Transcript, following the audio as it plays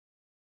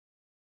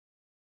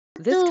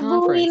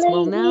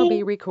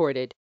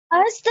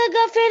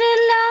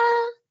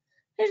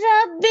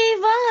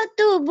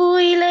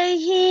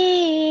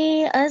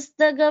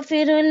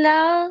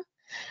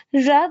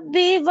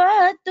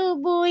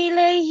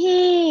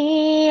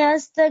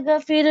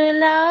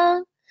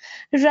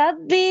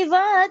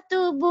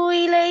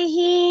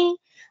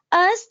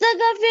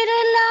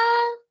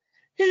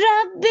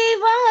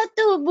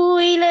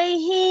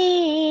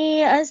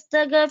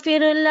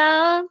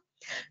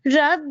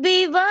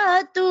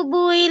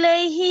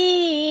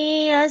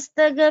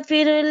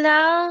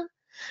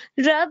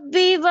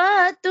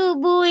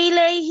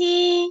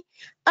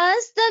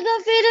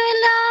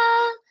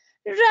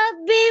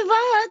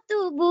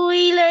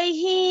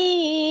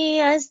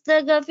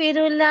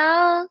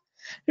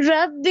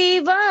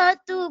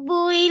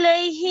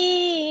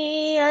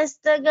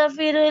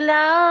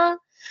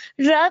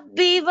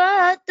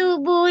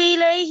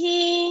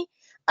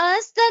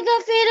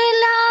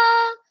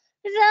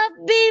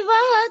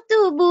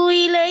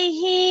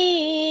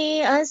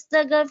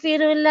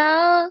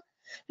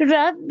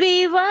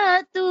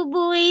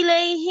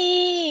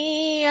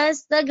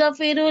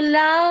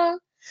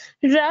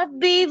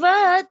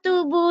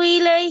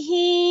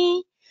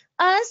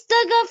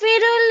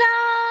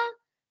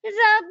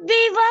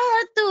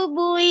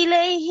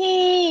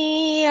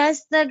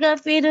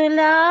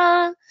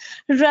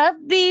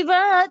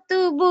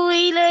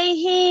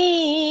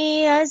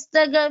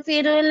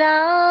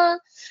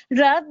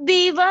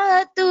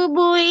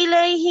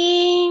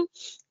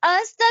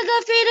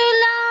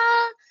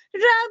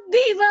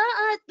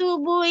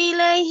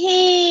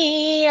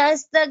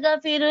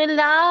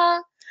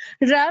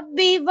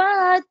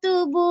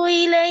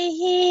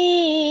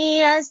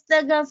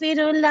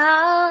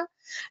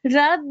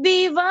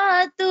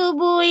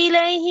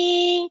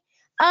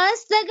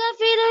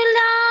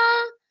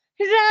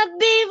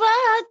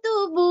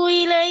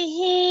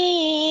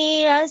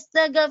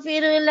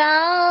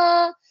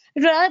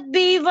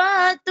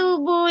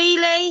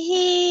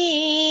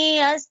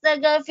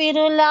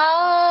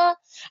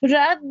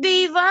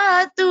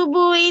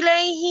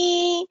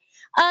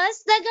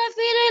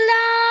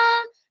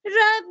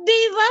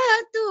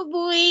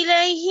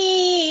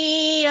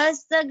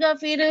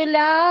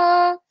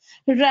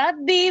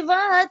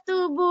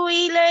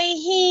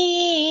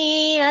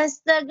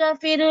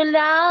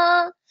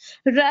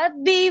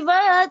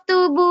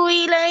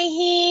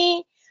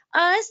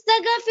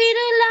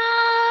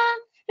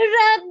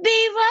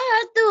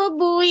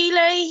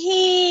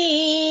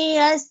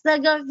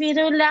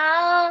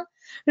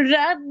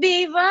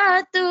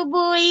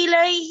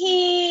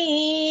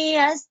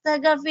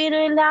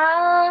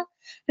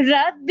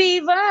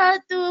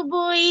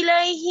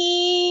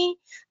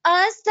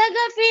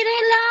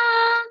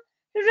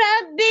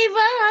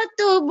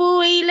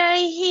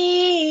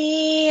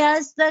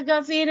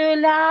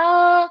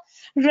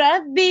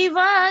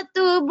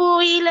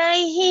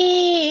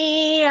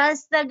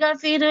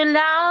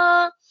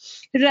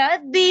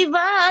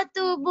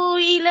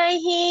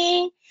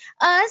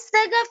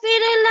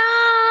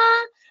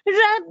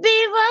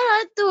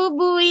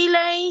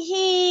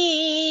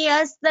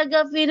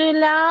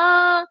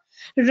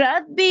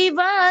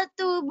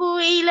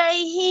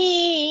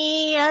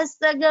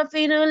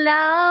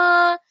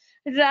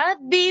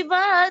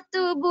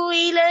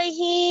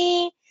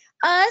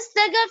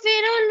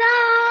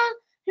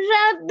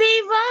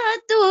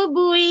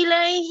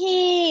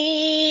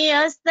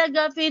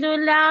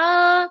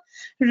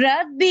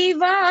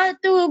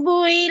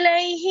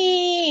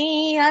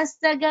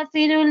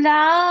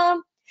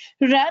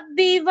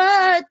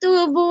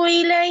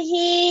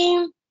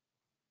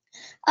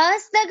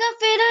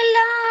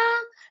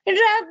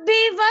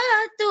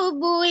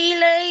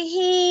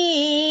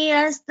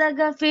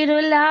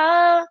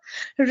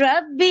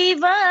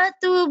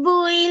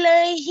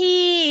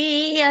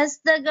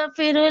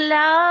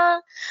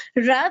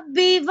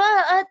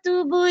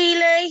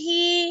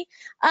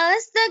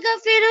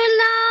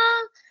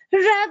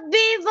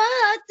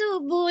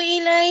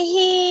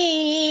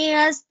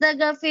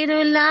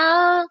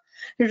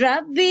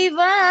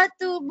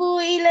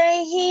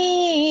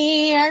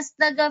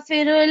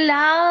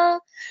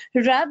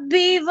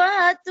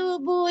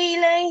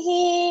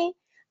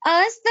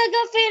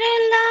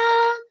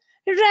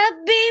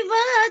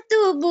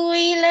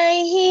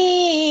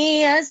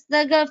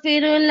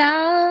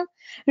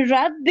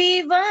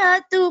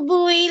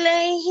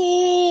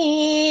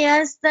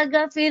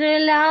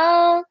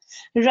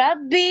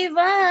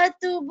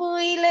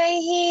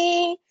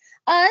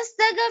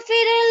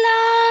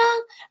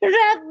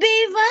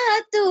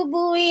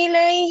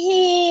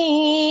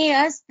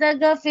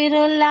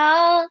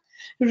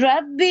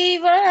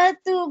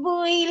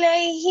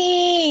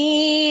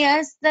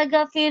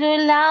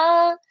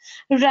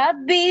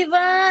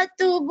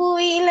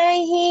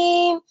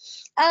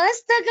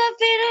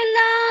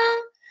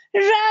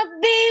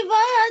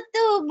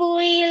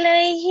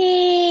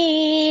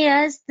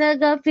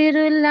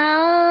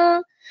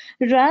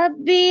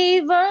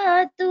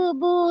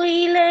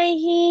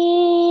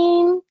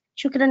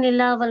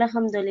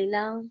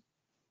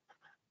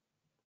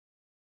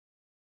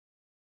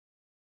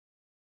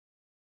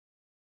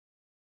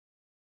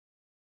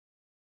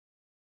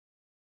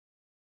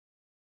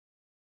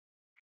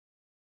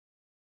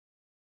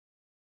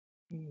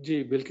जी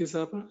बिल्किस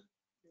साहबा,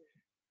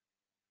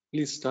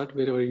 please start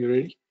wherever you're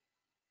ready.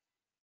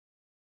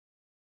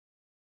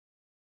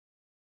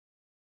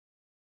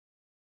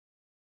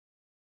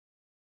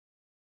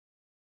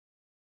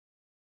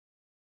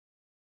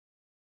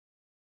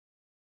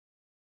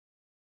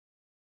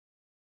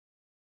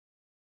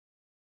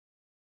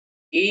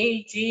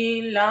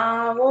 Easy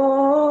लावो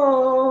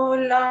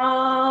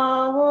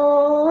लावो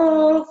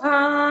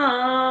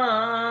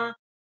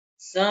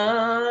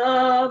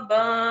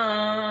सबंधा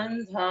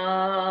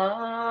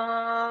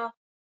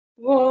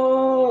वो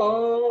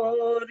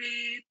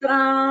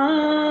रित्राती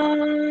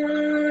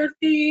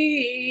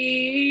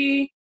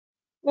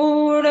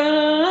उड़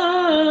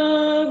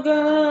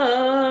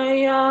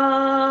गया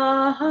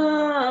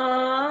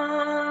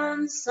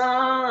हंसाने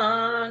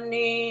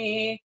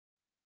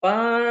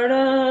पड़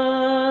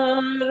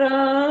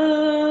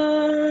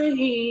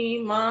रही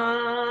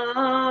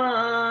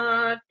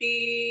माटी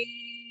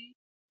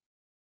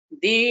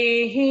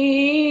दीही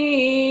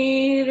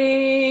रे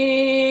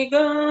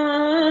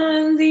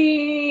गंदी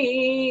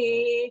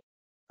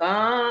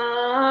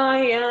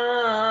काया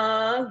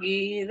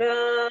गिरा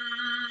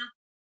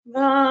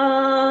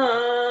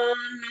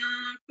गान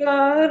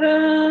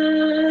करना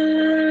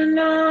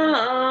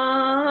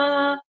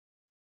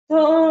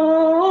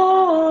थोड़ा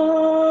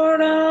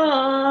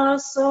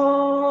सो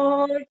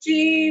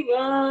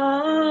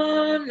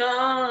जीवना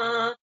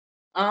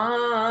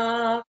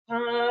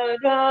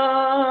आखरा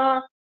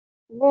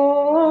वो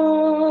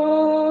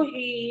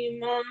ही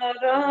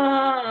मरना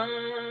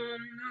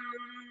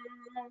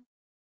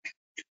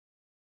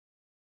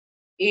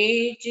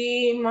इजी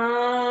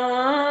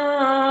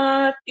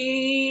माटी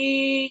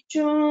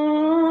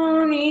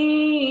चूनी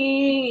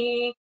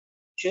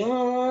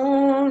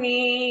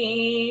चूनी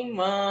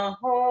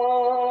महो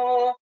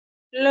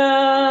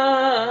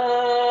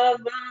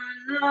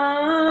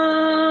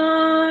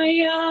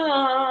बनाया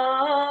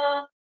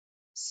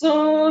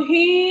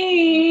सोही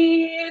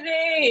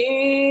रे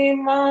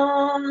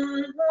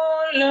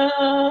माहोल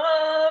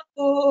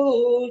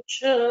पूछ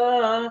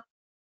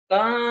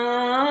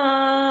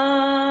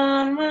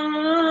काम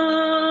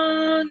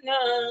न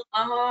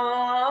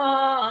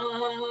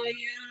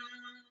आया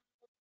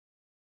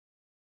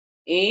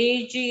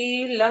इजी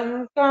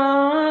लंका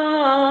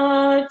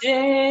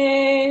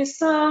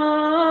जैसा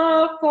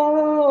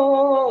कोटा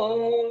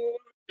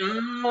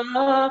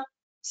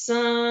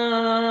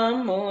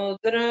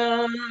समुद्र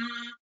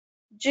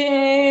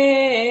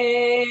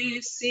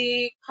जैसी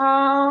खाई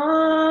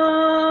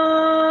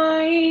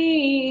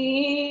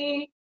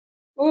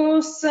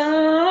उस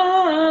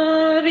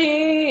रे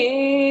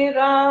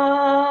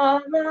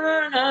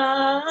रावण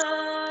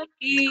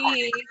की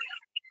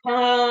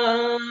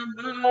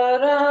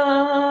खबर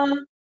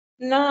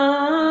न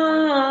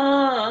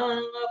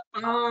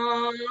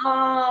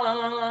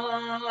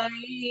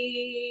पाई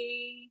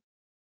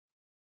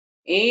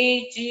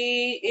इजी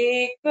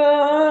एक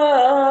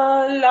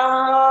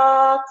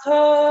लाख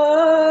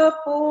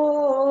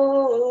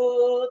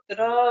पुत्र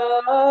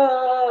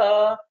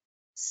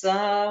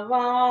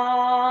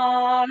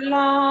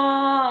सवाला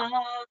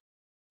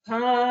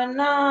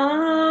खनाती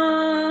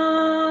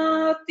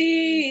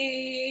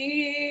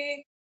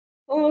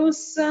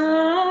उस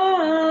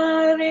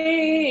रे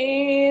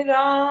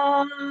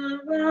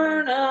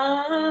रावण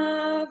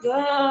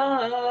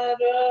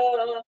घर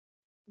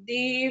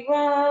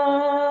दीवारों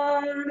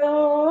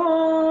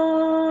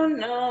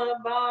न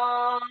बाती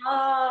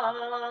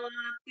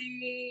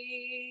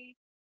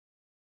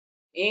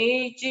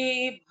इजी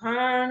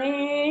भाणे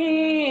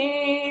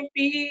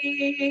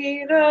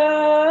पीर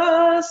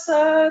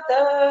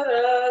सदर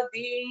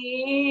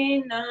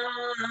दीना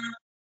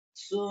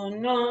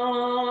सुनो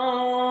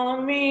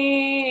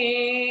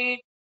मेरे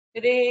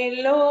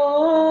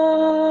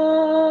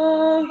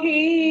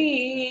लोही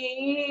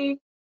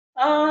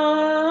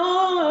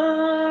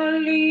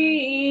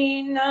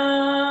आलीना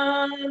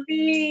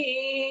भी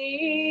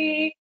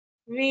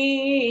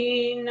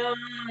वीना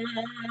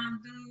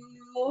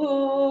दू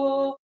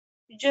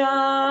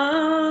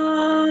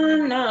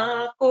जाना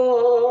कोई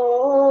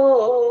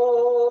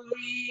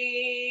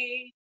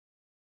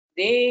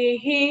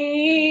देही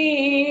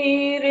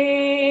रे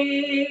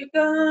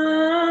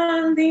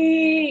गांधी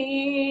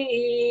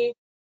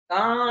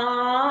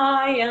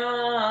काया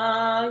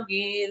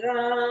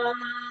गिरा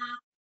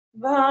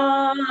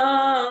भान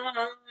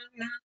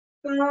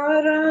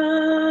करना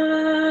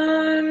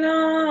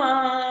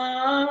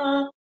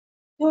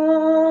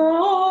थोड़ा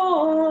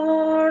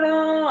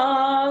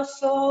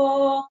सो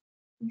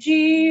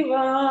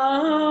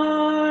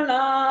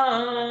जीवाना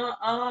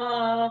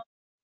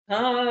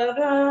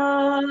हरमो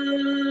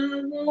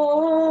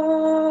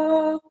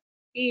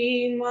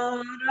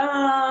इमराना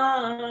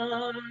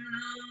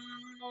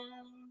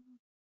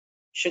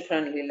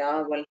शुक्रन लिल्लाह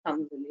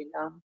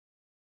वल्हम्दुलिल्लाह।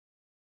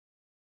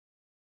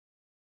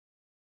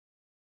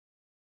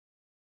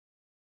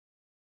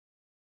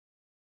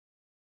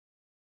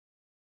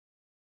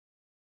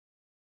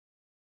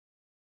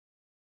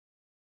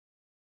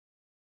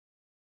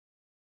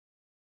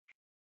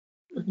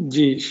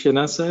 जी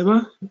शहनाज साहिबा,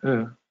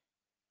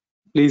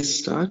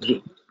 Please start.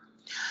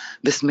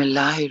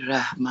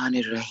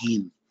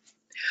 Bismillahirrahmanirrahim.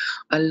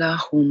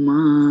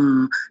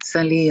 Allahumma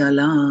salli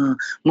ala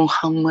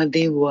Muhammad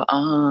wa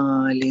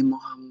ali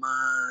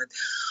Muhammad.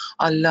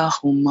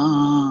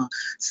 Allahumma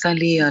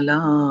salli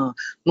ala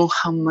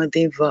Muhammad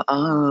wa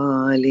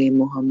ali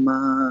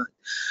Muhammad.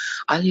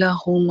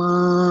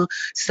 Allahumma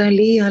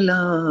salli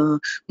ala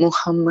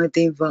Muhammad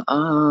wa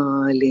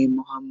ali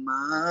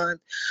Muhammad.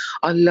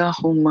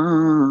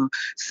 Allahumma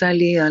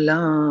salli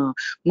ala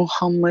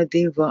Muhammad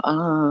wa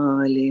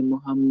ali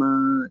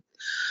Muhammad.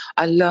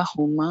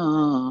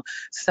 Allahumma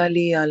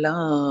salli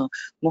ala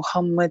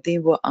Muhammad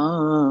wa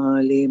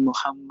ali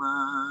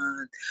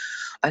Muhammad.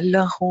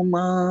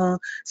 Allahumma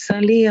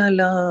salli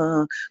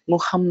ala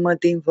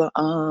Muhammad wa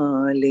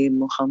ali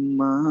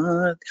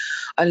Muhammad.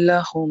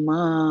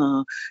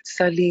 Allahumma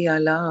salli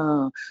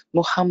ala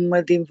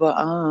Muhammad wa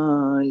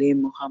ali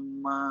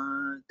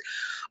Muhammad.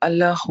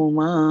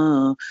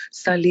 Allahumma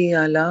salli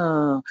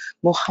ala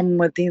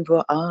Muhammad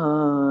wa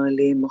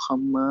ali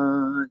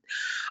Muhammad.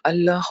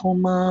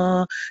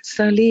 Allahumma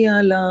salli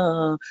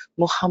ala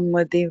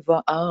Muhammad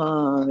wa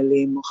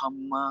ali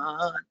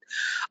Muhammad.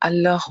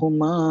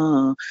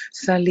 Allahumma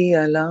salli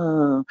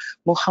ala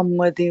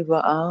Muhammad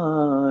wa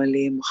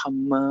ali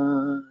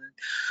Muhammad.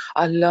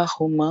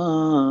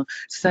 Allahumma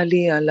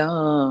salli ala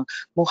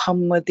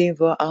Muhammad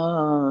wa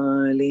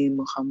ali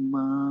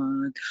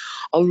Muhammad.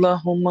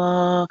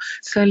 Allahumma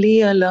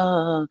salli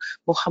ala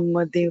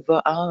Muhammad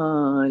wa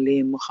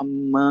ali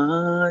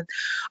Muhammad.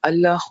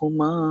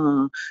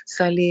 Allahumma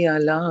salli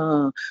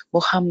ala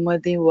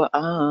Muhammad wa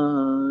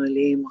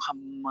ali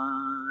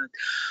Muhammad.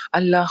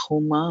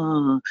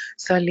 Allahumma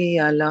salli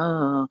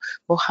ala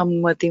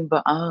Muhammad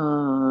wa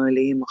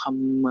ali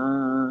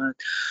Muhammad.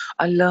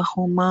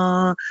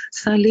 Allahumma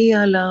salli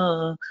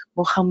ala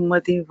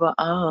Muhammad wa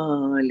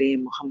ali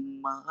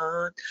Muhammad.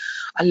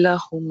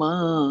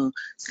 Allahumma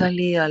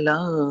salli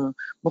ala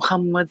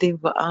Muhammad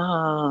wa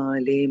ali Muhammad. Allahumma salli ala Muhammad wa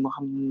ali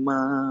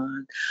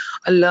Muhammad.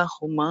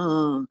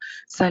 Allahumma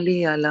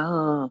salli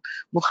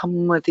ala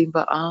Muhammad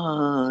wa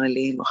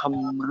ali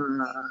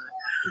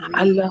Muhammad.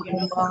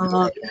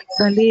 Allahumma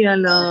salli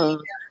ala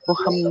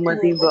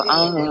Muhammad wa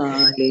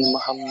ali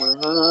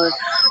Muhammad.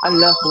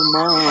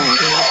 Allahumma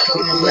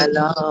salli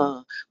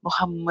ala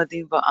Muhammad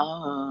wa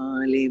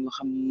ali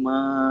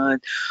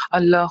Muhammad.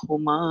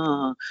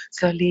 Allahumma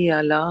salli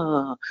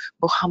ala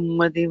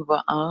Muhammad wa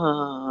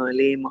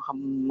ali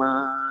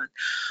Muhammad.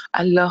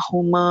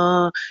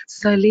 Allahumma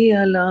salli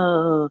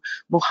ala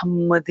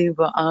Muhammad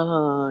wa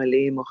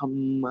ali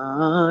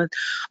Muhammad.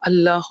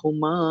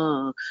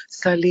 Allahumma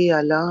salli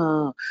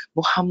ala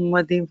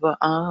Muhammad wa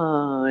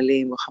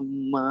ali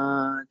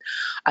Muhammad.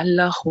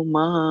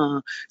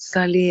 Allahumma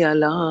salli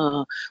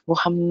ala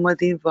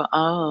Muhammad wa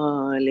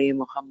ali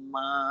Muhammad.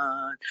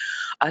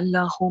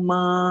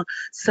 Allahumma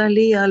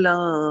salli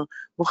ala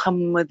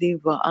Muhammad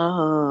wa ali Muhammad. Allahumma salli ala Muhammad wa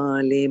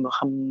ali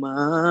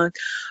Muhammad.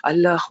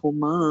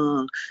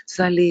 Allahumma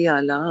salli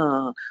ala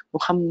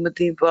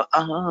Muhammad wa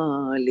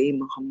ali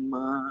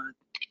Muhammad.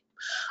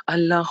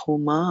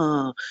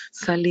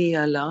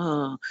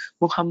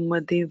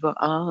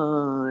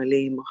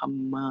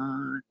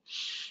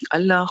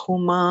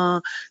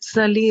 Allahumma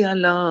salli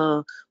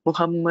ala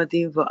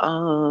Muhammad wa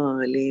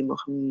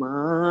ali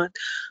Muhammad.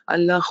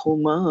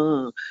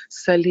 Allahumma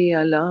salli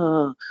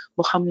ala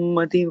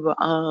Muhammad wa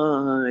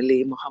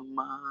ali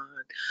Muhammad.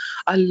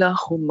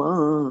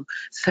 Allahumma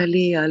salli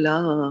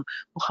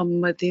ala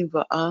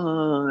Muhammad wa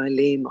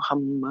ali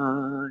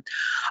Muhammad.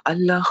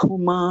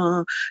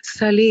 Allahumma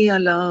salli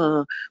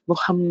ala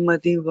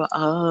Muhammad wa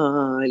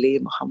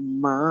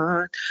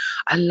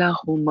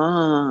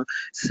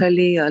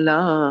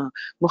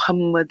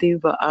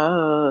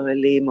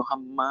ali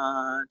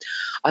Muhammad.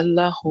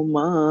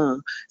 Allahumma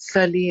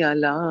salli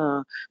ala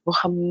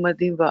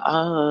Muhammad wa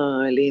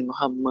ali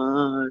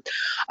Muhammad.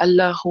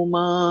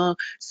 Allahumma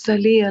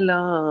salli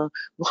ala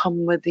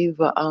Muhammad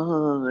wa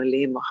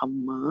ali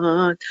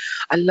Muhammad.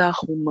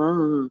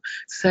 Allahumma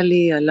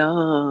salli ala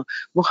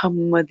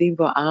Muhammad wa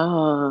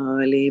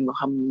ali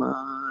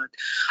Muhammad.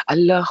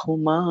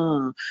 Allahumma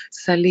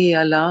salli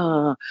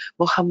ala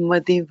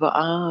Muhammad wa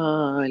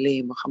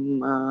ali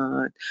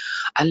Muhammad.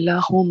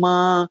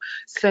 Allahumma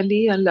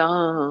salli ala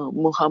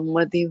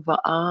Muhammad wa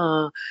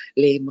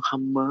ali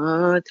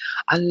Muhammad.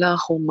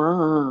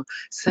 Allahumma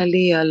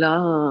salli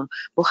ala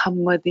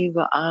Muhammad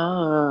wa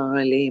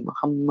ali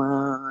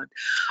Muhammad.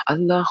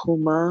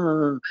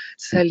 Allahumma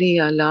salli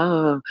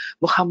ala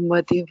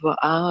Muhammad wa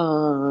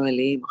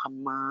ali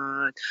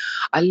Muhammad.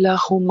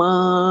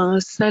 Allahumma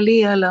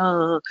salli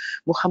ala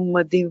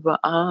Muhammad wa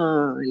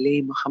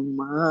ali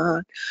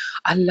Muhammad.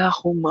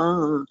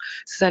 Allahumma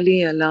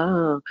salli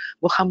ala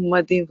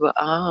Muhammad wa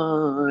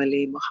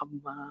ali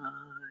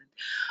Muhammad.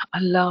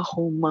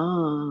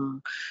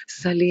 Allahumma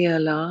salli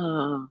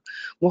ala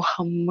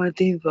Muhammad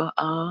wa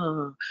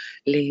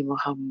ali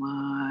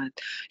Muhammad.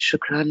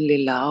 Shukran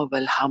lillah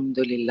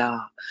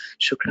walhamdulillah.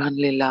 Shukran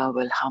lillah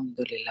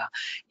walhamdulillah.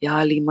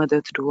 Ya Ali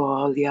Madad to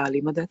all, Ya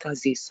Ali Madad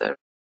Aziz sir.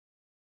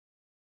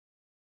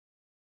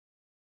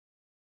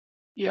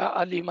 Ya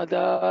Ali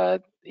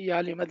Madad, Ya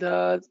Ali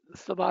Madad,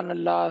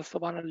 Subhanallah,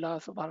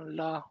 Subhanallah,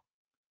 Subhanallah.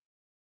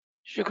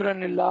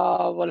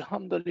 Shukranillah,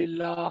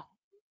 walhamdulillah,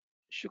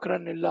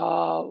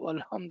 Shukranillah,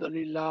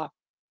 walhamdulillah.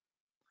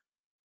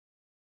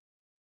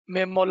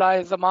 May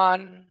Mawla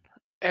Zaman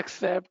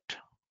accept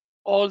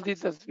all the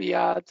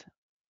tasbiyat,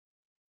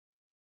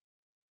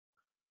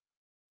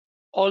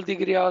 all the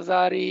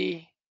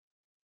griyazari,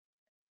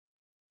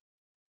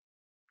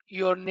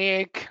 your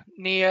neck,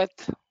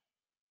 niyat.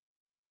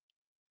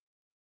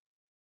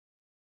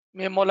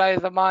 May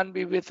Mawla Zaman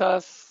be with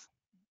us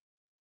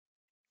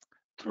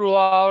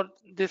throughout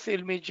this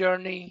ilmi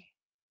journey.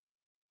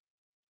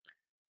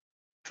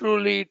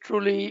 Truly,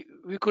 truly,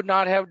 we could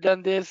not have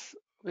done this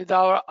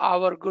without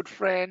our good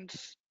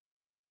friends.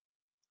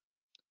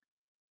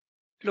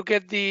 Look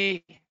at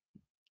the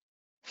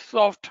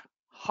soft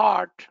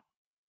heart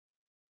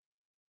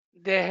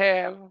they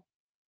have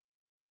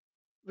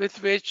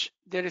with which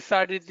they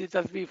recited the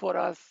tasbih for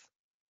us.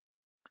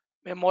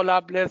 May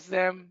Mola bless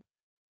them.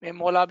 May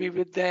Mola be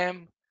with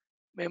them.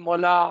 May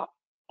Mola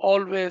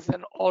always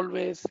and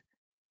always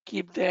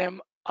keep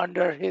them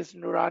under his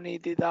nurani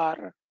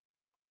didar.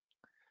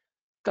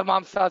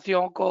 तमाम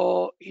साथियों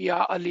को या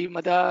अली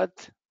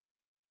मदद.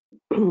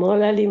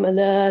 Mola Ali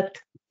Madad.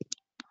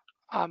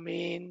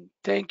 Ameen.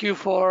 Thank you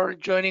for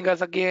joining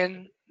us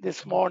again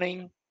this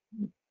morning.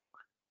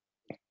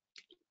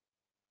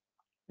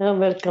 You're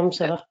welcome,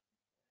 sir.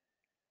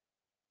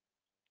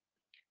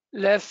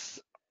 Let's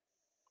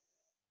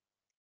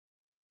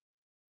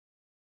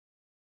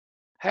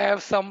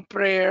have some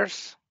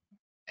prayers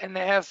and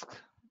ask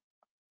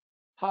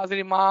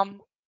Hazir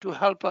Imam to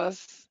help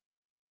us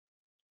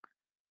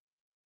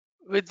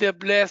with the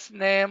blessed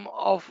name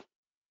of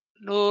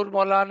Nur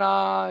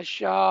Maulana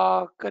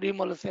Shah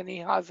Karimul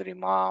Hussaini Hazir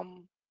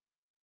Imam.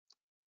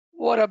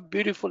 What a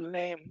beautiful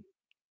name.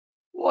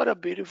 What a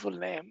beautiful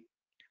name.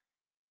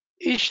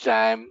 Each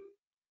time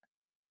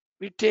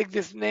we take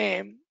this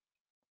name,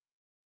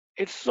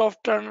 it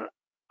softens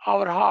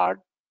our heart.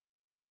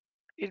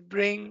 It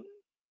brings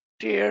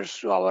tears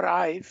to our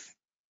eyes.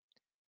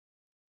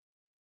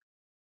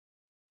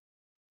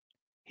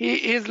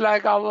 He is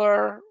like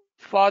our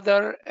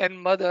father and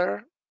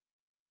mother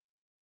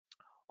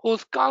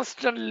who's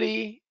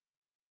constantly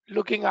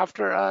looking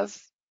after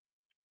us,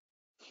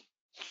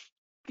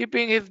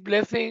 keeping his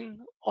blessing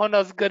on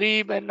us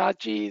Garib and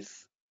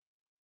Nachis.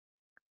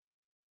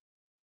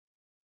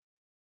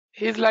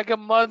 He's like a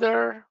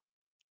mother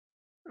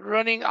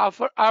running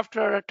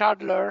after a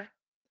toddler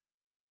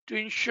to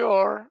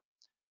ensure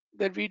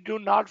that we do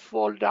not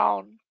fall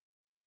down,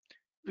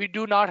 we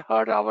do not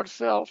hurt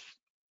ourselves.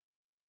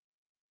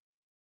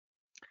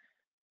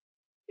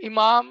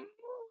 Imam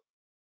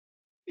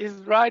is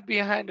right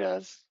behind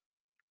us.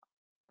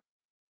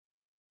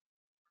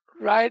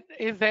 Right,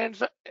 his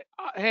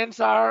hands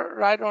are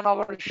right on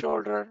our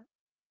shoulder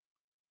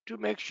to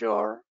make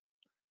sure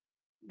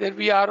that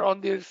we are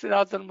on the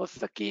Sirat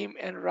al-Mustaqim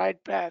and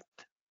right path.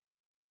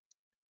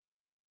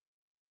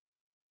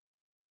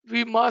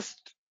 We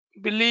must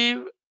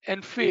believe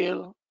and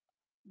feel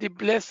the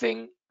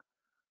blessing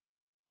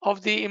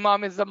of the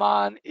Imam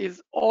Zaman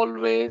is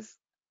always,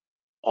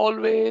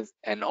 always,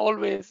 and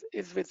always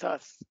is with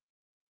us.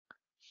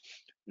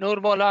 Nur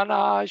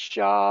Maulana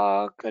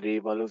Shah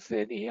Karim Al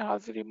Hussaini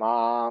Hazir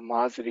Imam,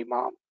 Hazir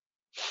Imam.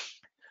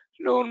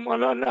 Nur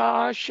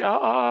Maulana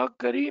Shah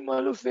Karim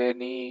Al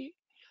Hussaini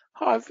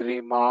Hazir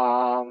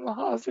Imam,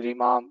 Hazir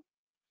Imam.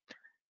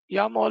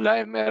 Ya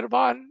Maulay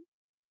Mehrban,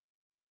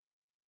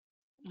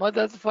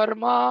 Madad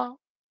Farma.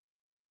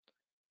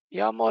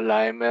 Ya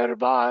Maulay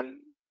Mehrban,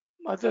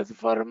 Madad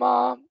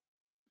Farma.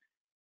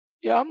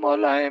 Ya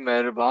Maulay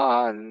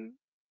Mehrban,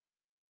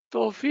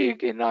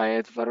 तौफीक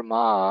इनायत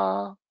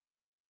फरमा,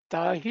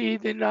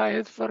 ताहीद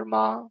इनायत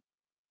फरमा.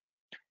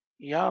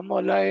 या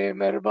मौलाए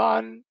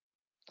मेहरबान,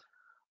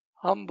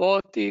 हम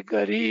बहुत ही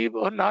गरीब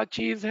और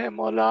नाचीज हैं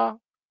मौला,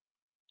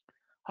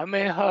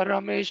 हमें हर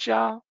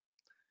हमेशा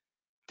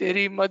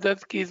तेरी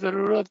मदद की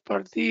जरूरत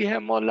पड़ती है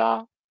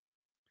मौला.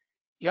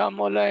 या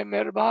मौलाए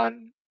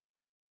मेहरबान,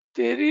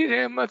 तेरी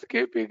रहमत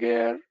के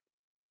बगैर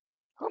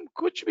हम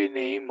कुछ भी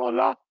नहीं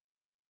मौला,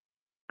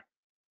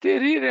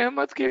 तेरी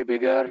रहमत के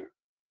बगैर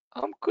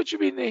हम कुछ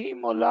भी नहीं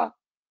मौला.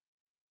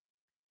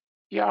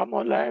 या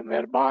मौलाए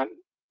मेहरबान,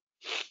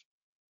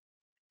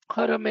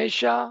 हर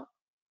हमेशा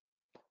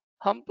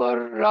हम पर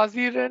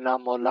राजी रहना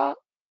मौला,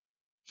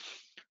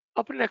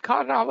 अपने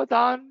खाना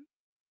वदान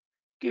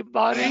की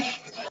बारिश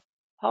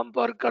हम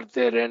पर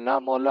करते रहना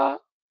मौला.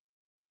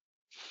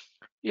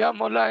 या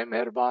मौलाए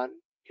मेहरबान,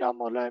 या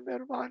मौलाए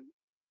मेहरबान,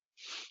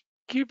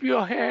 keep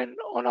your hand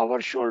on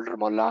our shoulder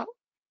मौला.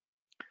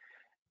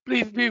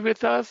 Please be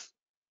with us,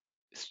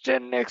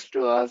 stand next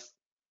to us,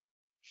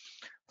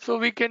 so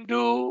we can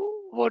do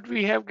what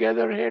we have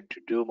gathered here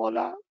to do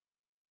मौला.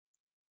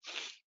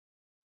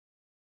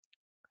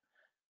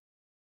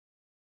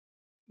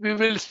 We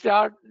will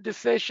start this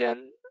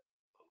session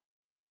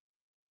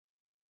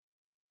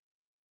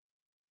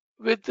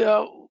with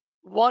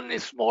one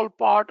small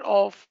part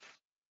of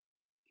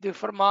the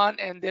Farman,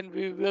 and then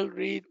we will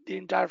read the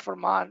entire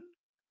Farman,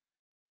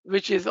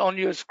 which is on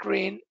your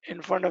screen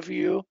in front of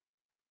you.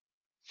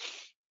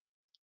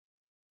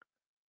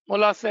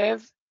 Mullah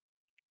says,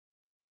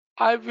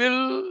 I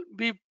will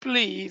be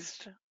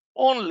pleased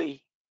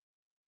only.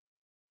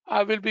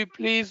 I will be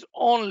pleased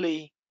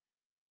only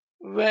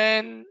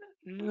when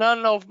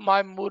none of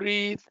my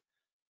murid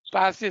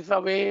passes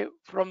away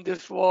from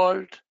this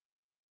world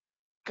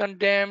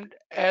condemned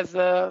as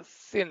a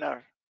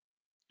sinner.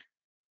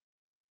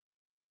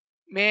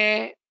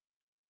 मैं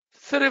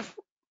सिर्फ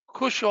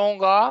खुश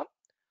होऊंगा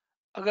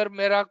अगर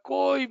मेरा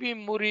कोई भी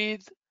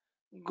मुरीद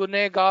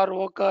गुनहगार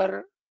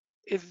होकर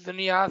इस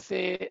दुनिया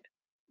से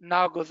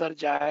ना गुजर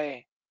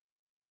जाए.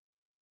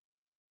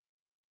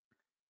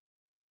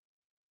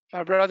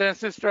 My brother and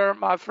sister,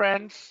 my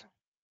friends,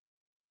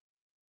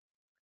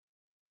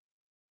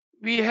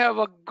 we have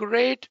a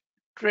great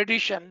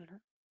tradition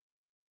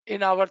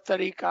in our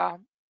tariqah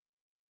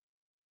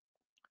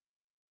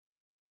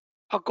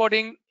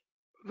according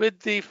with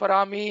the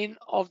faramin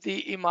of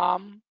the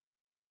Imam,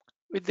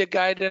 with the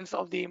guidance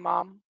of the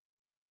Imam,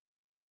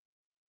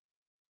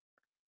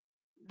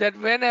 that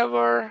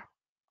whenever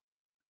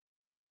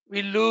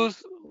we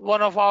lose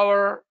one of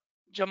our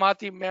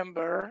Jamati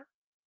member,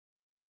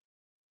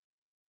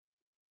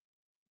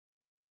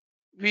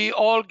 we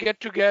all get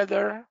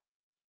together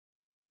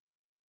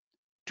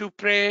to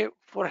pray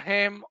for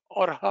him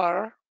or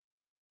her.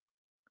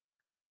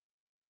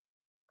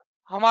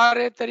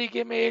 हमारे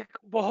तरीके में एक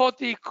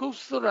बहुत ही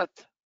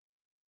खूबसूरत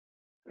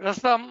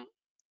रस्म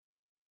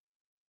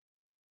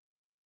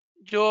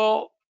जो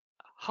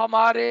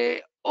हमारे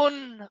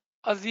उन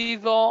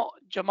अजीजों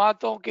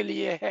जमातों के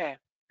लिए है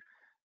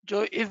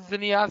जो इस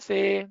दुनिया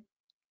से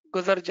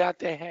गुजर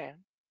जाते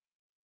हैं.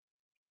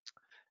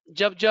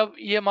 जब जब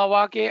ये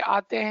मौके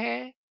आते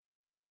हैं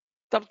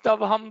तब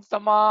तब हम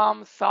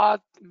तमाम साथ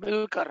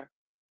मिलकर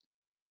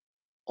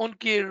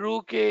उनकी रूह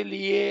के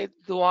लिए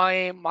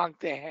दुआएं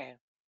मांगते हैं.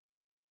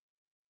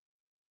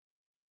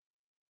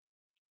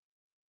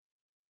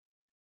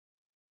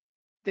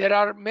 There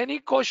are many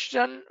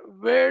questions.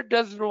 Where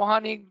does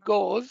Ruhani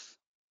goes?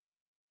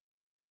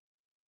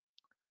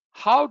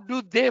 How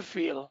do they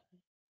feel?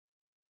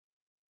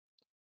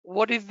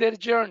 What is their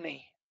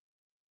journey?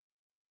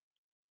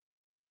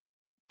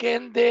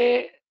 Can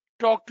they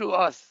talk to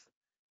us?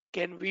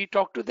 Can we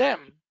talk to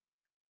them?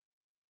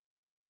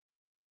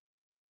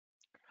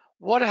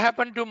 What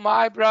happened to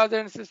my brother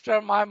and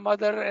sister, my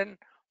mother and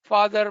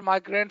father, my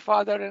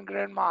grandfather and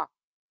grandma?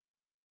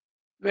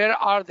 Where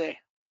are they?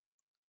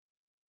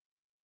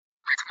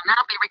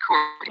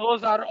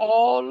 Those are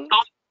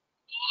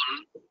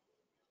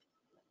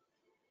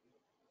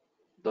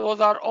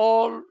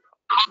all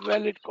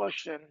valid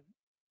questions.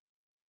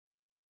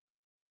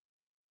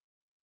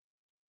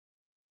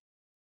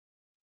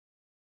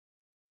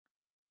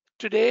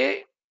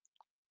 Today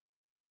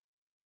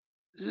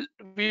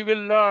we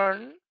will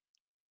learn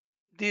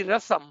the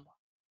rasam.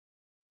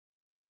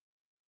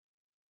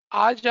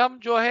 आज हम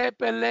जो है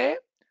पहले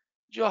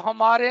जो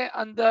हमारे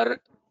अंदर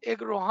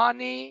एक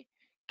रूहानी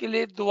के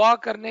लिए दुआ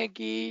करने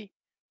की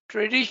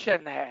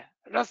ट्रेडिशन है,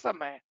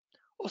 रस्म है,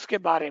 उसके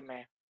बारे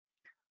में.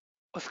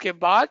 उसके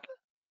बाद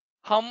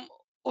हम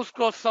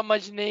उसको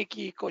समझने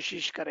की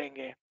कोशिश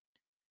करेंगे.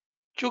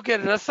 क्योंकि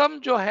रस्म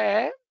जो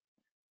है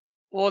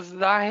वो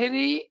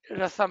जाहिरी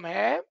रस्म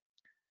है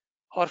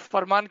और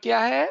फरमान क्या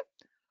है?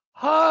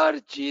 हर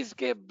चीज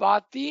के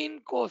बातीन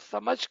को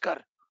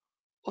समझकर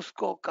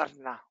उसको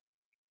करना.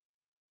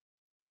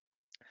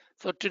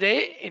 So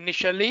today,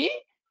 initially,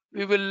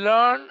 we will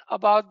learn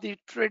about the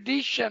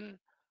tradition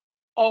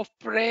of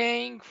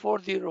praying for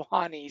the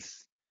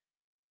Ruhanis,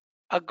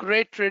 a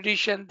great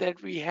tradition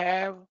that we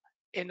have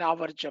in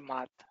our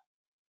Jamaat.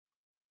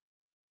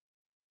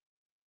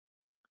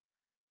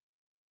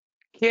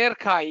 Khair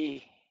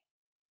khai.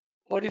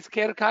 What is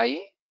khair khai?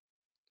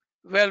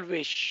 Well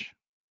wish.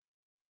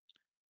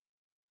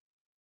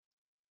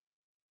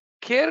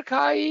 Khair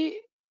khai,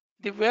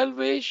 the well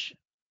wish,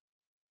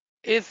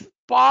 is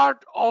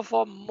part of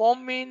a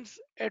moment's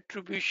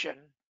attribution.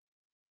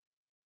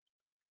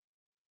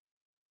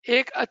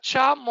 एक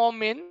अच्छा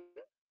मोमिन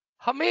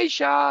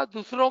हमेशा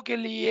दूसरों के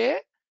लिए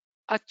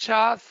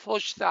अच्छा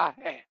सोचता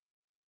है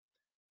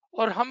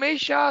और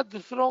हमेशा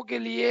दूसरों के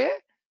लिए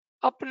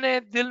अपने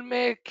दिल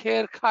में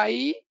खैर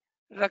खाई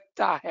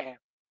रखता है.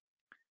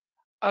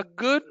 A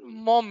good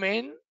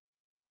moment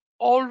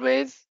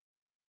always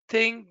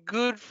think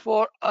good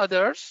for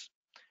others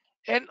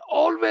and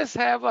always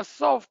have a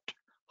soft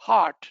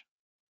heart,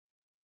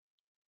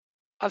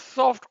 a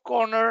soft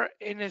corner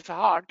in his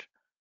heart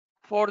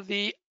for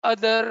the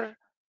other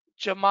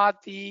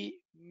Jamaati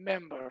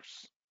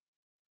members.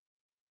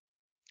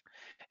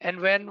 And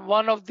when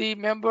one of the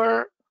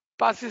member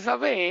passes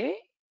away,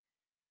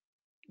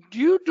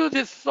 due to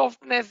this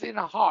softness in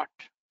heart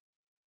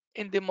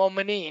in the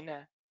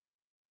Mu'mineen,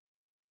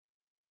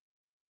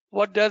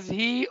 what does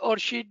he or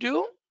she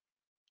do?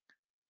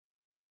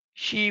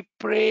 She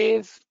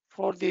prays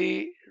for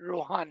the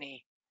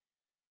Ruhani.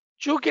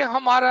 चूंकि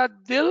हमारा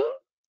दिल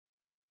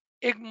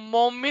एक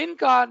मोमिन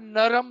का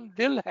नरम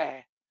दिल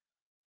है,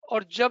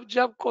 और जब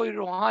जब कोई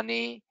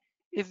रूहानी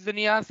इस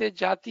दुनिया से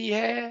जाती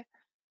है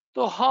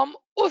तो हम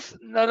उस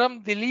नरम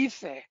दिली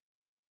से,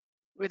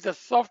 with the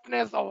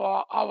softness of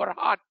our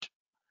heart,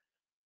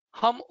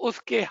 हम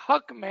उसके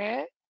हक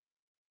में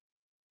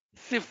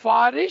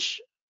सिफारिश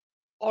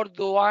और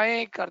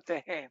दुआएं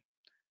करते हैं.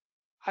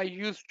 I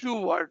use two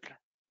words: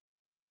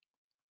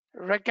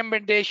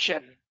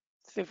 recommendation,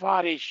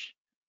 सिफारिश,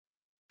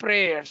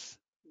 prayers,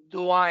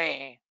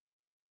 दुआएं.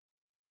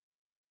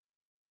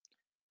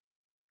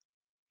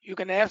 You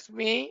can ask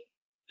me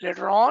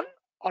later on,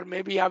 or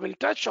maybe I will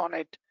touch on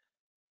it.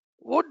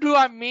 What do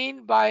I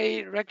mean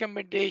by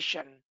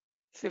recommendation,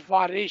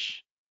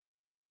 sifarish?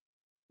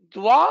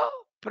 Dua,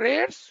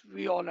 prayers,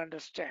 we all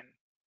understand.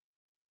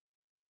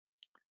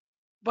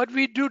 But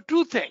we do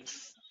two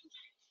things.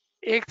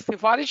 एक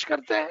सिफारिश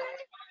करते हैं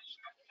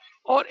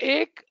और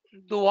एक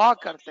दुआ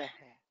करते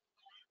हैं.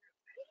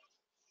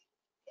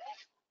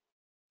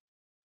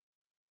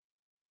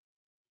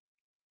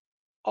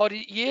 और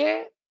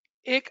ये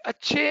एक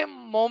अच्छे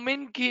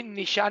मोमिन की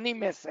निशानी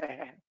में से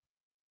है,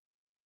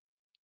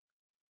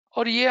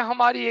 और ये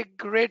हमारी एक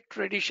ग्रेट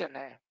ट्रेडिशन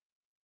है.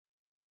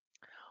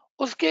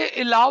 उसके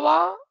अलावा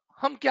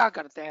हम क्या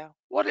करते हैं?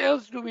 What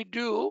else do we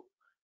do?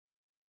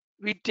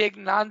 We take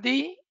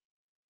nandi,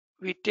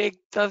 we take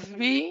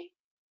tasbih,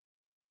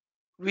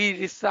 we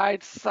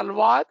recite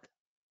salawat,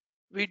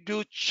 we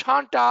do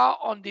chanta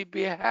on the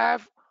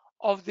behalf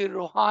of the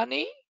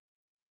Ruhani.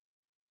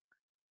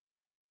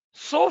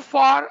 So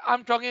far,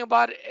 I'm talking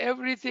about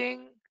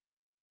everything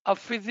a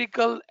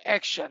physical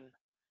action.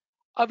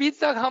 अभी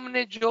तक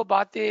हमने जो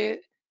बातें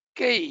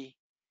कही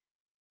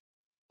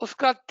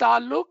उसका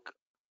ताल्लुक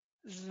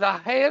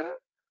जाहिर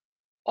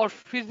और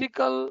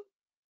फिजिकल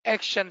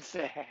एक्शन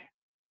से है.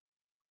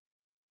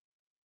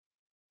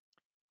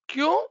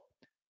 क्यों?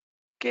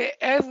 कि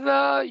as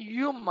a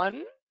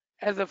human,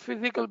 as a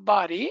physical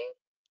body,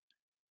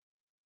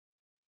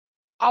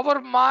 our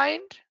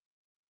mind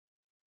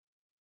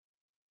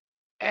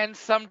and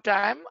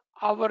sometimes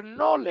our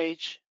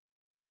knowledge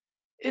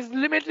is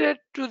limited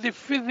to the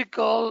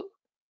physical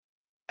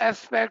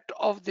aspect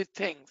of the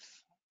things.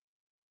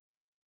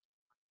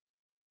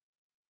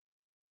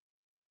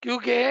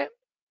 क्योंकि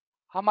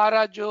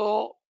हमारा जो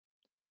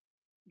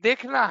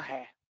देखना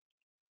है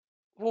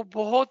वो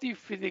बहुत ही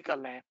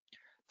फिजिकल है.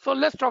 So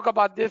let's talk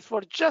about this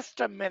for just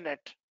a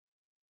minute.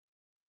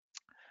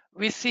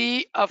 We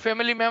see a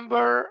family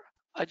member,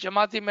 a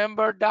Jamati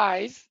member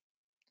dies.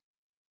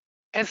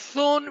 As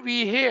soon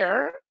we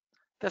hear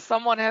that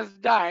someone has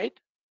died,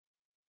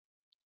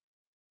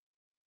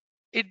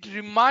 it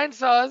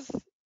reminds us,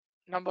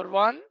 number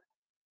one,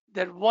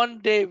 that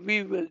one day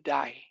we will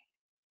die.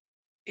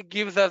 It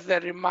gives us a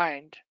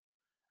remind,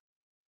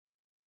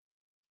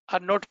 a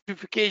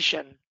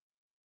notification.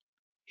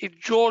 It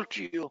jolts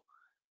you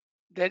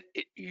that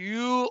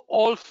you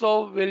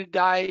also will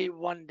die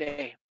one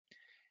day.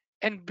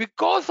 And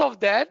because of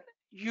that,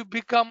 you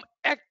become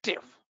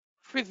active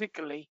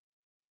physically.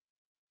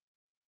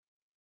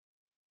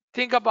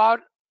 Think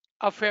about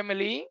a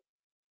family,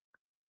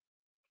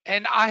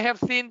 and I have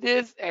seen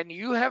this, and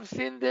you have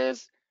seen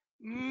this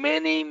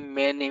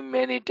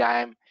many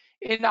times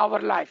in our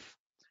life.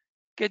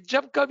 कि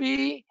जब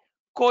कभी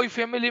कोई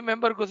family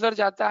member गुजर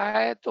जाता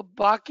है तो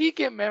बाकी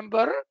के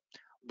मेंबर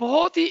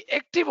बहुत ही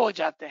एक्टिव हो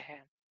जाते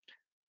हैं,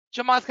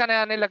 जमात खाने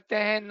आने लगते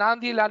हैं,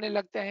 नांदी लाने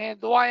लगते हैं,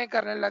 दुआएं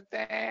करने लगते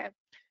हैं,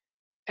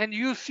 and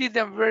you see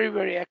them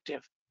very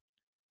active.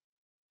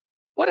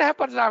 What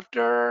happens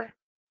after,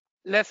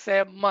 let's say,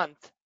 a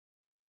month,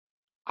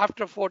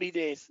 after 40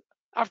 days,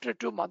 after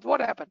 2 months?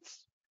 What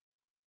happens?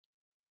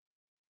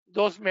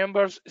 Those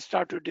members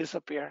start to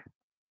disappear.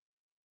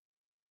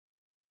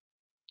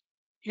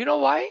 You know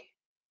why?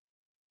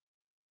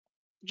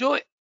 जो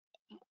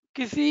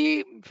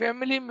किसी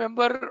फैमिली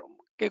मेंबर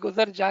के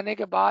गुजर जाने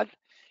के बाद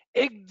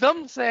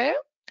एकदम से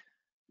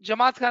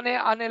जमात खाने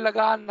आने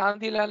लगा,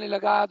 नांदी लाने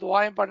लगा,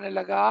 दुआएं पढ़ने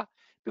लगा,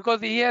 because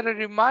he had a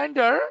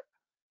reminder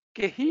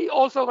कि he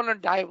also gonna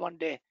die one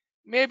day,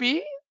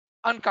 maybe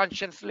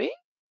unconsciously,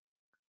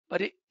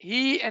 but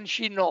he and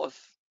she knows,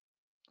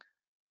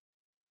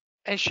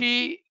 and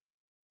she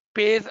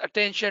pays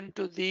attention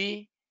to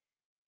the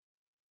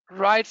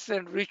rites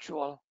and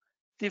ritual,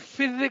 the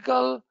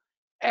physical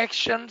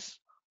actions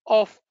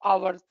of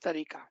our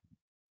tariqa.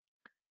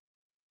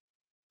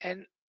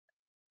 And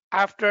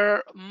after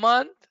a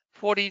month,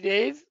 40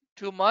 days,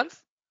 2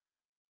 months,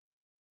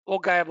 वो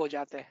गायब हो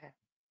जाते हैं,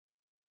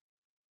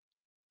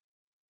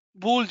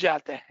 भूल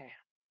जाते हैं.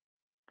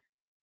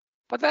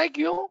 पता है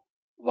क्यों?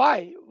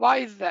 Why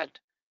is that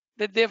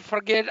they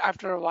forget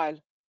after a while?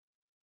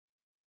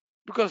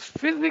 Because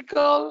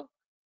physical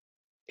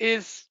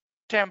is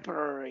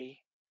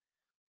temporary.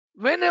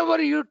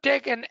 Whenever you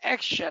take an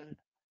action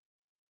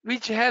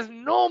which has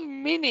no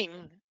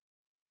meaning,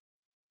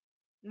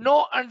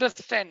 no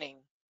understanding,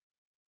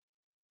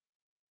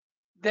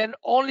 then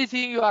only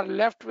thing you are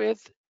left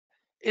with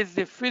is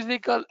the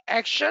physical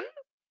action,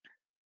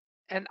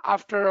 and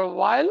after a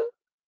while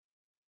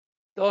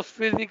those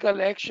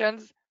physical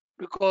actions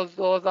because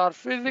those are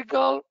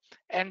physical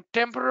and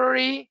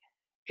temporary,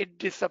 it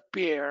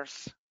disappears.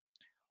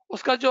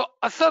 उसका जो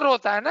असर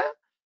होता है ना,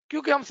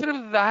 क्योंकि हम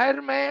सिर्फ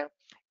जाहिर में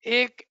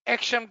एक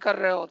एक्शन कर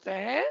रहे होते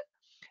हैं,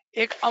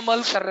 एक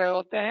अमल कर रहे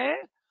होते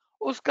हैं,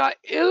 उसका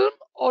इल्म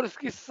और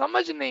उसकी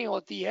समझ नहीं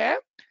होती है,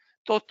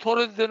 तो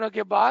थोड़े दिनों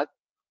के बाद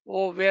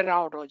वो वेयर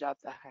आउट हो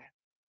जाता है,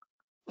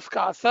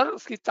 उसका असर,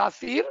 उसकी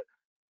तासीर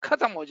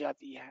खत्म हो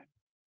जाती है,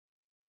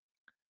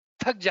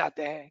 थक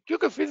जाते हैं,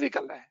 क्योंकि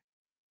फिजिकल है,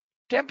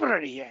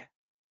 टेम्पररी है,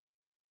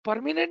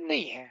 परमानेंट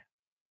नहीं है.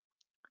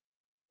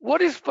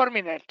 What is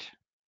permanent?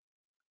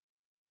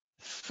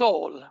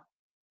 Soul.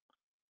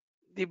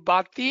 The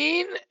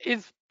batin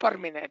is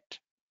permanent.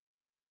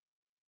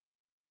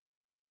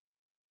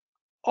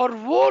 और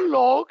वो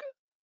लोग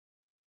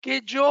कि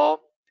जो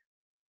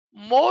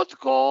मौत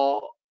को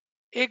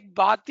एक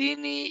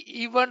बातिनी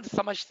इवेंट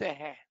समझते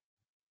हैं,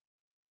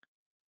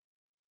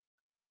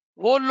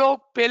 वो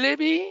लोग पहले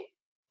भी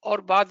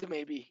और बाद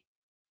में भी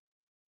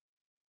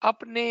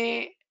अपने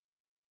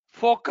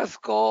फोकस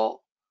को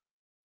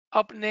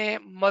अपने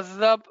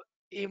मजहब,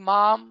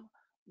 इमाम,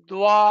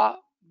 दुआ,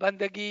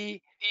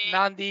 बंदगी,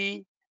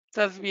 नांदी,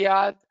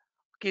 तस्बीहात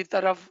की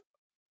तरफ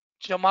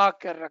जमा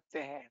कर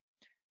रखते हैं.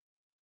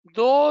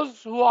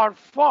 Those who are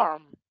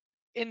firm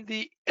in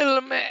the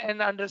ilm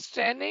and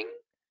understanding,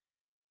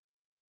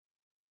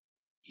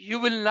 you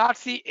will not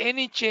see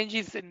any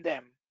changes in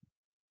them.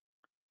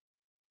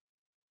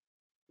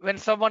 When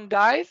someone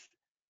dies,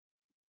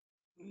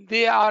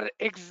 they are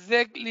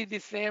exactly the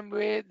same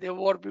way they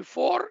were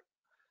before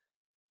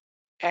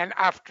and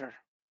after.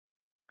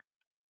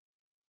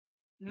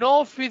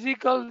 No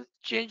physical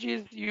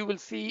changes you will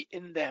see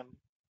in them,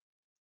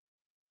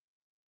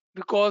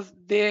 because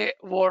they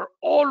were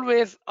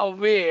always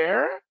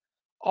aware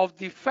of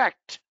the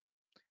fact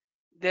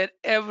that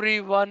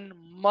everyone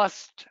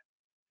must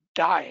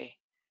die.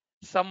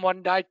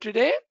 Someone died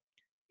today,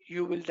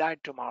 you will die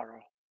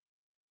tomorrow.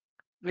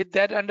 With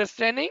that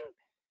understanding,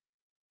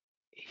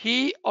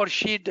 he or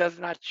she does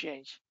not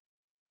change.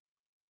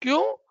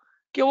 क्यों?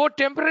 कि वो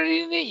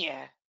temporary नहीं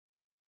है,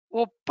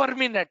 वो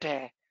permanent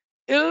है.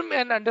 Ilm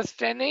and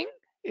understanding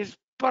is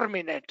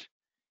permanent,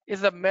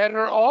 is a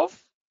matter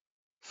of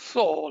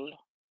soul,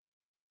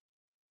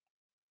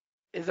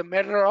 is a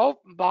matter of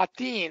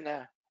batin,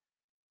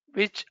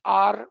 which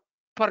are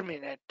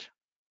permanent.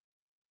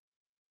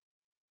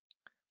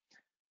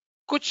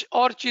 कुछ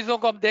और चीजों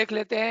को हम देख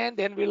लेते हैं,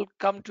 then we'll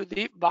come to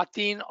the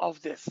batin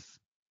of this.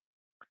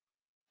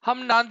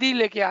 हम नांदी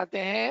लेके आते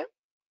हैं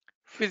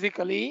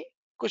फिजिकली,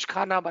 कुछ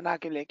खाना बना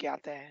के लेके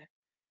आते हैं,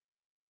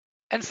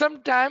 and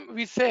sometimes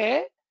we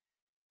say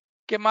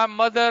कि my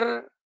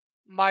mother,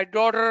 my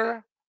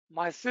daughter,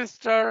 my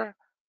sister,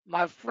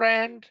 my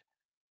friend,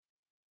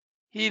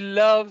 he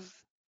loves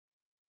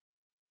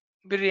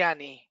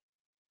biryani,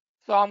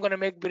 so I'm going to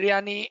make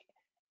biryani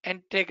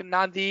and take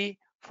nandi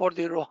for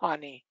the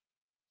ruhani.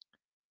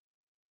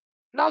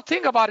 Now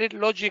think about it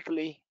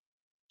logically.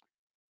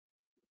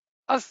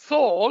 A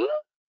soul,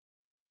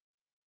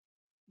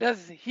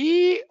 does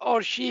he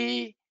or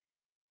she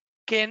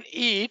can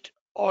eat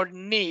or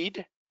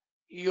need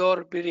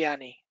your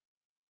biryani?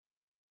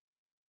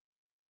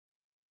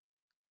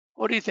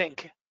 What do you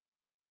think?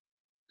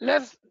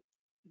 Let's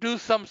do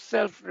some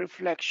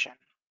self-reflection.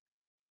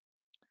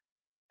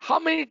 How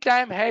many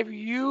times have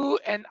you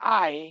and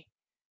I,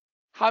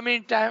 how many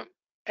times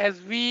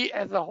as we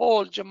as a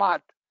whole Jamaat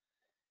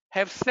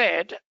have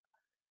said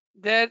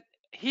that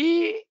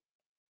he,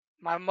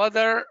 my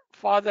mother,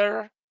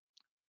 father,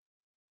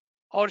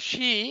 or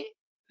she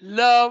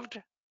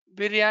loved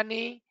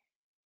biryani,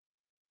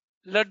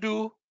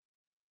 laddu,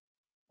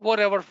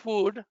 whatever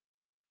food.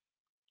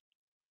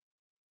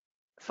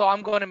 So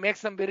I'm going to make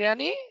some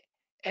biryani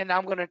and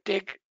I'm going to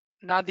take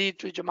Nadi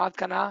to Jamaat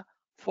Khana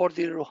for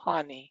the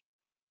Ruhani.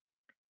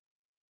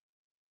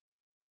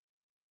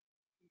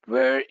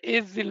 Where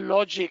is the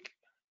logic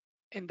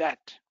in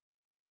that?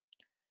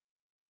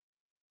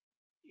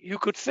 You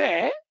could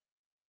say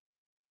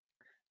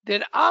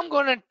that I'm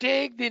going to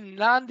take the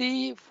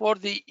Nandi for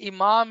the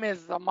Imam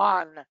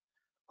Zaman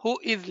who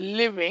is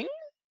living,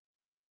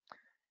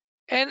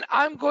 and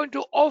I'm going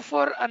to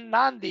offer a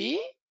Nandi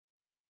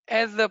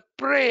as the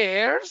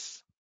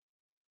prayers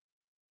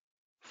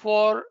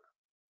for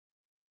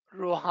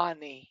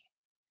Ruhani.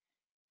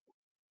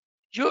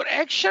 Your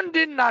action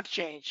did not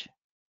change.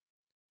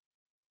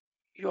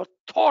 Your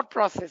thought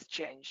process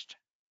changed.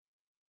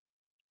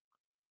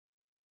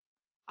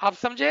 आप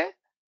समझे?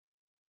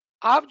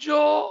 आप जो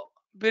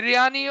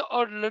बिरयानी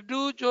और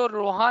लड्डू जो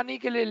रूहानी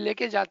के लिए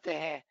लेके जाते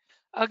हैं,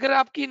 अगर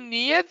आपकी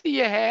नीयत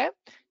ये है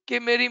कि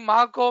मेरी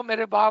माँ को,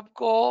 मेरे बाप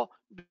को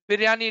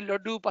बिरयानी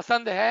लड्डू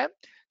पसंद है,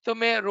 तो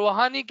मैं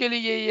रूहानी के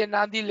लिए ये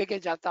नांदी लेके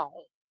जाता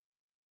हूं,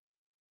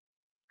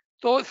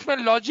 तो इसमें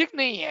लॉजिक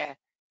नहीं है,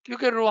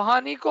 क्योंकि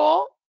रूहानी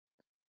को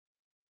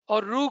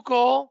और रूह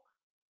को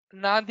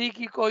नांदी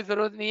की कोई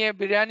जरूरत नहीं है,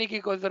 बिरयानी की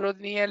कोई जरूरत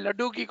नहीं है,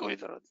 लड्डू की कोई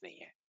जरूरत नहीं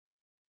है.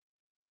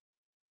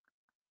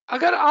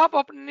 अगर आप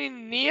अपनी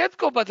नीयत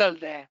को बदल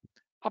दें,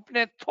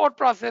 अपने थॉट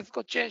प्रोसेस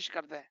को चेंज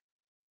कर दें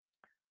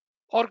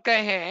और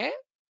कहें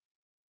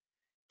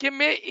कि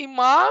मैं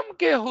इमाम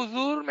के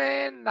हुजूर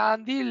में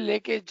नांदी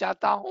लेके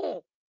जाता हूं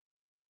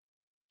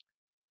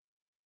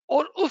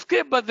और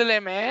उसके बदले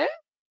में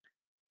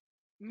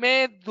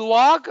मैं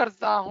दुआ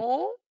करता हूं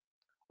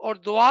और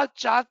दुआ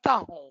चाहता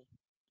हूं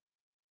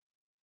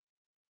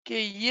कि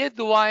ये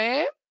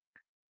दुआएं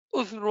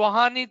उस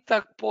रूहानी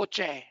तक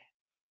पहुंचे।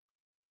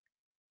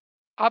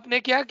 आपने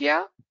क्या किया?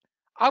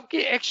 आपकी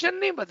एक्शन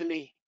नहीं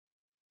बदली,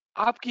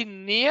 आपकी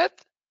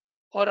नीयत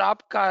और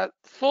आपका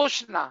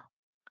सोचना,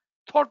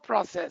 थॉट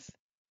प्रोसेस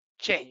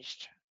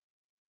चेंज्ड।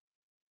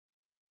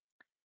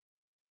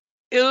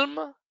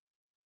 इल्म,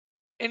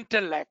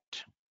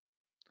 intellect.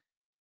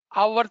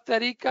 Our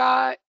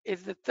tariqa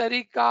is the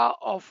tariqa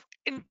of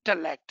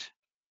intellect.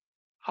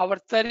 Our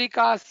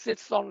tariqa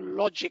sits on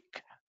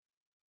logic.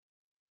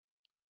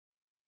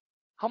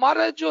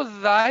 हमारा जो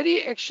जाहिरी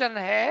एक्शन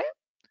है,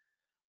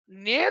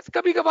 नियत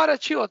कभी कभार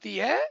अच्छी होती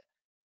है,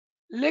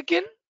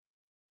 लेकिन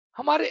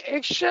हमारे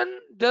action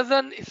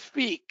doesn't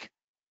speak,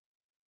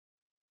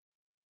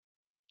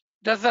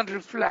 doesn't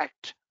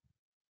reflect.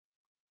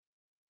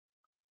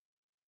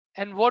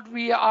 And what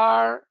we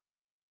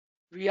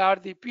are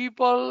the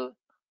people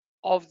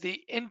of the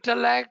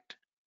intellect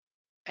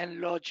and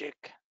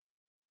logic.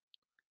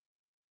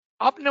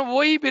 आपने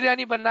वही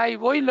बिरयानी बनाई,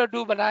 वही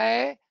लड्डू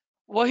बनाए,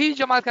 वही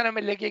जमात खाने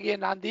में लेके गए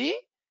नांदी,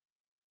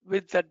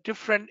 with a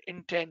different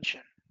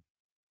intention.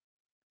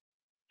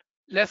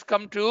 Let's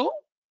come to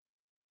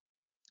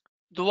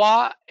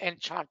dua and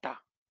chanta.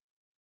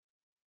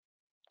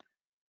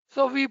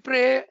 So we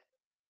pray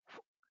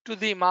to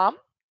the Imam.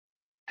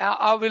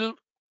 I will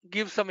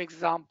give some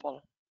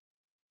example.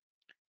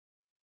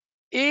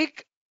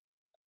 एक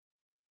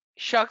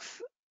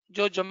शख्स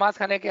जो जमात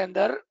खाने के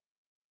अंदर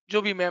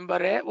जो भी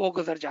मेंबर है वो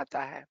गुजर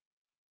जाता है,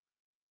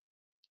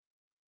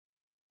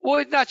 वो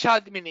इतना अच्छा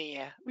आदमी नहीं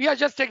है. We are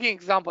just taking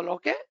example,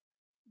 okay?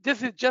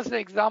 This is just an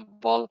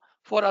example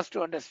for us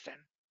to understand.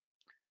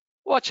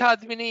 वो अच्छा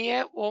आदमी नहीं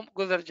है, वो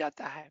गुजर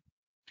जाता है.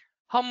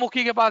 हम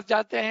मुखी के पास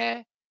जाते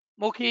हैं,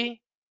 मुखी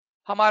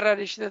हमारा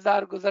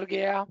रिश्तेदार गुजर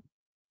गया,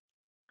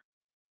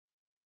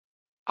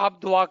 आप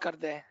दुआ कर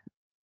दें.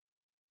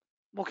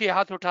 मुखी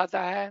हाथ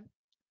उठाता है,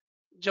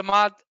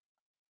 जमात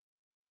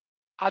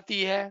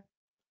आती है,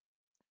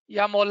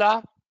 या मौला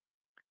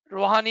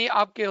रूहानी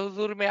आपके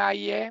हुजूर में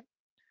आई है,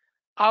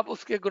 आप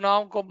उसके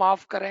गुनाहों को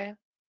माफ करें,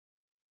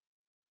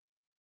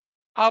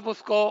 आप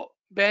उसको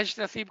बहश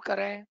नसीब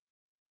करें,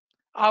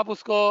 आप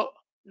उसको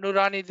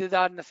नूरानी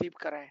दीदार नसीब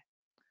करें,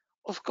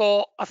 उसको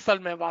असल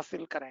में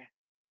वासिल करें.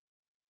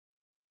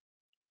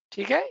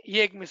 ठीक है,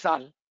 ये एक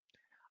मिसाल.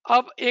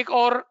 अब एक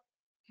और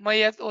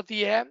मैयत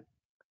होती है,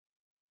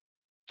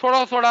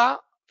 थोड़ा थोड़ा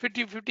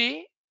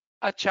 50-50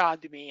 अच्छा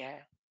आदमी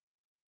है.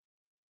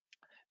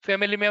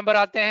 फैमिली मेंबर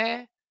आते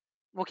हैं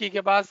मुखी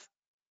के पास,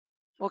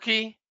 मुखी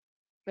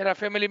मेरा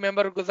फैमिली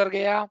मेंबर गुजर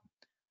गया,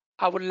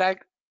 I would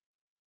like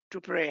to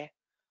pray.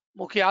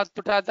 मुखी हाथ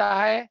उठाता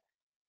है,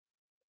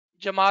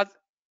 जमात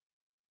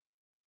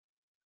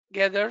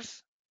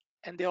gathers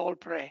and they all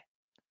pray.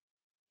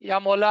 या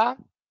मौला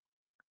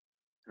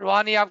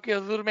रूहानी आपके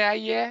हुजूर में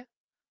आई है,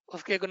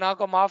 उसके गुनाह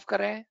को माफ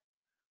करें,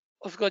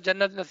 उसको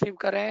जन्नत नसीब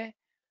करें,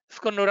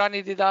 उसको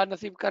नूरानी दीदार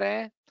नसीब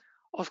करें,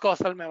 उसको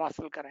असल में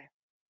वासिल करें.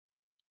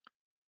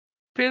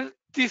 फिर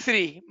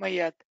तीसरी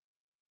मैयत,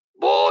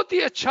 बहुत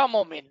ही अच्छा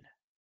मोमिन,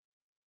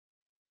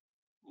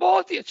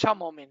 बहुत ही अच्छा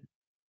मोमिन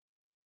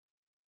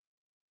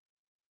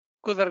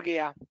गुजर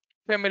गया.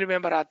 फैमिली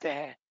मेंबर आते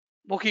हैं,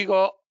 मुखी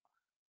को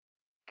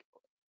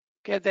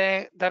कहते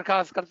हैं,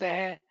 दरखास्त करते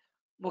हैं,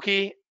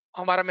 मुखी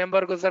हमारा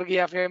मेंबर गुजर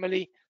गया,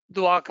 फैमिली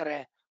दुआ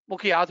करें.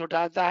 मुखी हाथ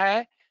उठाता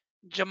है,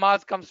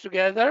 जमात comes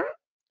together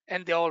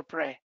and they all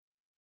pray.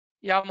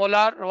 या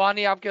मौला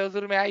रूहानी आपके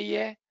हुजूर में आई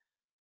है,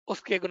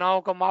 उसके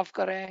गुनाहों को माफ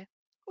करें,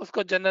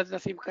 उसको जन्नत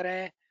नसीब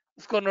करें,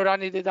 उसको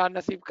नूरानी दीदार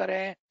नसीब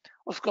करें,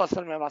 उसको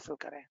असल में वासिल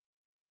करें.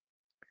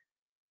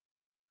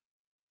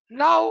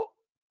 Now,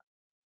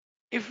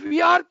 if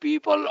we are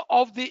people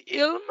of the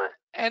ilm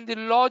and the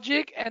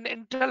logic and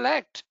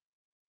intellect,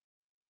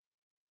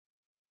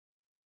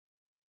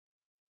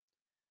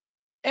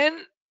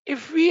 and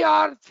if we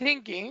are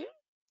thinking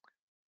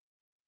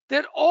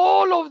that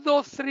all of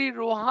those three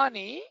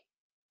Ruhani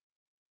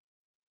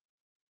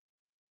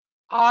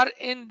are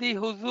in the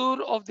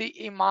huzur of the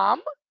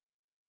Imam,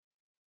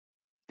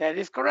 that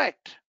is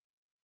correct.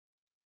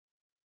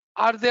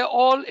 Are they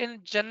all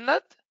in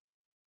Jannat?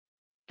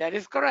 That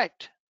is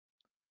correct.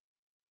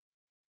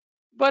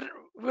 But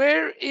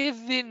where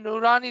is the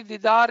Nurani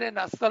Didar and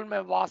Asal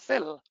mein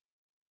Wasil?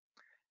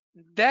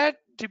 That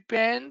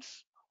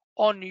depends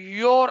on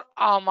your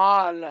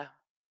amal,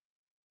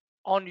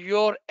 on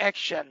your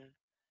action.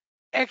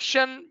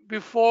 Action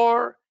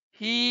before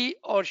he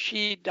or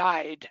she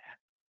died.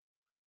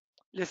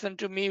 Listen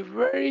to me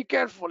very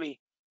carefully.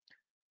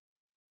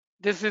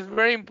 This is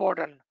very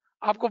important.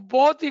 आपको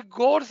बहुत ही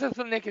गौर से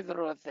सुनने की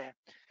जरूरत है,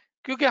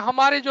 क्योंकि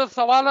हमारे जो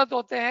सवालत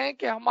होते हैं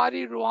कि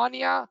हमारी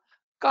रूहानियां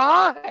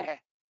कहाँ है,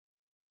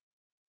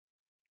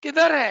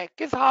 किधर है,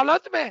 किस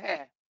हालत में है.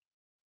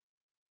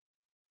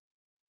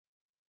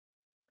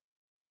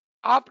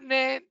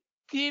 आपने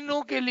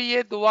तीनों के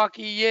लिए दुआ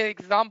की, ये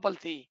एग्जाम्पल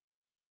थी।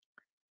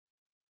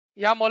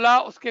 या मौला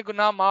उसके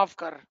गुनाह माफ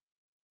कर,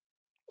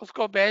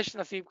 उसको बहश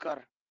नसीब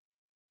कर।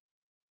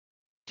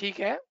 ठीक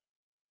है,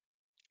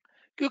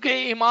 क्योंकि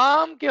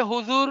इमाम के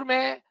हुजूर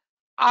में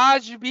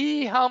आज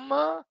भी हम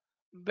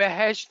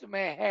बहश्त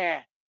में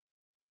हैं।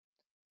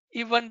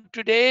 Even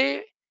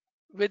today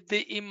with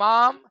the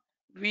Imam,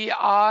 we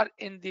are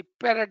in the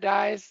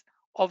paradise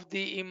of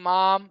the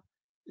Imam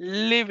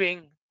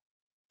living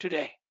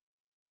today.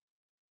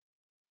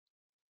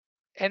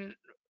 And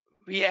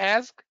we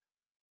ask,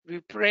 we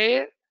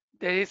pray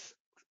that his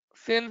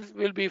sins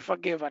will be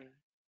forgiven.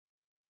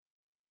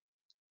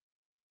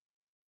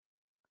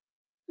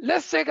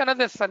 Let's take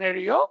another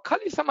scenario,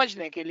 खाली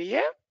समझने के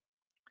लिए,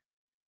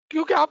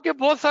 क्योंकि आपके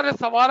बहुत सारे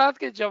सवालात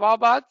के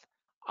जवाबात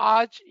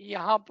आज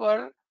यहाँ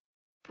पर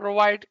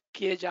प्रोवाइड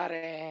किए जा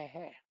रहे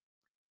हैं.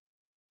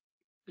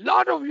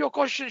 Lot of your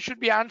questions should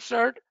be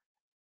answered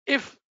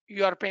if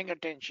you are paying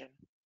attention.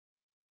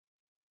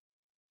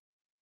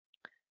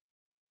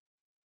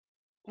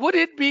 Would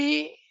it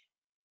be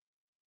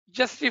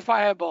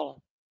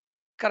justifiable,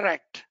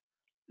 correct,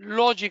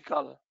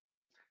 logical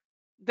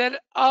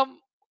that a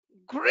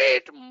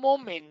great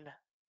moment,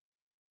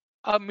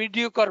 a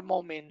mediocre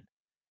moment,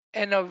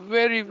 and a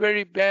very,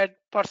 very bad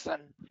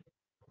person,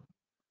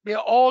 they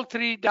all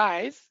three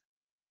dies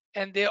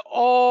and they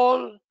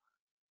all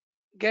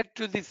get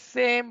to the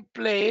same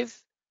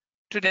place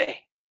today?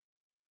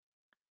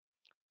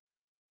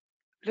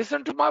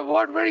 Listen to my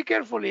word very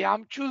carefully.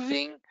 I'm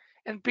choosing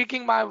and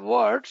picking my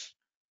words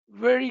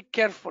very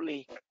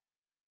carefully.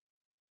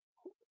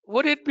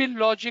 Would it be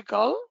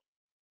logical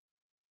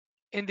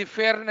in the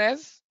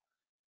fairness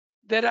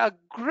that a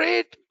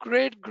great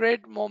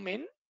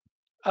moment,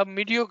 a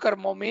mediocre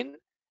moment,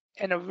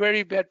 and a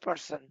very bad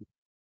person,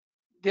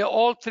 they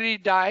all three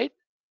died,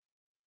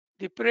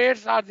 the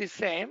prayers are the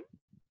same,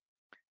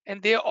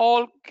 and they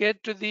all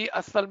get to the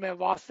Asal Mein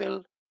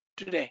Wasil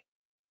today?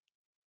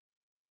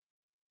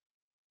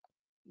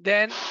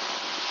 Then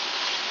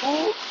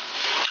who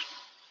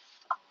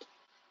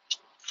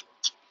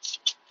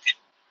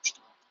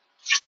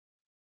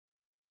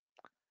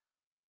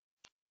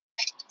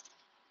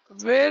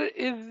where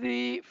is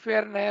the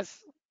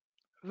fairness,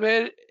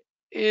 where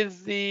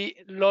is the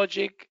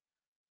logic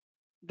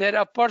that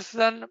a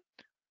person,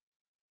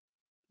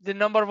 the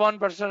number one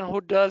person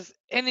who does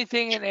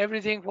anything and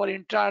everything for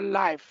entire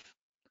life,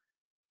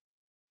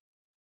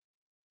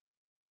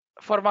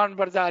 farman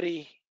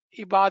bardari,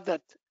 ibadat,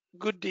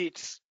 good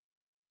deeds,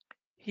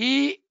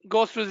 he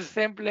goes to the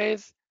same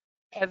place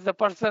as the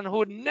person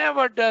who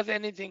never does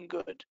anything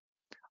good,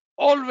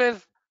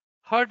 always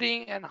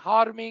hurting and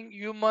harming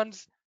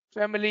humans,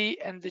 family,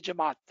 and the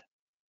Jamaat,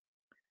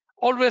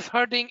 always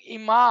hurting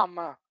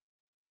Imam.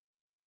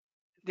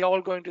 They're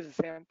all going to the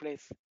same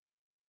place.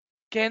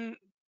 Can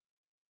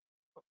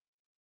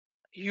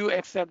you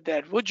accept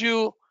that? Would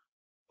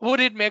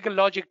it make a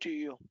logic to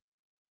you?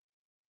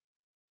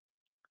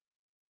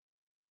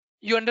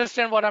 You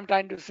understand what I'm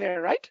trying to say,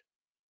 right?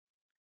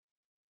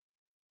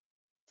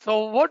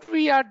 So what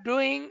we are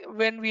doing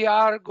when we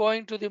are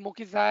going to the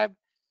Mukhi Sahib,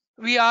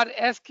 we are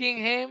asking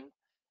him,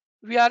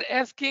 we are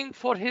asking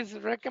for his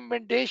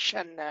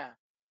recommendation,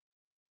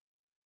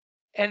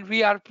 and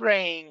we are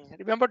praying.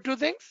 Remember two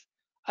things,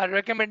 a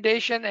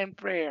recommendation and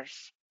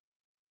prayers.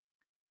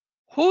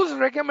 Whose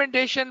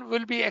recommendation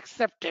will be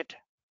accepted?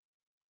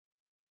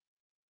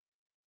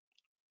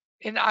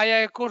 In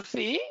Ayah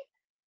Kursi,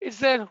 it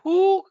said,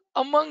 who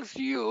amongst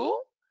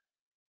you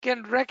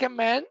can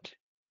recommend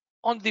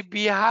on the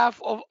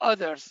behalf of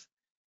others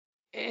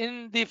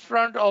in the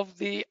front of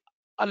the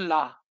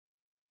Allah,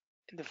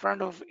 in the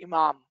front of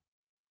Imam?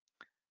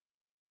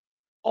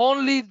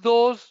 Only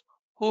those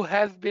who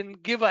has been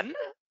given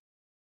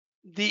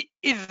the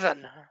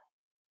izn.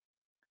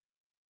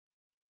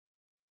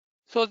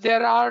 So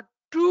there are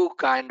two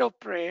kind of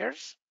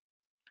prayers,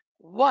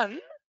 one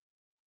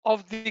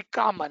of the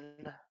common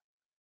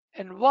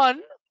and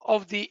one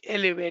of the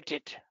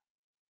elevated.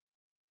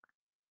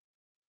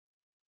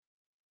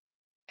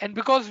 And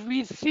because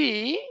we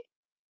see,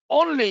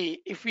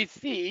 only if we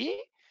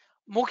see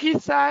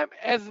Mukhi Sahib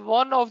as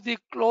one of the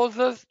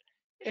closest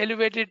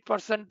elevated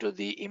person to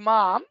the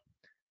Imam,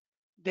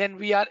 then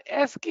we are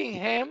asking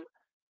him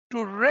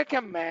to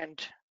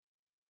recommend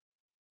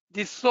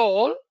the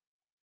soul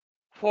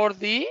for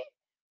the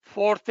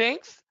four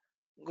things: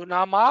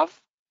 Gunah Maaf,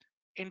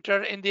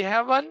 enter in the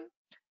heaven,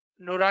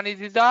 Nurani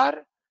Didar,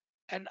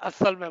 and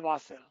Asal Mein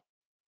Wasil.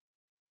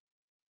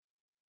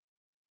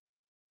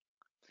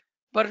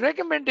 But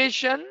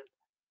recommendation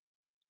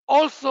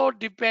also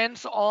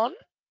depends on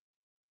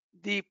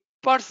the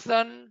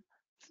person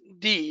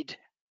deed,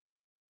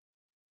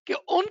 कि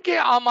उनके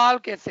अमाल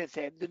कैसे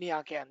थे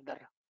दुनिया के अंदर,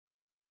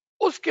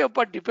 उसके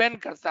ऊपर डिपेंड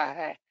करता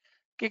है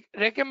कि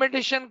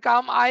रिकमेंडेशन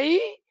काम आई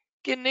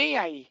कि नहीं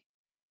आई,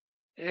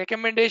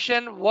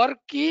 रिकमेंडेशन वर्क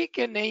की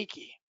कि नहीं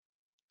की.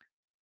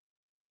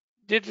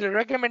 Did the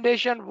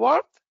recommendation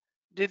work?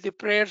 Did the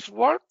prayers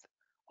work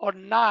or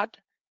not?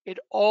 It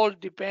all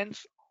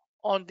depends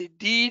on the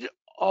deed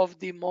of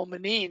the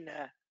Mu'mineen.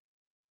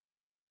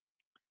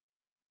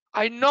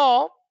 I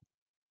know,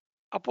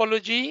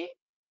 apology,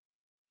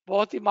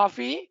 बहुत ही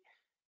माफी,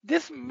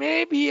 this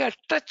may be a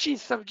touchy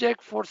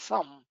subject for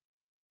some.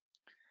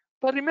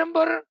 But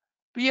remember,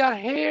 we are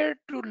here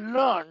to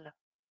learn.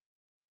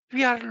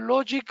 We are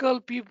logical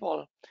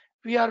people.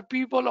 We are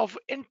people of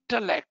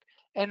intellect.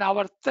 And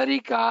our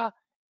tariqah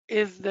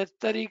is the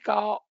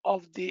tariqah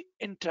of the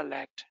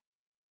intellect.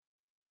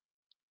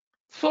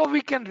 So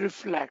we can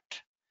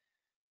reflect.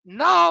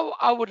 Now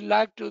I would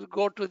like to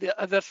go to the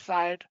other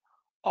side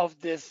of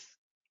this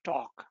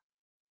talk.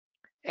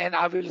 And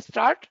I will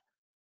start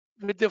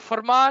with the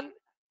Farman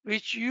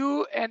which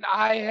you and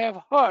I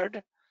have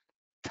heard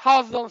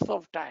thousands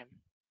of times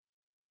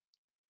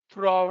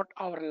throughout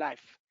our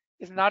life.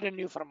 It's not a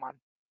new Farman.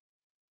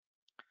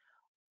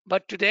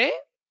 But today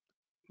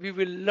we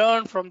will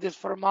learn from this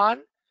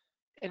Farman,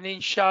 and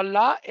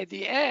inshallah at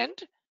the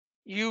end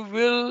you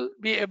will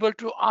be able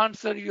to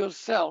answer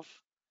yourself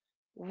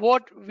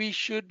what we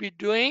should be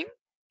doing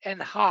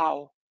and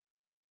how.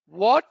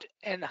 What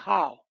and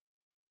how.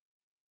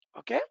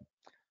 Okay,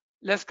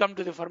 let's come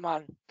to the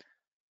Farman.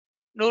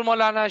 Nur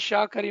Maulana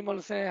Shah Karimul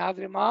Hussain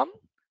Hazrat Imam,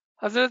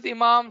 Hazrat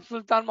Imam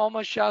Sultan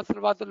Muhammad Shah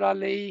Salawatullah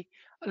Alayhi,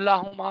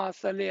 Allahumma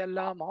Salli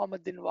Allah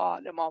Muhammadin wa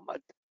ala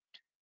Muhammad.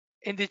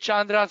 In the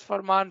Chandra's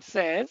Farman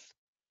says,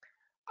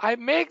 I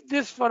make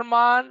this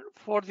Farman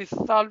for the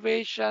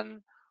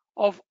salvation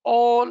of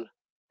all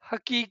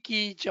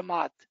Hakiki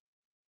Jamaat.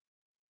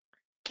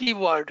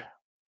 Keyword,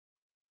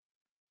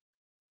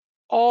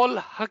 all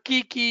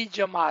Hakiki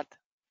Jamaat.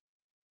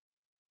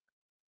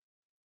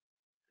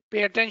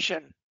 Pay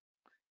attention.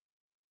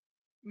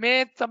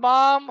 मैं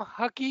तमाम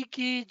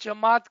हकीकी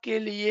जमात के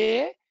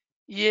लिए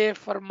ये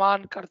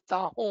फरमान करता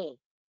हूँ,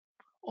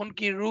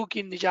 उनकी रूह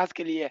की निजात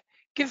के लिए.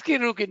 किसकी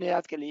रूह की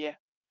निजात के लिए?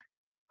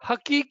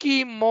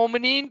 हकीकी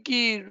मोमिनीन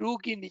की रूह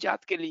की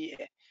निजात के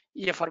लिए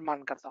ये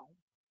फरमान करता हूँ.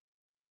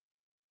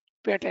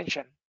 Pay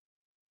attention.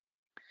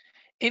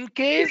 In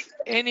case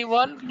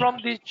anyone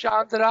from the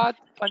Chandrat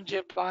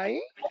Panjabai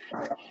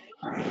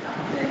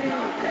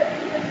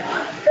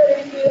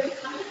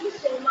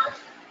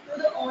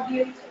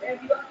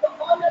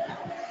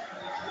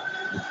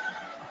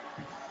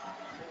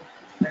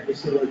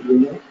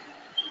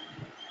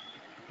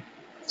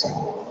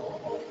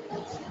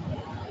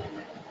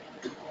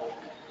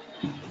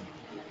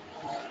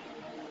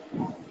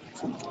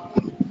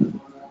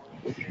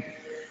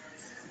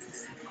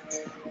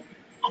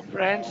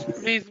friends,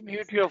 please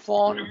mute your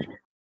phone.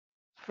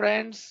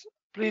 Friends,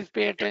 please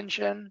pay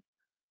attention.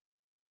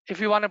 If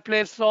you want to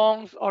play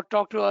songs or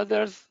talk to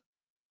others,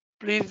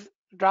 please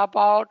drop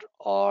out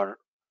or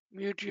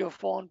mute your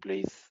phone,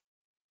 please.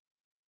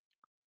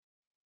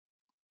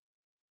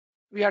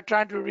 We are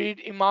trying to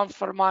read Imam's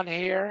Farman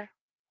here.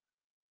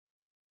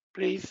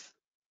 Please.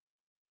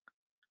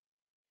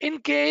 In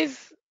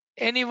case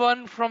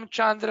anyone from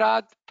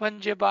Chandrat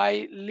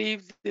Panjabai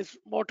leaves this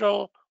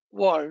mortal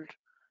world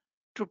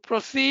to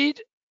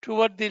proceed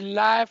toward the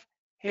life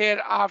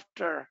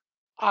hereafter,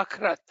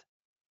 Akhirat.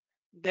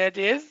 That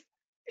is,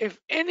 if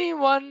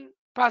anyone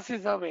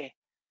passes away,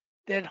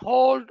 then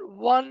hold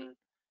one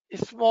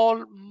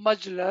small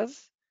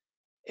majlis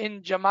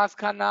in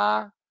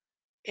Jamaat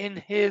in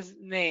his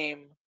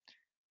name.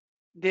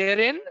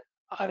 Therein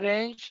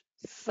arrange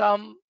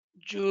some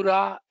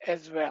jura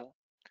as well.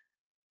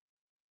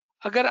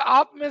 अगर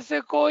आप में से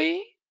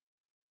कोई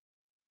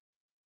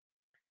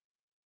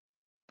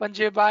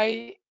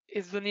पंजेबाई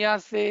इस दुनिया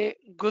से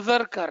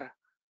गुजर कर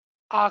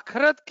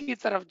आखिरत की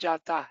तरफ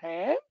जाता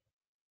है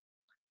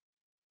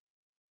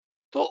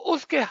तो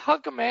उसके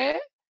हक में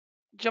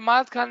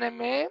जमात खाने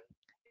में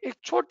एक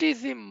छोटी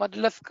सी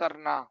मजलिस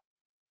करना.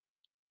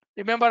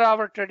 Remember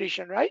our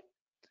tradition, right?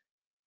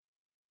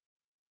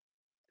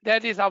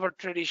 That is our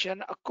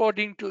tradition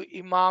according to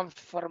Imam's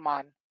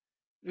Farman.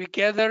 We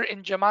gather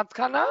in Jamaat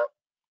Khana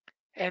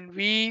and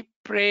we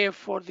pray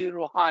for the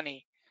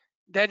Ruhani.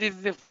 That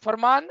is the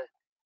Farman,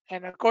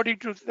 and according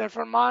to the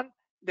Farman,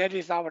 that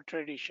is our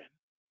tradition.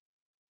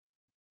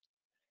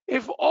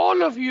 If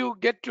all of you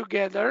get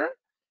together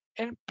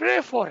and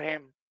pray for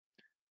him,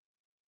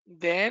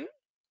 then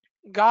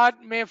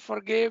God may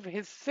forgive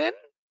his sin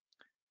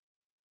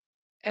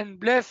and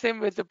bless him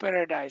with the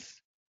paradise.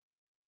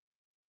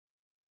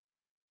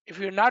 If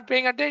you're not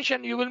paying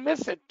attention, you will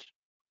miss it.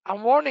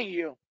 I'm warning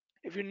you.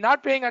 If you're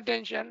not paying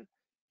attention,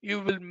 you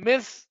will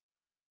miss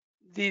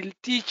the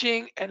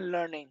teaching and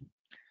learning.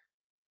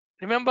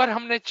 Remember,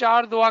 हमने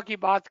 4 दुआ की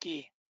बात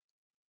की.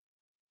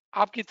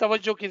 आपकी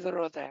तवज्जो की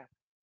जरूरत है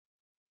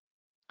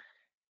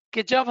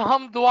कि जब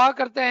हम दुआ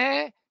करते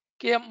हैं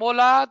कि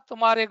मौला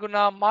तुम्हारे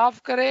गुनाह माफ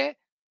करे,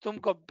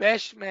 तुमको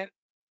बैश में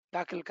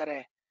दाखिल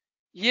करे,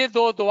 ये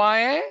 2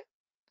 दुआएं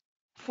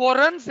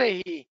फौरन से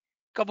ही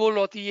कबूल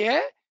होती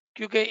है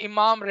क्योंकि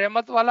इमाम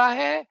रहमत वाला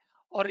है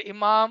और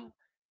इमाम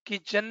की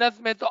जन्नत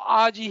में तो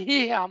आज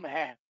ही हम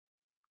हैं.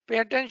 Pay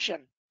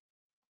attention.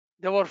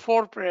 There were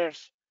 4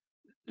 prayers.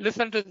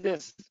 Listen to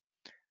this.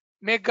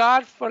 May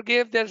God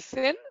forgive their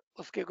sin,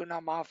 उसके गुनाह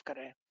माफ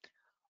करे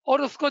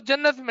और उसको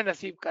जन्नत में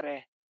नसीब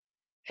करे.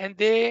 and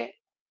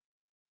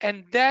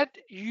that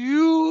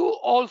you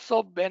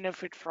also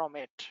benefit from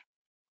it.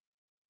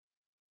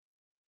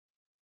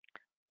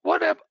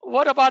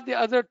 What about the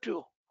other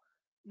two,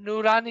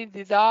 नूरानी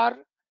दीदार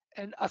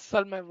एंड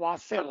असल में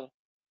वासिल?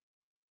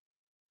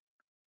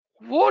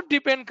 वो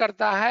डिपेंड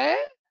करता है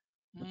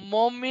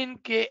मोमिन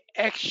के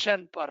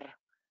एक्शन पर,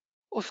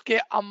 उसके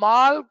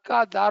अमाल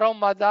का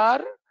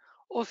दारोमदार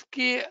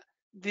उसकी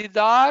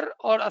दीदार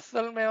और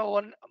असल में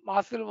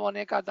हासिल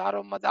होने का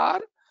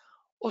दारोमदार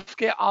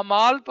उसके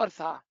अमाल पर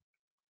था.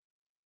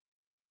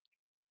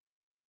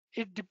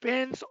 It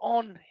depends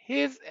on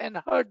his and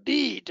her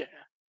deed.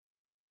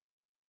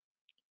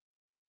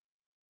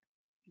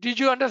 Did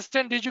you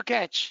understand? Did you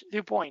catch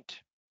the point?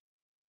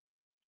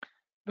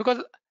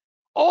 Because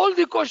all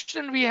the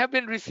questions we have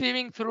been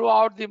receiving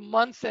throughout the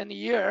months and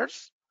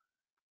years,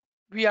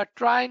 we are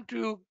trying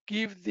to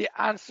give the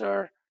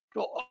answer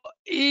to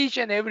each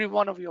and every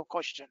one of your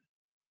questions.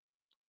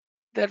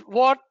 That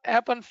what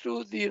happens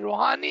to the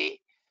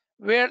Ruhani,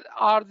 where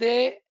are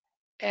they,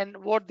 and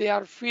what they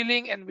are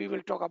feeling, and we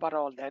will talk about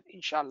all that,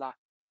 inshallah.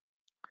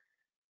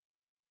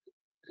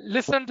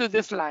 Listen to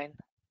this line.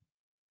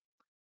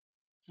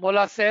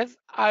 Mola says,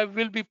 I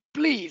will be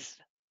pleased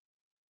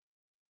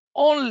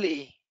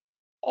only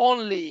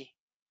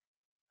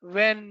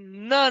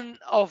when none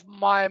of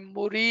my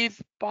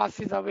murids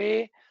passes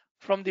away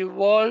from the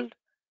world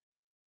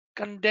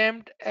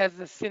condemned as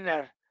a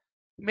sinner.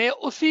 मैं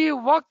उसी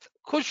वक्त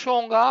खुश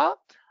होऊंगा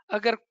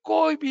अगर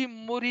कोई भी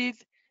मुरीद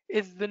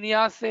इस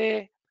दुनिया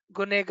से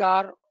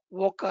गुनहगार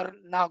होकर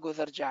ना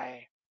गुजर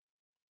जाए.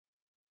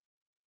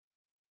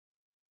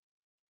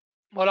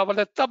 मौला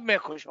बोलते तब मैं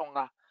खुश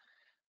होऊंगा.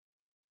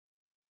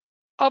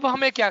 अब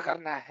हमें क्या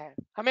करना है?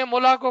 हमें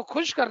मौला को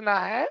खुश करना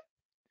है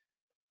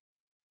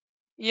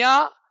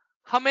या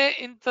हमें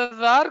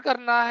इंतजार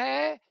करना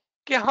है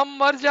कि हम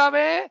मर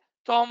जावे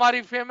तो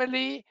हमारी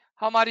फैमिली,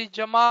 हमारी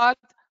जमात,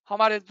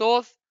 हमारे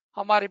दोस्त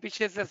हमारे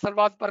पीछे से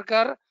सलवात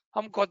पढ़कर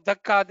हमको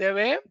धक्का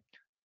देवे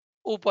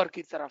ऊपर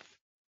की तरफ?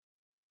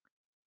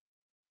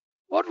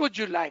 What would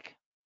you like?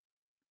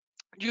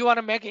 Do you want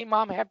to make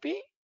Imam happy?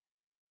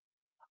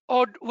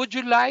 Or would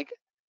you like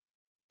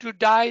to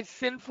die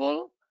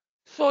sinful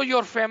so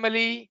your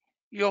family,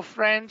 your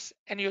friends,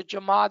 and your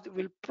Jamaat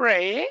will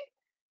pray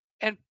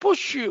and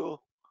push you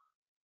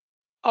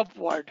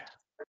upward?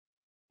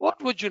 What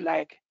would you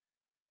like?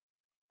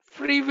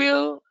 Free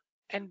will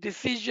and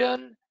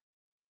decision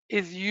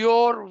is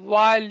your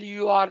while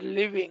you are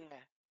living.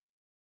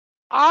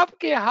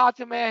 आपके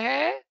हाथ में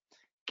है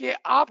कि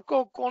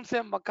आपको कौन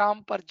से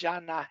मकाम पर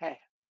जाना है,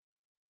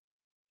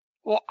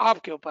 वो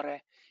आपके ऊपर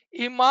है.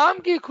 इमाम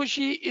की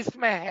खुशी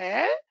इसमें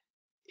है,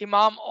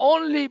 Imam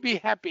only be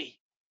happy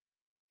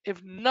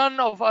if none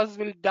of us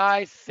will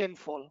die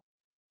sinful.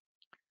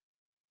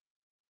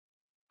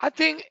 I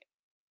think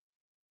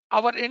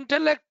our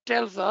intellect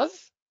tells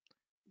us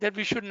that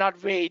we should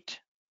not wait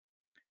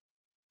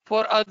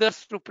for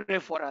others to pray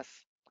for us.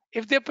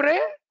 If they pray,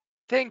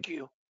 thank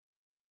you.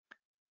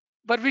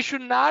 But we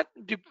should not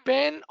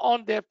depend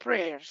on their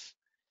prayers,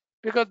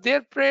 because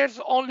their prayers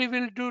only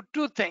will do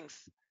two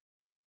things: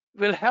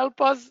 will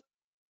help us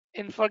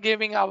in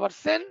forgiving our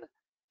sin,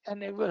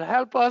 and it will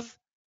help us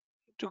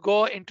to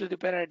go into the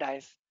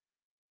paradise.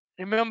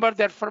 Remember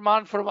that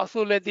Farman from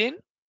Asuluddin,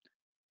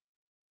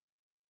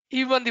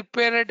 even the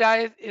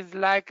paradise is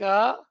like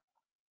a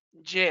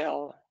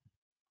jail,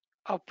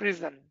 a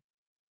prison.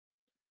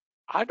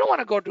 I don't want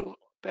to go to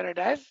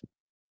paradise.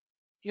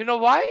 You know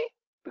why?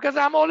 Because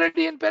I'm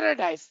already in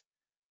paradise.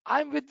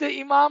 I'm with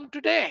the Imam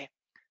today.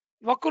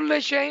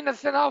 وَكُلَّ شَيْءٍ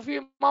أَسْنَا فِي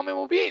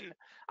إِمَامٍ مُبِينٍ.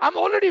 I'm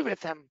already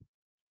with him.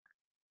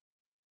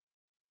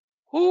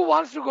 Who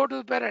wants to go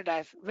to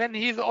paradise when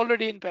he's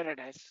already in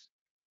paradise?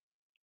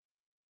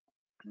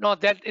 No,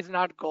 that is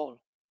not goal.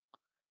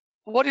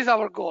 What is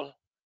our goal?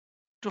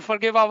 To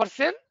forgive our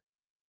sin?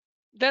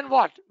 Then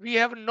what? We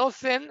have no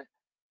sin,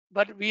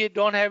 but we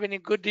don't have any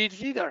good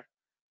deeds either.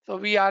 So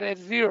we are at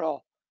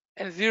zero,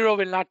 and zero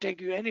will not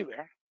take you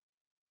anywhere.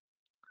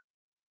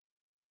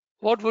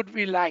 What would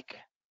we like?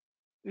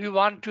 We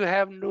want to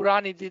have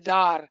Nurani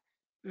Didar.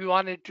 We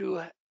wanted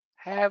to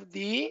have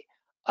the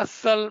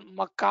Asal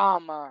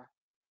Maqam.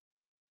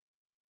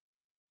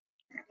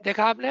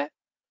 देखा आपने?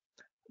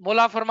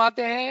 मौला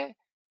फरमाते हैं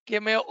कि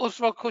मैं उस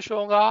वक्त खुश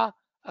होऊंगा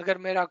अगर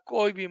मेरा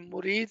कोई भी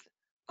मुरीद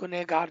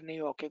गुनहगार नहीं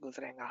होके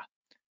गुजरेगा.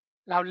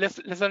 Now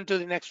listen to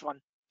the next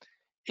one.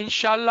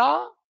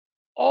 Inshallah,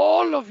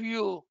 all of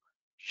you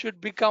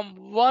should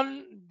become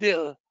one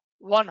dil,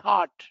 one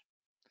heart.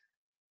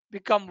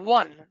 Become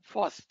one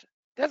first.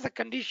 That's a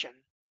condition.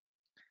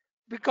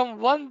 Become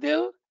one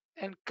dil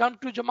and come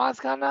to Jamaat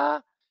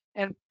Khana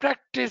and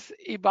practice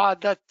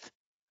ibadat.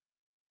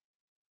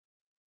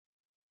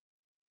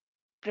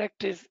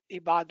 Practice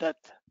ibadat,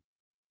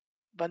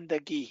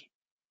 bandagi.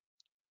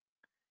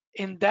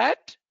 In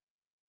that,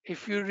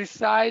 if you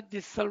recite the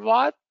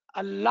salawat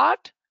a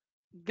lot,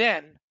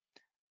 then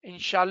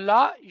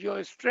inshallah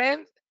your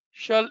strength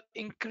shall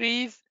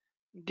increase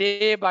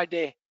day by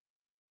day.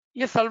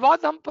 ये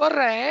सलवात हम पढ़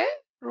रहे हैं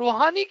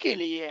रूहानी के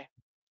लिए.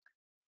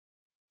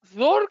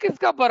 जोर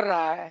किसका बढ़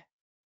रहा है?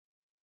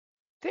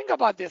 Think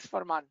about this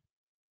Farman.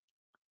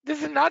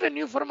 This is not a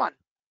new फरमान.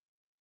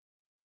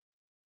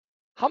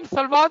 हम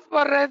सलवात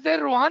पढ़ रहे थे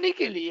रूहानी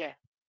के लिए.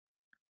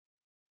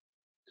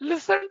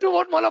 Listen to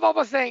what Maula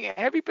Baba is saying.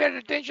 Have you paid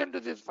attention to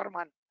this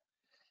Farman?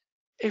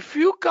 If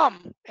you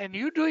come and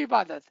you do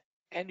ibadat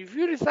and if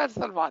you recite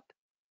salawat,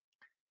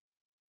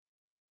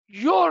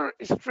 your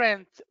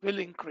strength will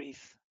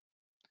increase.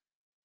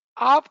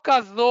 आपका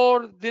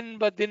जोर दिन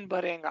ब दिन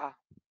बढ़ेगा.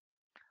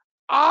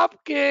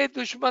 आपके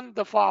दुश्मन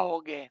दफा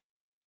होंगे.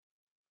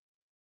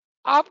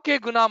 आपके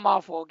गुनाह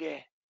माफ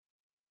होंगे.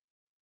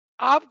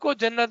 आपको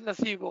जन्नत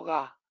नसीब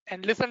होगा.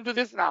 And listen to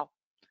this now.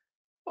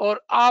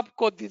 और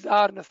आपको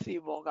दीदार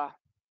नसीब होगा.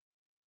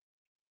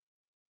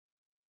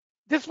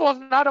 This was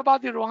not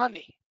about the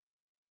Ruhani.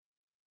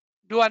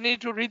 Do I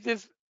need to read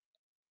this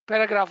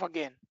paragraph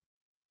again?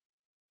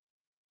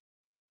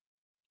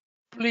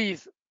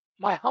 Please,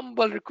 my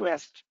humble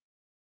request.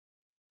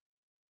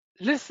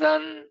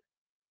 Listen,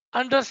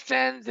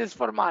 understand this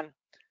Farman.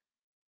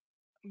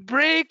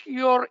 Break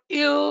your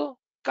ill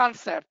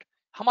concept.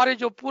 हमारे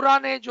जो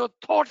पुराने जो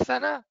thoughts है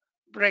ना,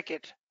 break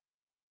it.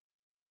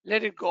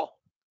 Let it go.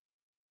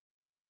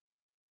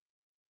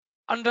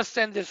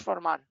 Understand this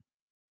Farman.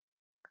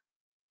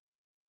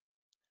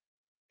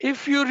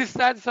 If you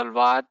recite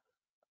salawat,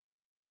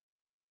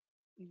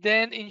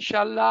 then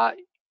inshallah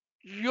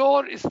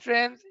your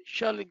strength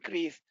shall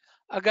increase.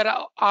 अगर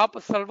आप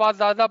सलवात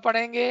ज्यादा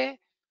पढ़ेंगे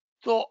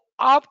तो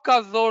आपका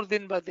जोर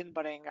दिन ब दिन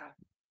बढ़ेगा.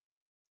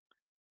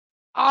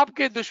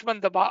 आपके दुश्मन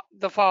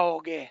दफा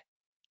होंगे.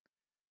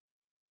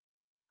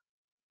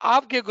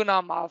 आपके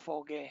गुनाह माफ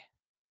होंगे.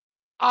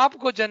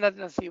 आपको जन्नत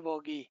नसीब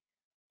होगी.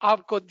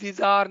 आपको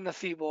दीदार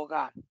नसीब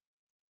होगा.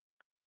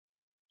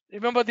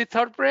 Remember the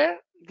third prayer,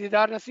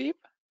 didar nasib?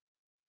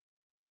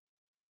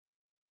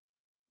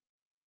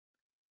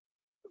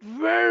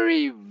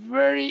 Very,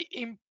 very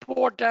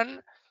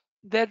important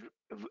that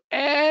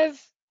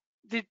as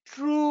the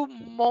true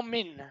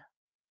momin,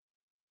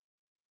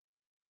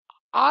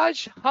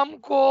 आज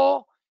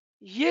हमको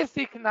ये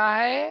सीखना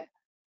है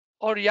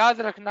और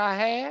याद रखना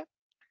है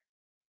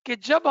कि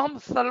जब हम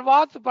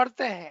सलवात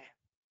पढ़ते हैं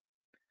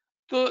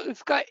तो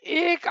इसका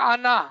एक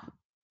आना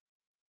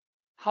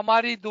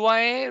हमारी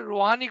दुआएं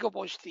रूहानी को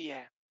पहुंचती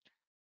है.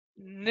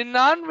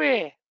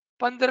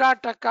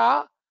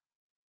 99-15%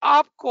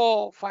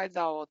 आपको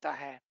फायदा होता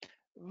है.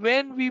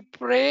 When we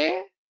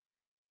pray,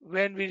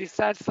 when we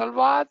recite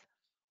salawat,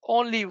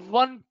 only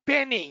 1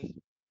 penny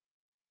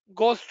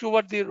goes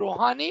toward the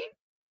Ruhani.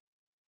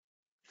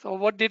 So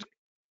what did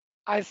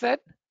I said?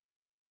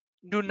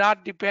 Do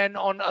not depend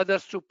on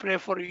others to pray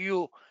for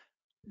you.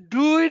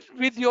 Do it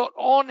with your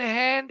own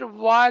hand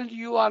while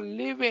you are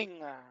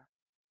living.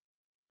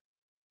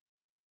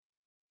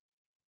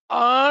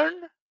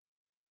 Earn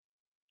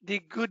the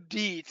good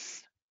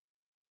deeds.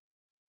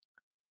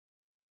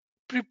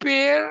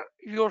 Prepare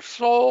your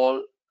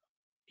soul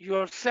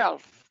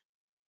yourself.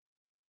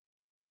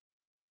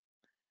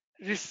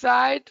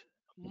 Recite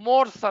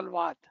more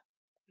salawat.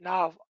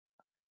 Now,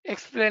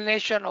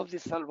 explanation of the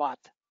salawat.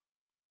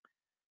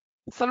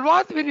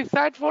 Salawat we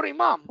recite for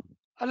Imam.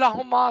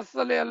 Allahumma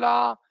salli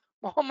ala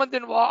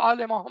Muhammadin wa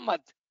ali Muhammad.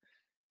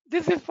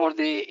 This is for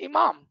the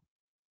Imam.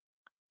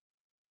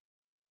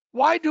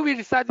 Why do we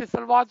recite the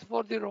salawat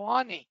for the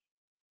Ruhani?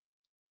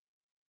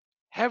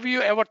 Have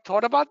you ever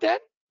thought about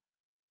that?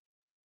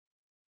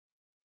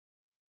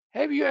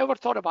 Have you ever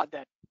thought about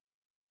that?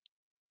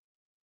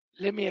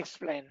 Let me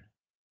explain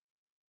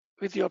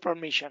with your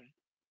permission.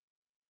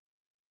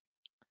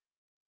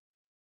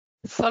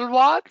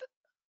 Salawat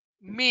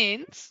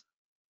means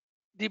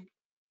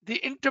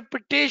the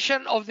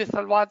interpretation of the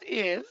salawat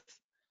is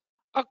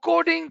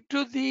according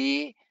to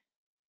the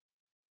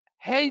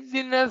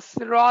Haydina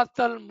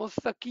Siratal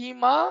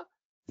Mustaqima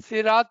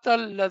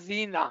Siratal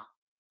Lazina.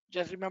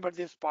 Just remember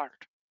this part.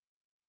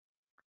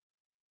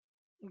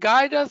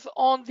 Guide us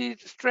on the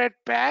straight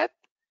path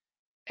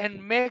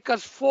and make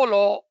us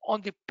follow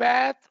on the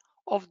path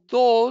of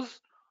those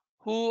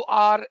who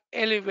are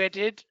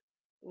elevated,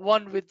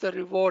 one with the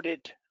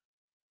rewarded.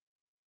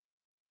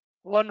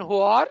 One who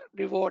are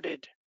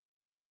rewarded.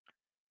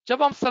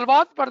 जब हम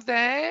सलवात पढ़ते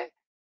हैं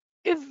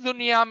इस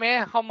दुनिया में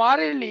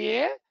हमारे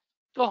लिए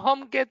तो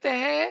हम कहते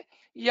हैं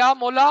या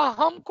मौला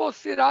हमको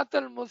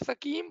सिरातल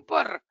मुस्तकीम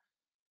पर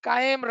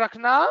कायम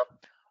रखना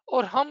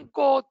और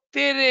हमको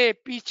तेरे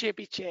पीछे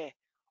पीछे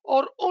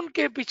और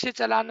उनके पीछे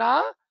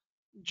चलाना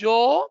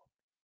जो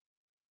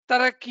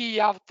तरक्की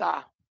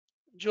याफ्ता,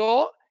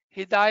 जो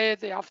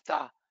हिदायत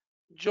याफ्ता,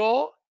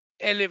 जो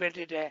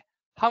एलिवेटेड है.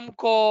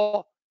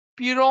 हमको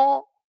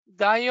पीरों,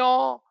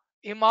 दाइयों,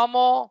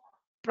 इमामों,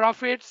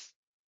 प्रॉफिट्स,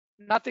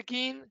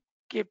 नातकीन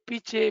के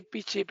पीछे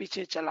पीछे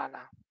पीछे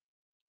चलाना.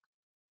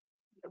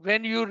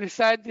 When you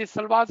recite the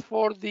salawat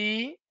for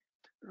the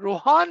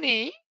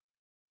Ruhani,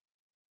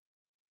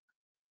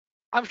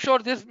 I'm sure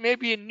this may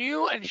be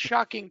new and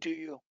shocking to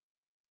you.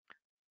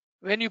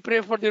 When you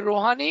pray for the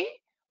Ruhani,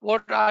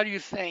 what are you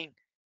saying?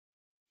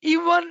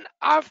 Even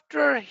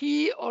after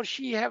he or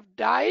she have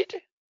died,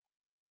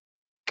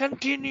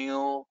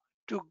 continue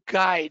to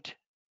guide,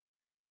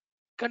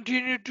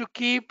 continue to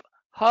keep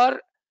her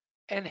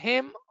and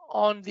him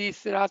on the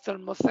Sirat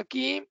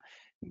al-Mustaqim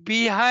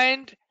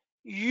behind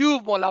you,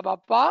 Mola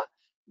Bappa,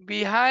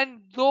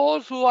 behind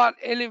those who are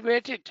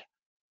elevated.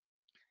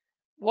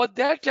 What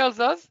that tells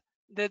us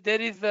that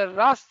there is a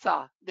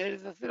Rasta, there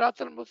is a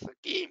Sirat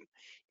al-Mustaqim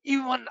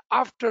even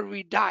after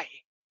we die.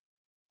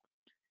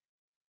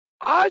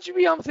 आज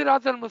भी हम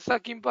सिरात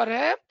al-Mustaqim पर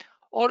हैं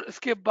और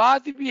इसके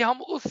बाद भी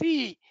हम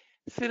उसी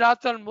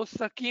सिरात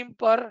al-Mustaqim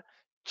पर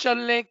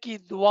चलने की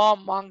दुआ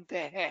मांगते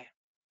हैं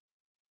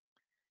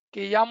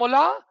कि या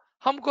मौला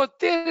हमको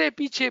तेरे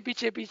पीछे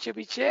पीछे पीछे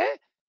पीछे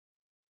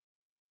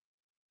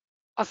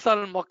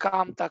असल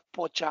मकाम तक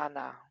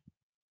पहुंचाना.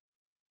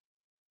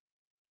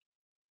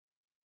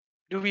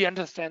 Do we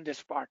understand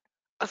this part?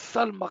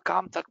 असल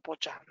मकाम तक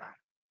पहुंचाना.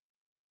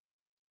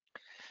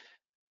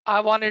 I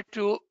wanted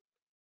to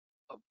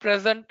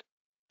present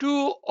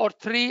 2 or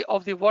 3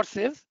 of the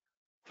verses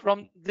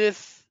from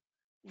this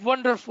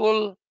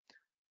wonderful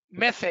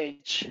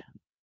message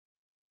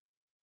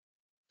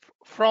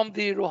from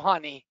the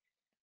Ruhani.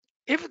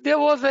 If there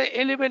was an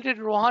elevated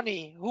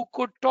Ruhani who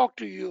could talk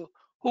to you,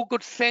 who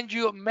could send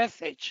you a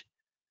message,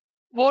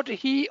 what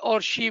he or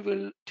she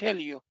will tell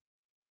you.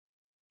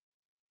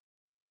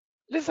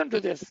 Listen to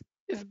this.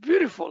 It's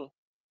beautiful.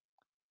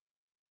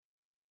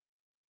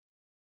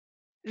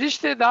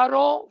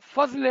 रिश्तेदारों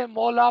फजले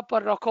मौला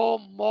पर रखो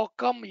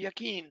मोकम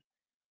यकीन.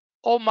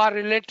 Oh, my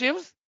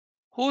relatives,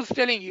 who's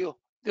telling you?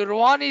 The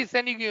Ruhani is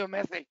sending you a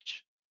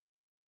message.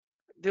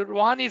 The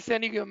Ruhani is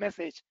sending you a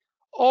message.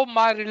 Oh,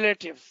 my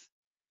relatives,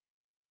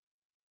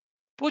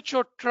 put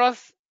your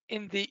trust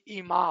in the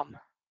Imam.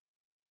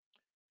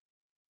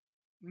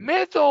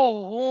 मैं तो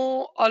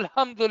हूँ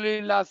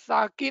अल्हम्दुलिल्लाह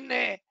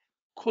साकिन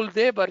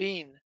खुल्दे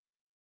बरीन.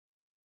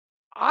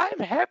 I'm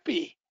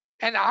happy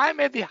and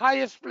I'm at the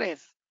highest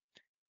place.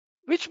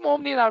 Which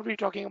mu'min are we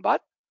talking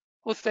about?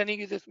 Who's sending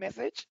you this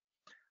message?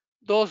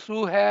 Those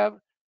who have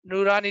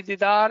Nurani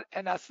Didar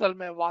and Asal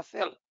mein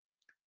Wasil.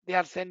 They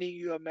are sending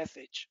you a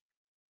message.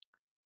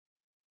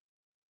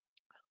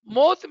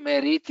 मौत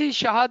मेरी थी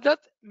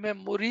शहादत में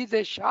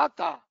मुरीद शाह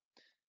था.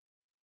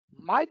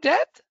 My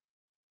death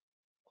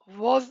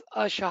was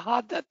a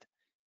shahadat.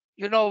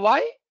 You know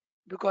why?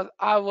 Because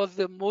I was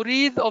the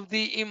murid of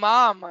the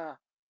Imam.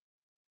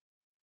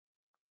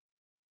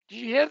 Did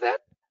you hear that?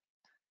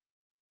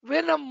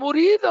 When a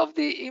murid of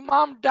the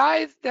Imam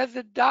dies, there's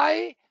a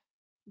day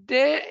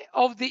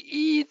of the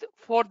Eid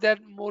for that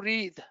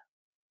murid.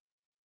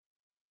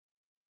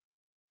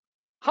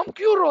 हम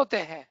क्यों रोते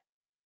हैं?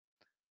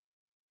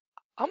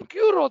 हम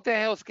क्यों रोते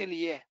हैं उसके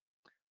लिए?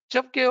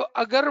 जबकि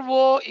अगर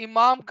वो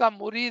इमाम का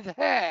मुरीद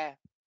है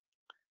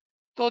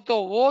तो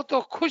वो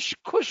तो खुश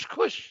खुश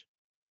खुश.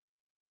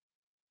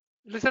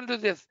 Listen to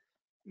this.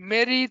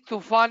 मेरी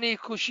तूफानी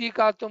खुशी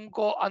का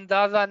तुमको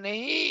अंदाजा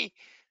नहीं,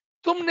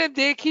 तुमने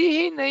देखी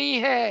ही नहीं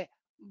है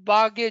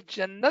बागे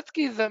जन्नत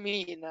की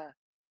जमीन.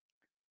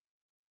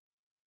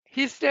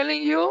 He's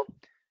telling you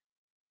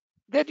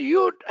that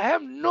you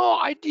have no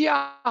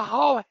idea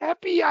how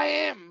happy I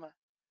am.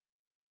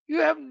 You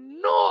have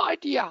no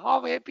idea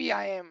how happy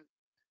I am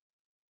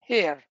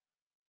here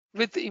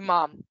with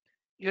Imam.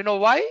 You know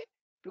why?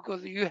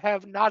 Because you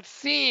have not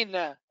seen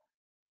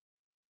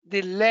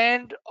the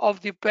land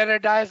of the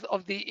paradise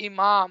of the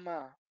Imam.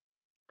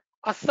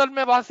 असल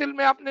में Vasil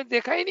में आपने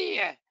देखा ही नहीं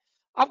है,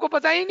 आपको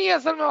पता ही नहीं है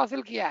असल में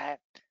वासिल किया है.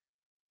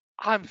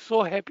 I'm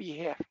so happy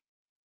here.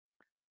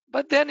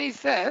 But then he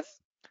says,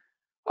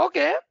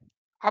 okay,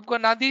 आपको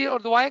नादी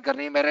और दुआएं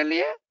करनी है मेरे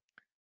लिए.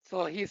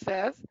 So he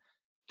says,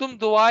 तुम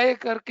दुआएं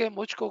करके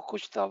मुझको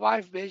कुछ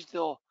तवाइफ भेज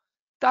दो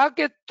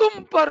ताकि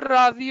तुम पर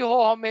राजी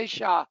हो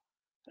हमेशा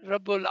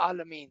रब्बुल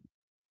आलमीन.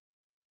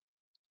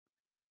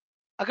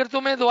 अगर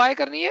तुम्हें दुआएं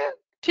करनी है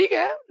ठीक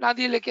है,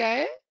 नादी लेके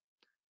आए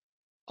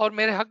और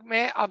मेरे हक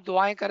में आप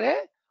दुआएं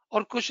करें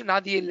और कुछ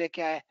नादिए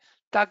लेके आए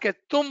ताकि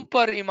तुम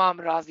पर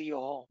इमाम राजी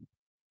हो.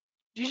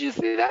 Did you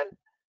see that?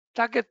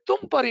 ताकि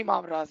तुम पर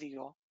इमाम राजी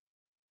हो.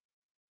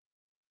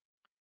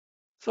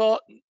 So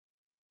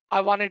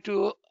I wanted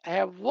to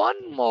have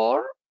one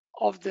more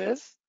of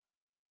this.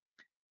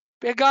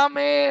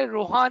 Paigame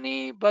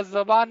रूहानी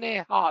बज़बाने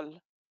हाल.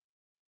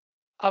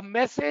 A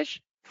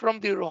message from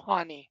the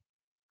Ruhani.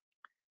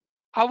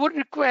 I would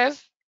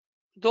request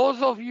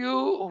those of you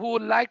who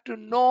would like to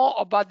know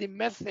about the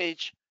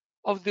message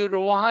of the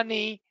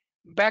Ruhani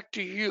back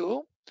to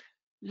you,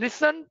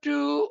 listen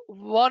to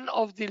one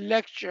of the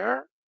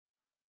lecture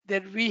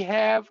that we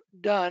have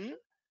done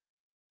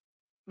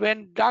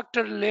when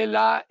Dr.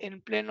 Leila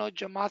in Plano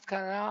Jamaat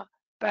Khana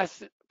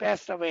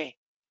passed away.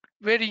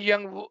 Very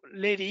young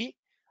lady,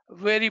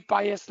 very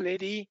pious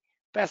lady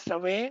passed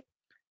away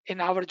in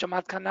our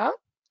Jamaat Khana.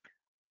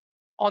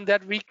 On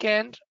that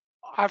weekend,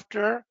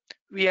 after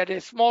we had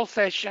a small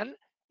session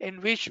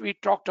in which we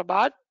talked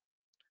about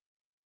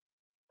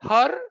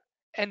her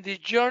and the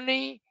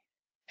journey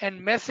and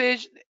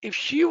message. If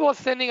she was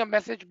sending a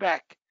message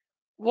back,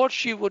 what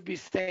she would be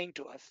saying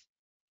to us.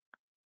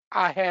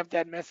 I have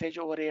that message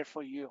over here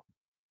for you.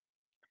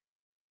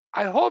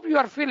 I hope you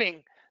are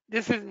feeling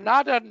this is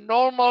not a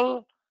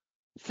normal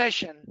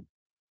session.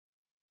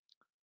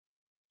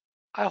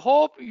 I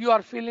hope you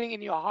are feeling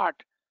in your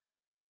heart.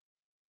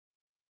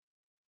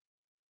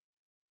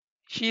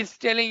 She is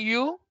telling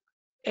you,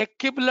 एक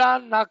किबला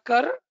ना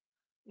कर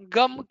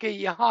गम के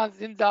यहाँ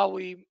जिंदा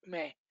हुई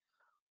मैं.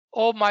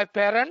 Oh my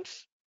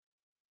parents,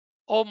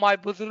 oh my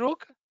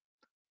buzurg,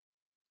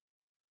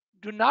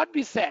 do not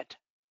be sad.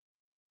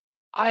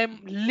 I am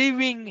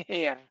living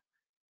here.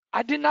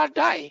 I did not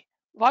die.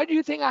 Why do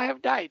you think I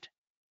have died?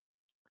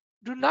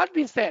 Do not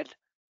be sad.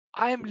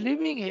 I am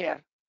living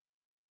here.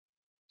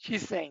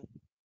 She's saying,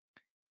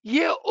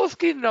 ये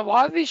उसकी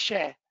नवाजिश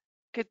है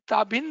कि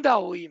ताबिंदा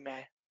हुई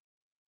मैं.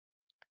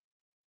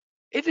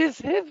 It is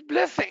his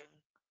blessing,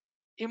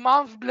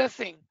 Imam's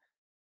blessing,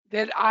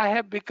 that I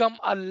have become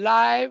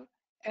alive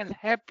and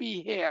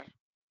happy here.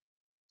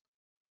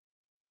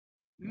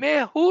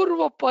 मैं हूर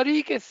व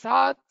परी के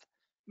साथ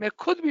मैं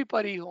खुद भी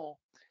परी हूँ.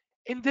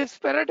 In this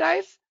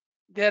paradise,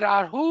 there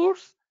are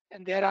hoods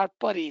and there are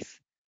paris.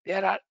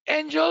 There are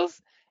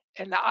angels,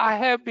 and I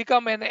have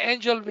become an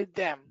angel with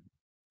them.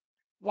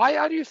 Why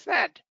are you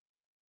sad?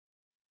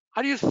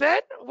 Are you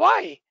sad?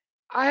 Why?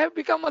 I have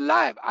become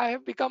alive. I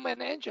have become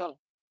an angel.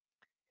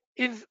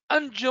 इस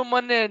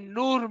अंजुमन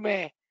नूर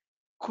में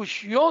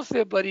खुशियों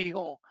से भरी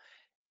हूँ.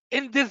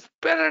 In this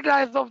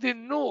paradise of the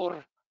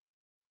Noor,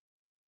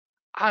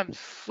 I'm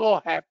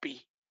so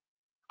happy.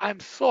 I'm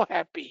so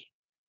happy.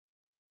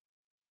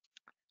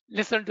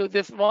 Listen to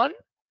this one.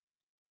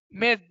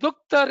 मैं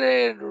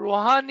दुख्तर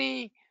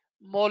रूहानी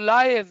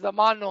मौलाए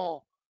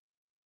ज़मानो.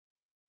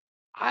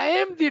 I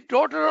am the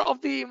daughter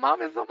of the Imam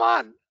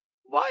Zaman.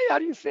 Why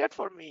are you sad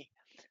for me?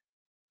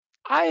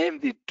 I am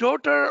the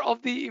daughter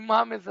of the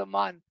Imam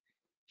Zaman.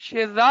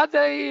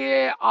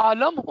 शहजादे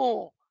आलम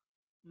हूँ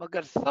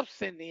मगर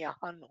सबसे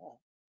नियाहन हूँ.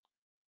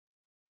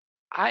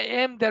 I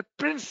am the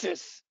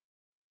princess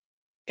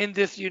in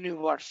this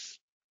universe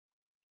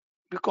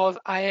because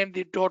I am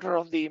the daughter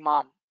of the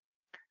Imam.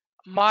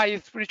 My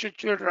spiritual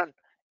children,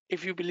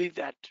 if you believe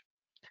that.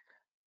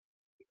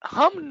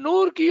 हम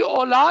नूर की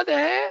औलाद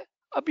हैं,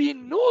 अभी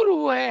नूर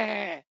हुए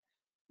हैं,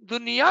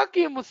 दुनिया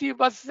की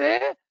मुसीबत से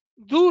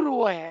दूर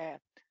हुए हैं.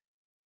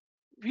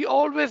 We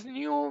always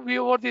knew we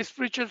were the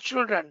spiritual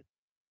children.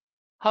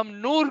 हम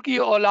नूर की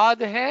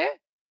औलाद हैं,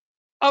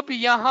 अब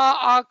यहाँ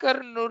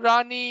आकर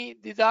नूरानी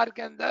दीदार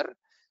के अंदर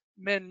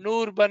मैं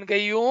नूर बन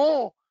गई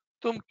हूँ.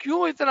 तुम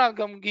क्यों इतना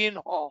गमगीन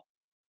हो?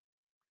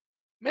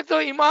 मैं तो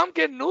इमाम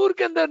के नूर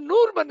के अंदर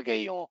नूर बन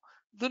गई हूँ.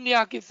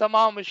 दुनिया की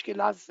तमाम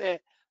मुश्किलात से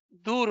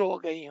दूर हो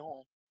गई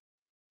हूँ.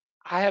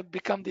 I have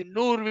become the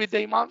Noor with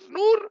the Imam's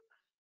Noor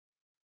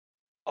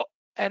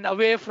and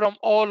away from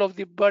all of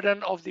the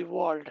burden of the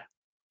world.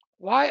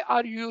 Why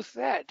are you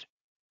sad?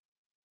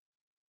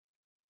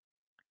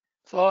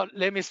 So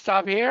let me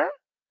stop here.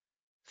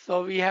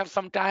 So we have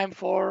some time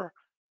for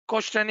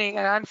questioning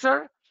and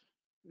answer.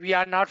 We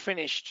are not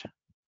finished.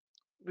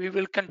 We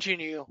will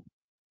continue.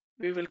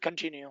 We will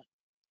continue.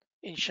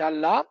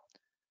 Inshallah.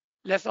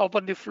 Let's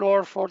open the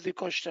floor for the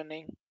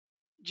questioning.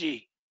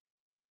 Ji.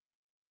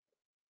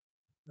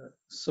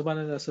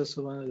 Subhanallah, sir,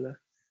 Subhanallah.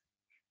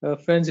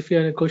 Friends, if you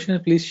have any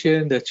question, please share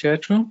in the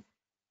chat room.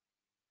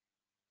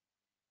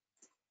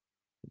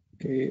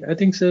 Okay, I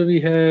think, sir, we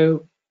have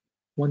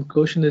one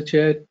question in the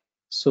chat.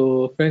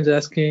 So, friends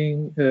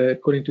asking,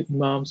 according to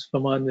Imam's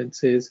Faman, it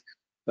says,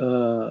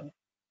 for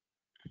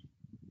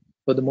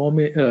the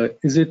moment,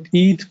 is it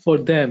Eid for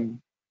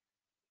them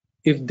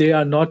if they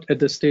are not at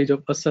the stage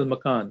of Asal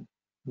Makan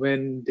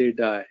when they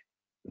die?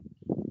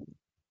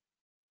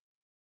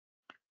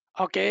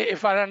 Okay,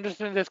 if I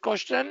understand this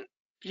question,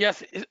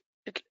 yes,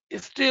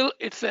 it's still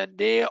it's a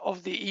day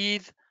of the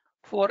Eid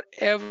for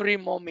every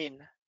Momin.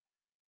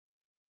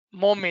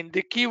 Momin,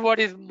 the key word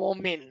is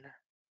Momin.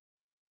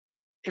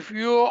 If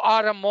you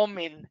are a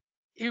Momin,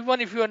 even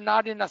if you are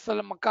not in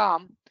Asal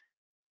Maqam,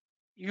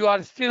 you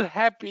are still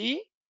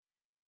happy.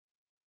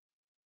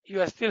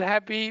 You are still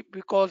happy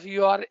because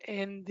you are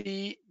in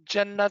the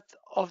Jannat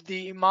of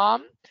the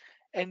Imam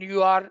and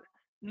you are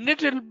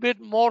little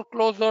bit more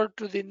closer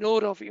to the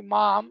Noor of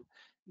Imam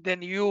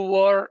than you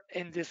were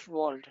in this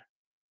world.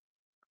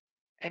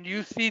 And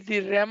you see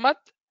the Rahmat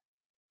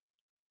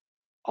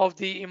of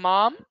the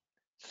Imam,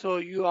 so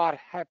you are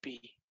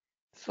happy.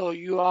 So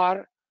you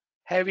are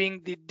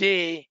having the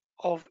day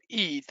of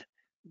Eid,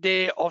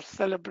 day of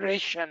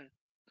celebration.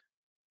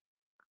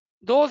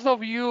 Those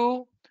of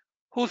you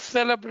who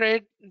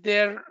celebrate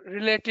their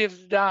relatives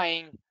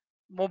dying,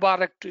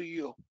 Mubarak to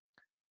you.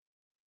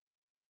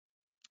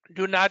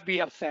 Do not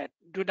be upset.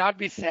 Do not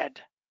be sad.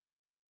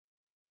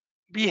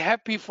 Be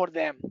happy for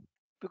them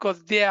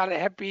because they are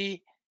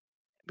happy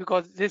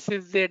because this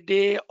is their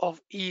day of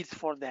Eid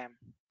for them.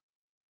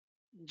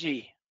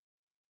 Ji.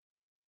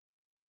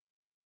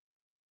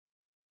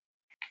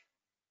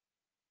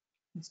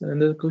 So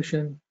another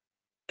question,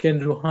 can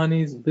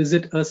Ruhanis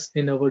visit us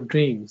in our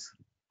dreams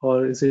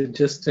or is it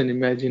just an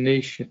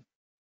imagination?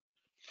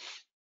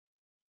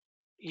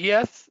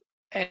 Yes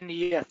and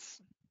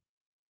yes.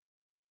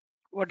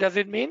 What does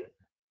it mean?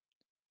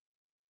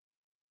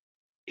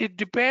 It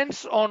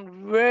depends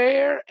on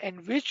where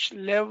and which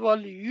level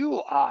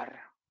you are.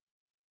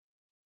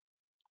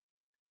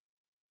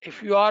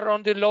 If you are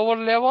on the lower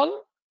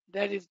level,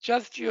 that is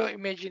just your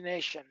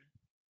imagination.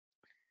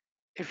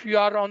 If you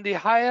are on the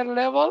higher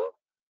level,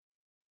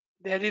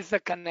 there is a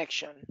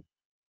connection.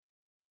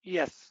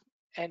 Yes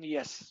and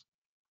yes.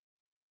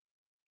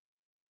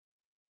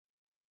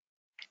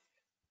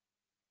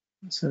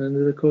 So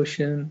another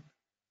question.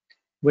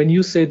 When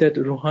you say that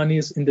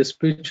Ruhanis in the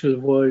spiritual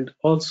world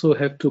also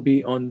have to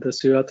be on the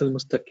Sirat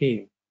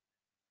al-Mustaqim,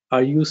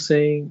 are you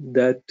saying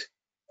that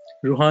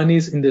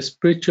Ruhanis in the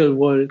spiritual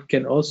world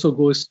can also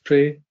go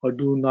astray or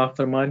do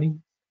nafarmani?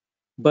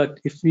 But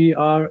if we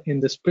are in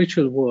the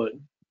spiritual world,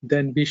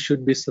 then we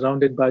should be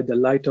surrounded by the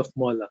light of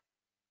Mawla.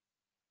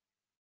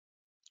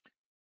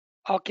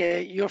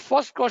 Okay, your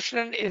first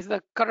question is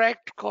the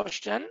correct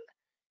question.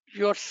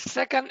 Your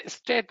second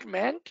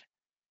statement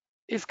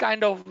is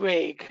kind of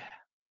vague.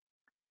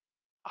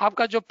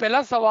 आपका जो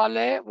पहला सवाल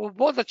है वो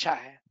बहुत अच्छा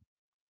है.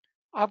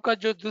 आपका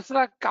जो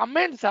दूसरा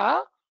कमेंट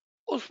था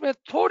उसमें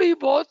थोड़ी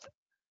बहुत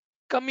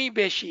कमी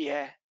बेशी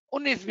है.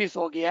 19-20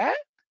 हो गया है,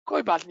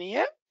 कोई बात नहीं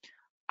है.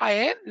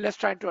 आइए, let's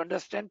try to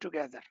understand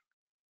together.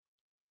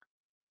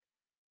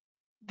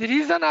 The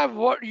reason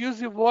I've used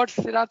the word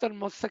Sirat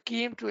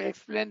al-Mustaqim to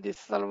explain this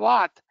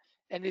salawat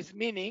and its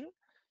meaning,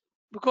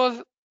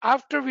 because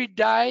after we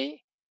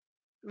die,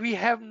 we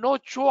have no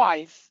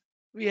choice,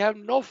 we have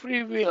no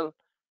free will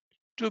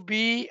to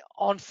be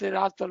on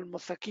Sirat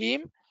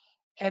al-Mustaqim,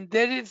 and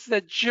there is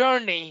a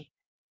journey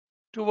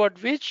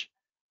toward which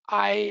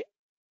I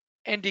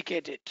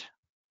indicated.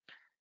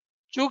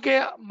 चूंकि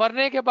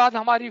मरने के बाद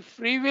हमारी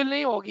free will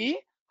नहीं होगी,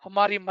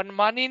 हमारी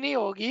मनमानी नहीं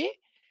होगी,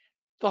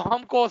 तो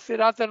हमको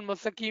सिरात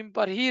अल-मुस्तकीम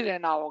पर ही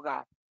रहना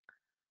होगा.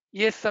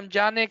 ये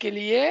समझाने के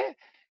लिए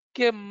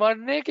कि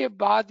मरने के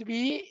बाद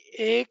भी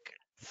एक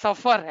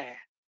सफर है,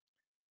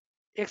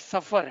 एक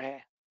सफर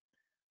है,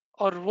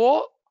 और वो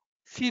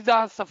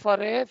सीधा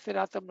सफर है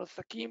सिरात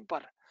अल-मुस्तकीम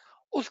पर.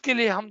 उसके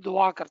लिए हम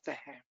दुआ करते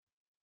हैं.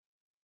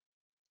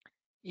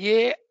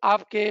 ये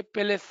आपके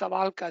पहले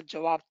सवाल का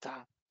जवाब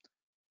था.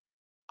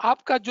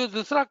 आपका जो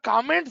दूसरा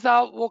कमेंट था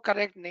वो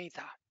करेक्ट नहीं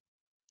था.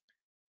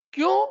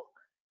 क्यों?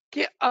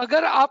 कि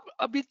अगर आप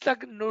अभी तक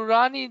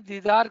नूरानी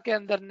दीदार के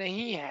अंदर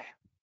नहीं है,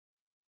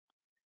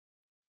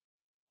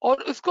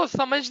 और उसको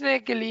समझने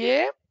के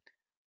लिए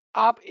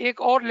आप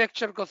एक और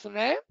लेक्चर को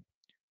सुने,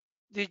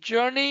 the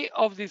journey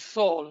of the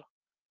soul,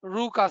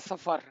 रूह का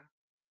सफर.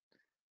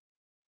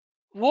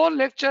 वो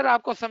लेक्चर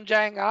आपको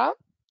समझाएगा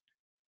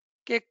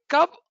कि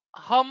कब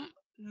हम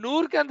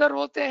नूर के अंदर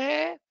होते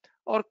हैं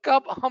और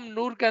कब हम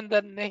नूर के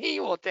अंदर नहीं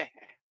होते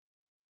हैं.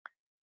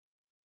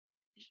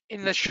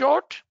 In the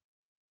short,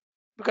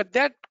 because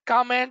that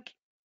comment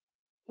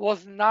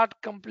was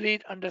not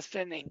complete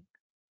understanding.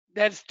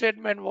 That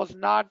statement was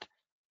not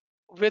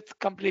with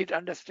complete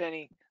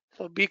understanding.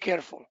 So be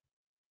careful.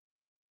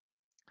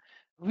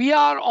 We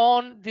are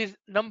on this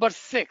number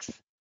 6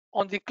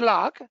 on the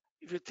clock.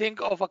 If you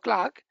think of a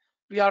clock,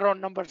 we are on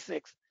number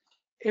 6.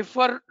 If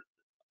a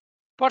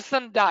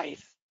person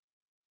dies,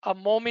 a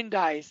moment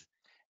dies,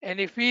 and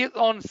if he is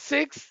on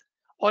 6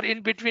 or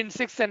in between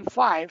 6 and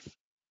 5,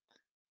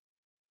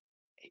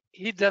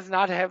 he does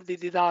not have the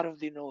didar of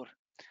the nur.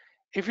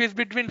 If he's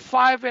between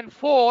 5 and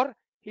 4,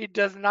 he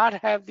does not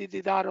have the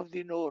didar of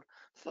the nur.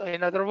 So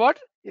in other words,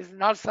 he's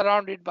not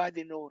surrounded by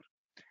the nur.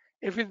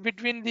 If he's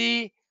between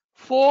the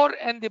 4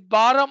 and the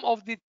bottom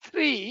of the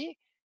 3,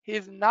 he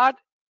is not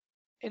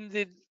in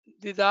the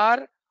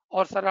didar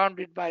or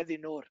surrounded by the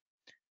nur.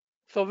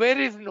 So where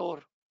is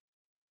nur?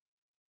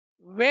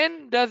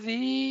 When does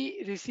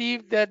he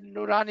receive that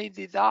nurani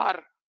didar?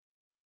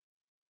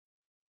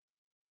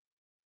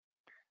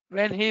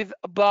 When he is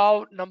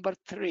above number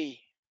 3.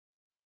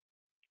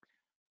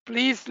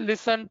 Please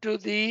listen to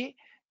the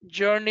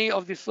journey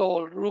of the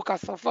soul, Ruh ka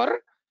Safar.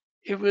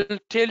 It will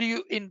tell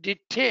you in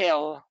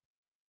detail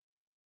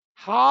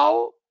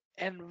how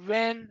and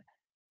when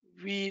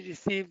we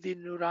receive the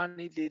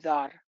Nurani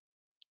Didar.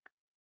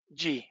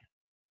 Ji.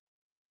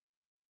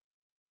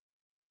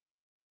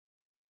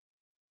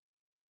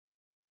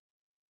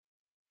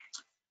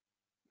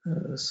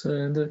 So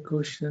another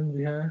question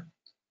we have.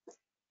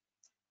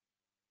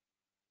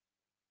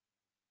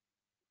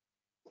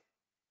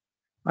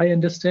 I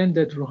understand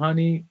that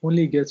Ruhani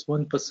only gets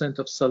 1%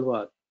 of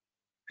salawat.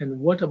 And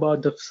what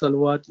about the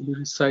salawat you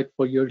recite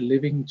for your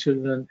living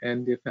children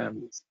and their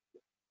families?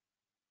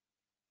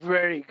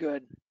 Very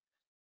good.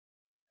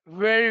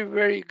 Very,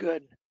 very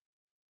good.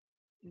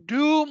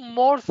 Do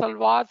more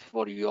salawat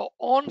for your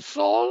own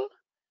soul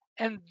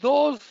and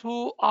those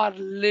who are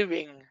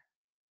living.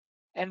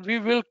 And we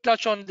will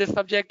touch on this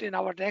subject in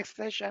our next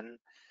session.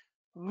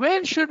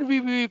 When should we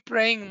be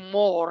praying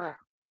more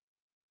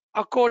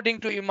according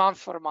to Imam's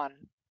Farman?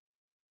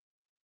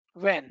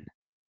 When?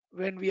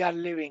 When we are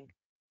living.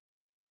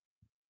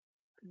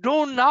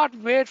 Do not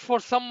wait for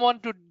someone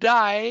to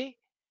die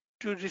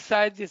to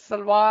recite the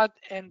salawat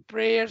and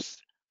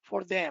prayers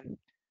for them.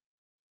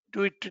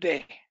 Do it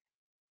today.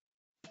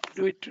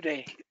 Do it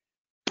today.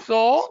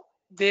 So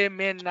they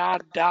may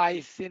not die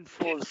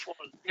sinful.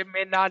 They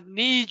may not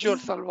need your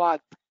salawat.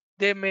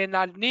 They may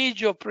not need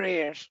your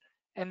prayers.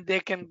 And they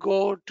can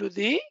go to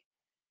the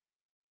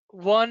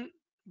one,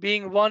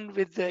 being one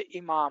with the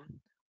Imam.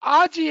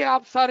 आज ही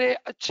आप सारे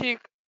अच्छे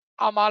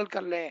अमाल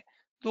कर लें,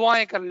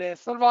 दुआएं कर लें,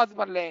 सलवात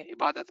पढ़ लें,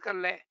 इबादत कर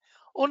लें,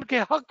 उनके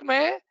हक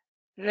में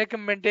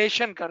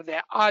recommendation कर दें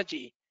आज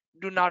ही.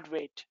 Do not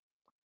wait.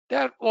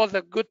 That was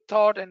a good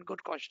thought and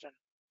good question.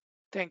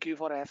 Thank you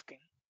for asking.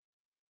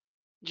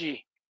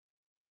 Ji.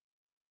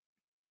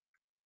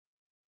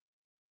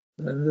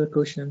 Another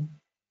question.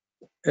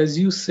 As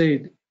you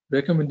said,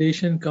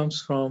 recommendation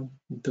comes from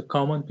the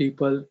common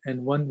people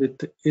and one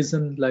with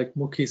isn't like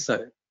Mukhi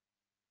Sahib.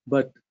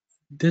 But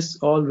this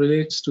all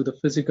relates to the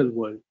physical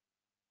world.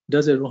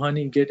 Does a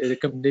Ruhani get a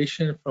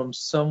recommendation from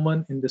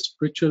someone in the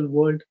spiritual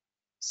world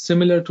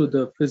similar to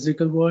the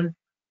physical world?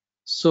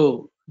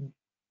 So,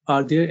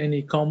 are there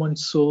any common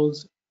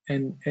souls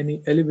and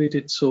any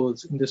elevated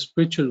souls in the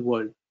spiritual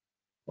world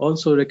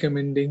also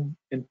recommending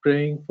and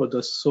praying for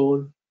the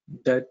soul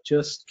that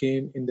just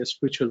came in the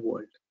spiritual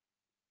world?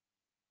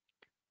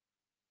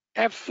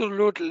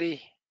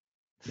 Absolutely.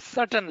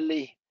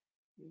 Certainly.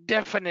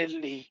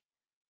 Definitely.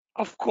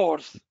 Of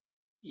course.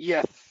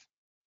 Yes.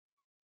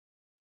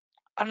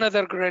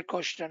 Another great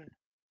question.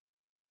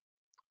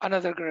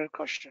 Another great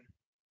question.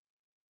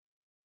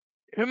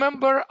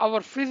 Remember,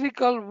 our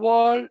physical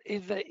world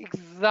is an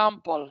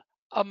example,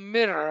 a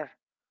mirror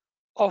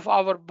of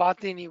our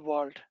Batini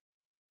world.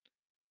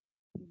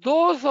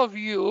 Those of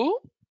you,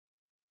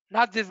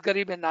 not this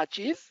Garib and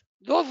Nachis,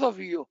 those of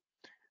you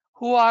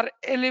who are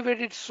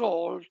elevated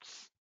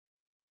souls,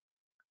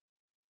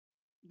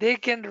 they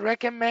can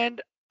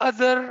recommend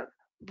other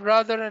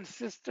brother and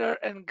sister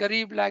and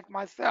Garib like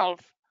myself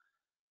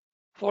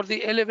for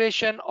the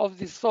elevation of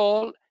the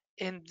soul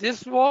in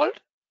this world,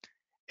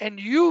 and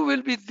you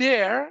will be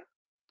there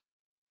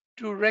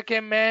to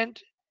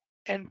recommend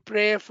and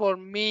pray for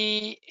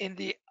me in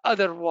the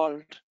other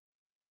world.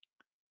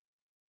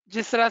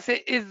 जिस तरह से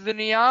इस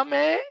दुनिया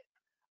में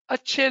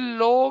अच्छे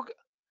लोग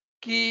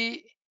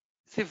की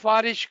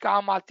सिफारिश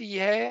काम आती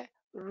है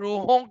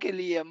रूहों के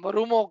लिए,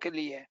 मरूमों के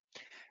लिए,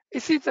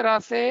 इसी तरह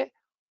से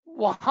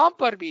वहां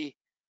पर भी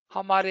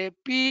हमारे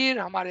पीर,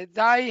 हमारे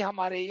दाई,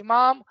 हमारे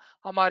इमाम,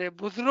 हमारे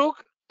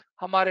बुजुर्ग,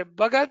 हमारे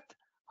भगत,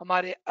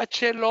 हमारे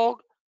अच्छे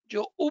लोग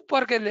जो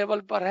ऊपर के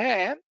लेवल पर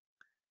है,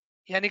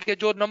 यानी कि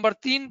जो नंबर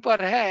 3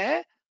 पर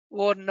है,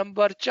 वो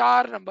नंबर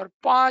 4, नंबर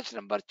 5,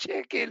 नंबर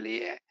 6 के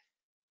लिए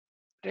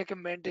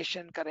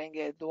रिकमेंडेशन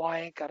करेंगे,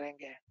 दुआएं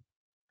करेंगे.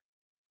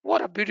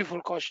 What a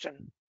beautiful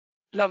question.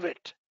 Love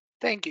it.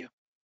 Thank you.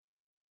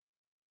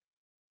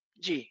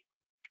 Ji.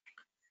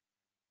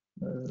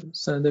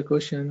 So another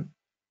question.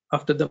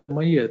 After the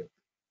Mayyat,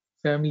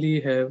 family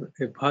have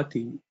a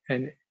bhati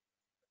and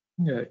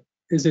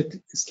is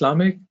it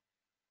Islamic?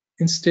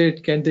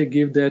 Instead, can they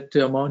give that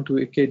amount to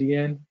a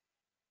KDN?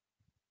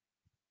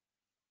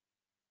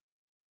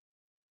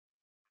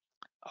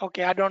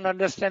 Okay, I don't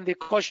understand the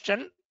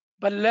question,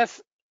 but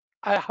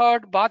I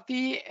heard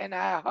Bati and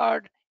I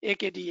heard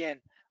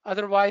AKDN.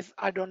 Otherwise,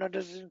 I don't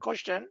understand the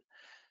question.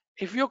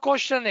 If your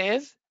question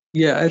is,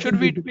 Yeah, I should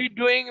think we be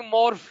doing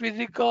more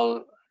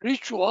physical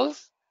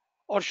rituals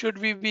or should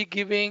we be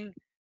giving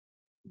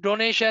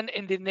donation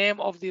in the name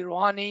of the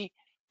Rouhani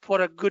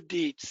for a good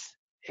deeds?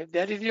 If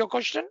that is your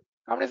question,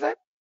 Kamle Sahib?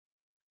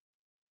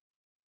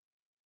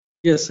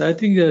 yes, I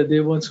think they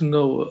want to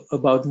know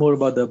about more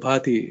about the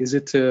bhati. Is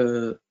it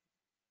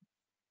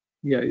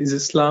is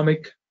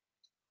Islamic?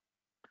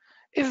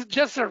 It's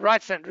just a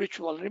rites and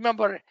ritual.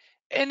 Remember,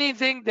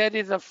 anything that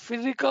is a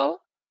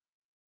physical,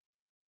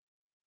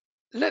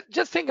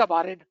 just think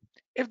about it.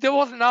 If there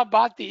was no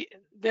bati,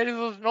 there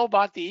was no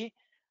bati,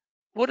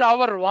 would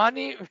our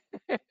Rouhani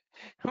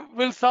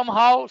will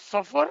somehow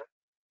suffer?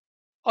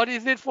 Or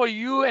is it for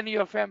you and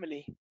your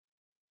family?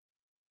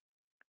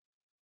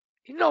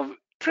 You know,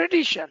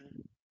 tradition.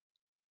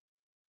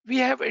 We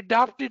have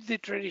adopted the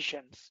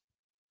traditions.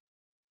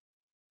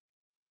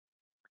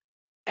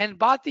 And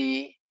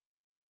bati,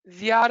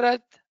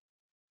 ziyarat,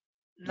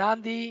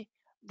 nandi,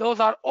 those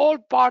are all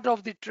part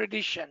of the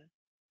tradition.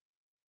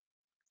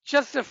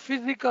 Just a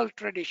physical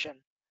tradition.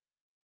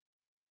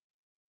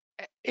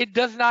 It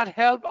does not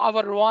help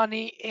our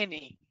Rouhani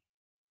any.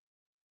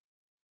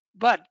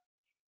 But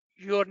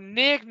your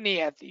nek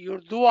niyat, your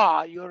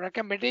dua, your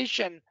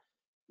recommendation,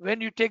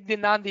 when you take the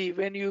nandi,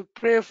 when you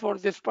pray for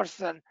this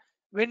person,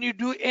 when you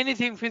do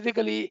anything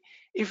physically,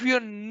 if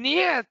your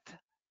niyat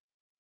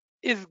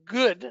is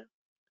good,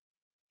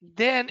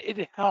 then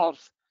it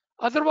helps.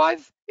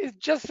 Otherwise, it's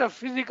just a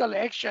physical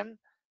action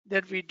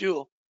that we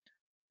do.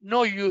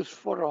 No use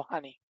for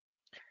Rohani.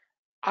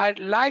 I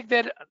like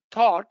that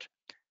thought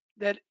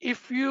that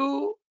if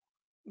you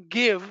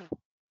give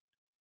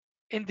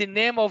in the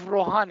name of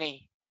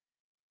Rohani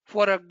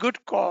for a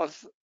good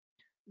cause,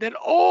 then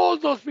all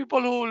those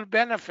people who will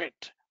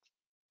benefit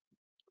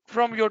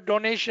from your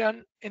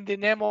donation in the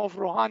name of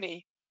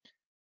Rouhani,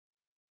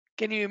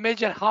 can you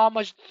imagine how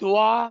much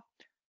dua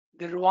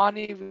the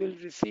Rouhani will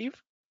receive?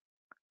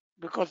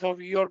 because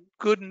of your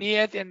good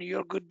niyat and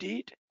your good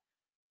deed.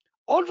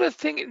 Always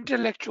think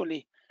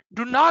intellectually.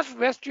 Do not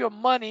waste your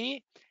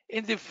money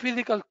in the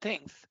physical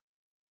things.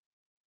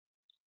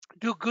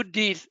 Do good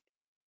deeds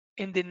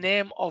in the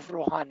name of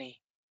Rohani.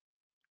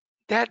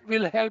 That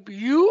will help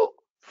you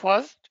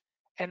first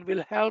and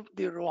will help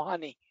the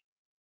Rohani.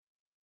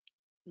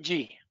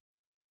 Ji.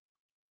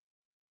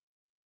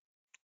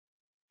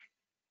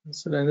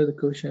 So another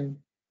question: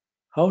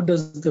 how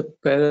does the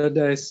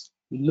paradise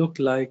look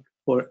like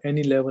for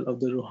any level of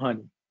the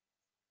Ruhani?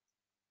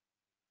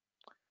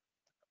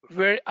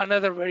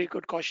 Another very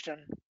good question.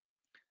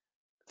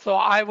 So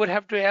I would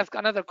have to ask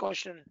another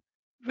question.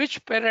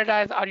 Which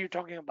paradise are you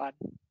talking about?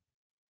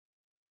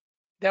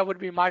 That would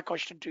be my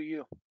question to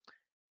you.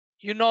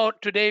 You know,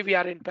 today we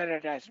are in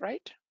paradise,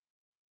 right?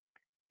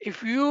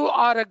 If you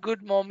are a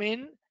good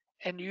mu'min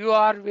and you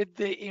are with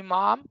the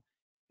Imam,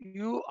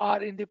 you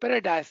are in the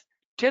paradise.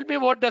 Tell me,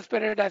 what does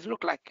paradise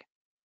look like?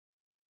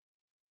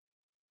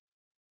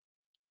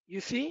 You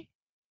see,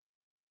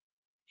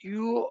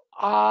 you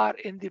are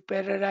in the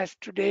paradise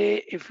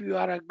today if you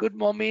are a good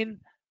mu'min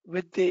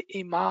with the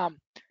Imam.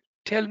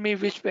 Tell me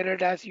which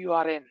paradise you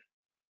are in.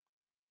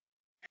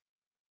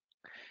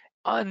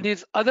 On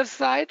this other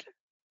side,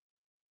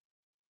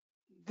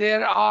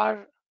 there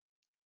are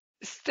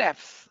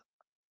steps.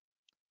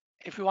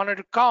 If you wanted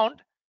to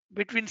count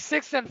between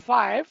 6 and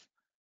 5,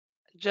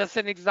 just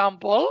an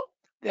example,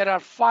 there are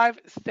 5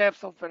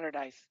 steps of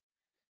paradise.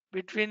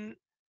 Between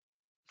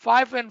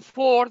 5 and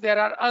 4, there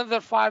are another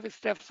 5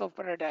 steps of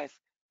paradise.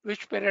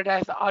 Which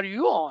paradise are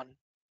you on?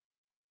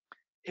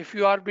 If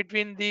you are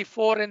between the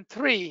 4 and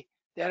 3,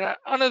 there are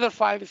another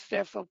 5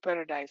 steps of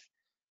paradise.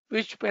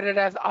 Which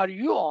paradise are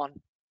you on?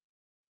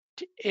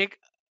 एक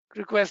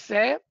request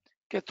है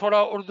कि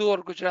थोड़ा उर्दू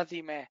और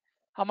गुजराती में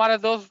हमारा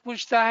दोस्त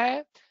पूछता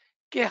है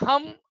कि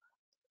हम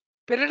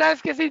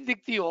पैराडाइज कैसी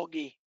दिखती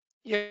होगी,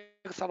 ये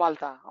सवाल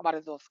था हमारे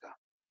दोस्त का।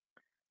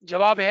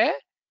 जवाब है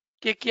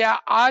कि क्या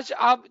आज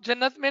आप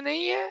जन्नत में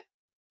नहीं है?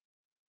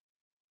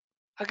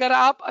 अगर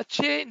आप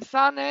अच्छे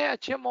इंसान हैं,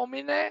 अच्छे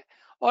मोमिन हैं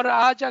और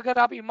आज अगर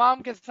आप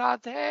इमाम के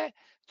साथ हैं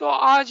तो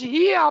आज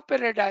ही आप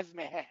पैराडाइज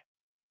में हैं।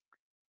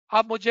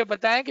 आप मुझे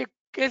बताएं कि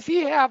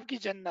कैसी है आपकी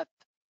जन्नत,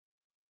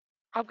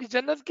 आपकी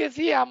जन्नत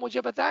कैसी है, आप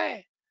मुझे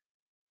बताएं,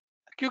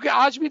 क्योंकि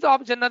आज भी तो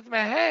आप जन्नत में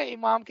हैं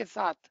इमाम के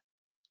साथ।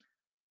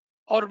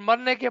 और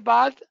मरने के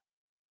बाद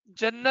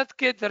जन्नत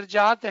के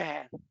दर्जात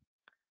हैं,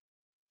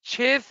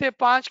 6 से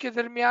 5 के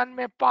दरमियान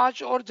में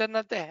 5 और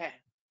जन्नतें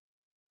हैं,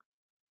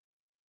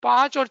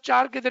 5 और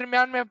 4 के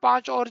दरमियान में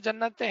 5 और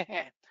जन्नतें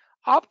हैं।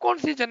 आप कौन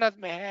सी जन्नत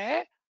में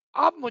हैं?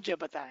 आप मुझे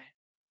बताएं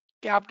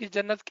कि आपकी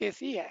जन्नत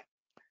कैसी है।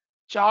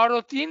 4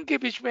 और 3 के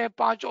बीच में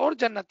 5 और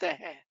जन्नतें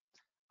हैं।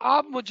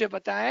 आप मुझे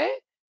बताएं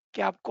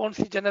कि आप कौन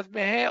सी जन्नत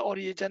में हैं और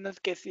ये जन्नत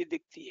कैसी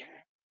दिखती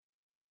है।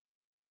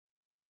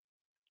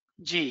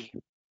 जी।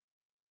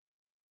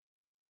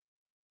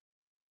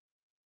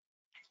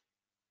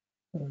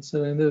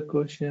 So another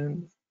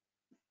question: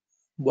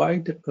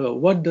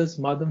 what does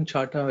Madam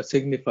Chata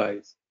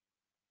signifies?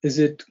 Is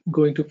it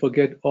going to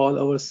forget all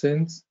our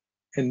sins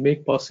and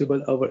make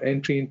possible our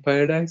entry in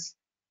paradise?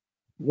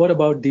 What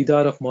about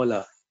Didar of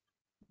Mola?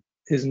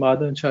 Is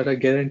Madam Chata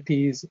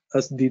guarantees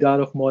us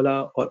Didar of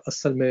Mola or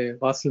Asal mein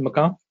Wasil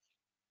Maqam?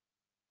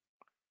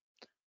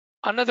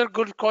 Another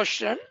good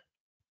question.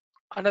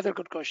 Another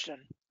good question.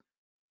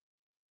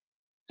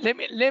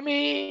 Let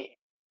me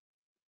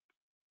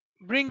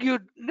bring you a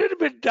little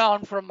bit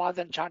down from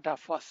Madan Chanta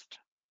first.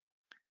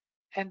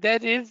 And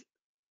that is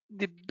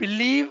the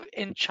belief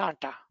in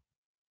Chanta.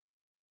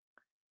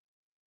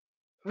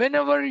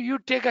 Whenever you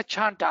take a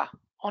Chanta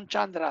on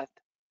Chandrat,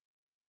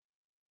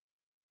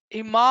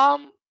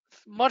 Imam's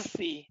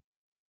mercy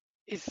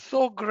is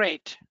so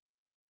great.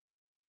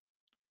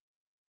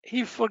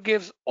 He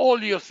forgives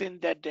all your sin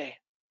that day.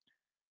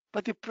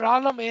 But the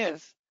problem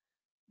is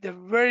the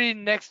very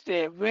next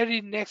day,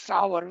 very next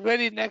hour,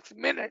 very next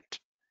minute,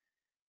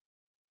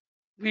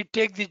 we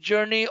take the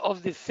journey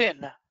of the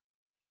sin.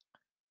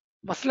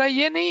 मसला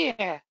ये नहीं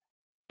है,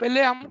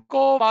 पहले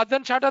हमको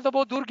मादन छाटा तो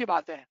बहुत दूर की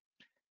बात है,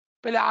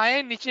 पहले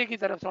आए नीचे की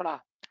तरफ थोड़ा।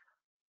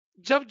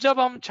 जब जब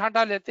हम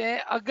छांटा लेते हैं,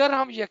 अगर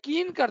हम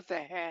यकीन करते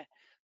हैं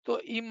तो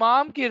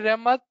इमाम की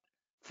रहमत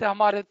से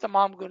हमारे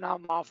तमाम गुनाह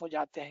माफ हो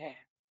जाते हैं।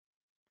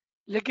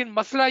 लेकिन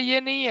मसला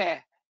ये नहीं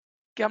है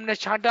कि हमने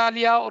छांटा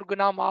लिया और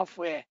गुनाह माफ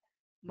हुए।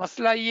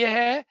 मसला ये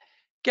है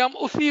कि हम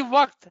उसी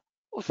वक्त,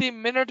 उसी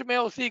मिनट में,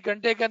 उसी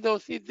घंटे के अंदर,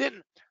 उसी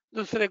दिन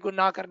दूसरे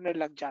गुनाह करने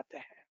लग जाते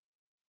हैं।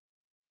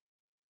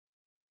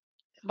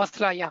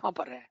 मसला यहाँ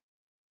पर है।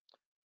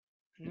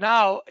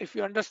 Now, if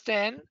you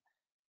understand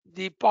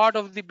the part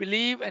of the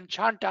belief and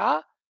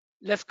chanta,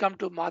 let's come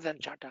to Madan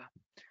Chanta.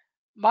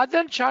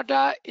 Madan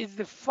Chanta is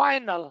the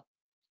final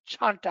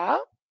chanta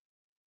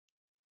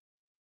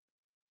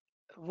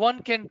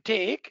one can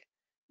take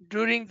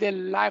during their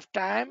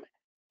lifetime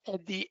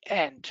at the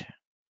end.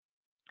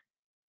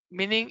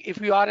 Meaning,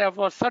 if you are of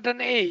a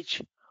certain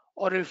age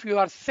or if you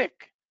are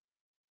sick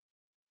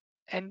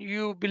and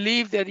you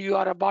believe that you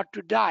are about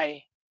to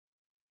die,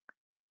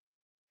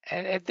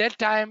 And at that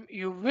time,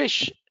 you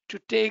wish to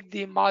take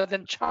the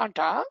Madan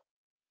Chanta,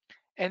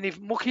 and if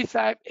Mukhi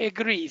Sahib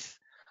agrees,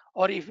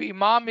 or if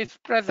Imam is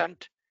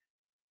present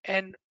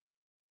and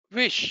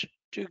wish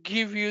to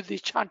give you the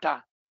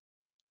Chanta,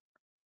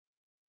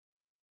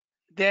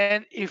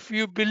 then if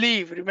you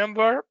believe,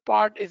 remember,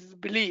 part is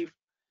believe,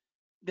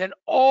 then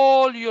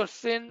all your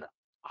sin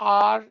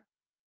are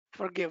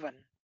forgiven.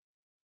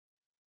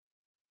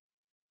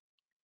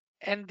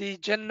 And the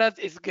Jannat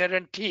is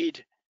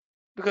guaranteed,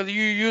 because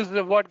you use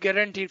the word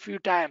guaranteed few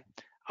times.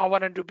 I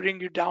wanted to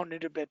bring you down a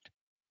little bit.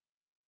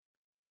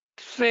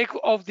 Sake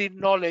of the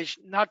knowledge,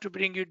 not to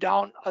bring you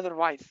down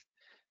otherwise.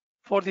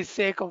 For the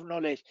sake of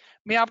knowledge.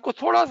 मैं आपको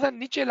थोड़ा सा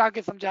नीचे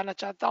लाके समझाना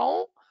चाहता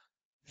हूँ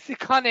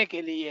सिखाने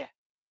के लिए,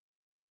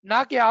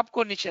 ना कि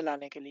आपको नीचे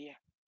लाने के लिए.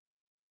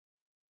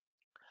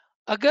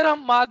 अगर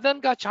हम मादन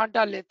का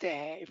छांटा लेते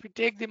हैं, if we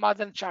take the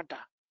Madan छांटा,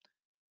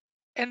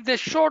 and the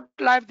short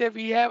life that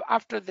we have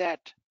after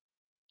that,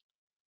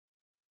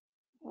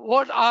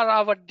 what are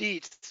our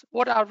deeds?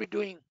 What are we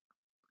doing?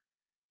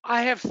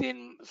 I have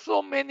seen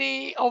so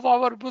many of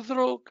our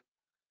buzrug.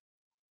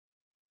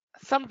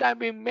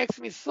 Sometimes it makes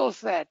me so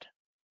sad.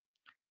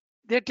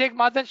 They take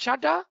madan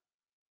shanta,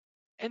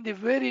 and the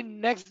very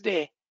next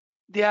day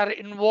they are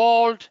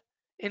involved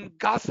in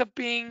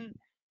gossiping,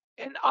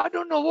 and I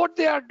don't know what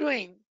they are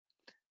doing.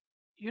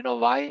 You know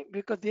why?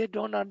 Because they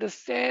don't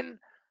understand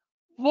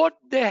what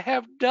they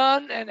have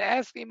done and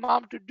asked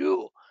Imam to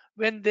do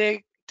when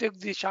they took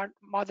the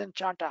Madan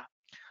Chanta.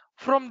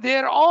 From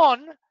there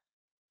on,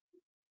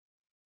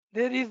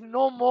 there is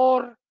no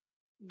more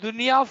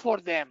dunya for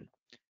them.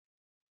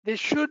 They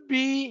should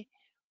be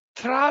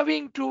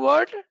thriving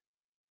toward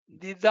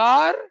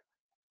didar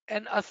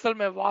and asal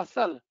mein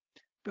wasal,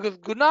 because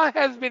guna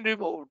has been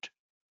removed.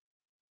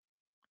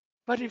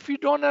 But if you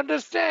don't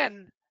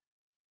understand,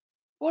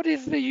 what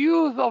is the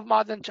use of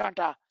Madan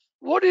Chanta?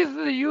 What is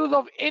the use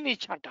of any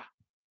chanta?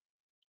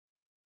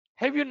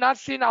 Have you not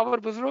seen our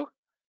Buzruk?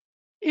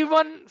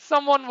 Even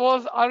someone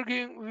was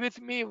arguing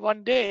with me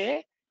one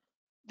day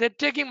that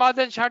taking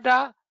Madan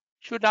Chanta,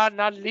 should I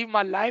not live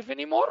my life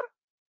anymore?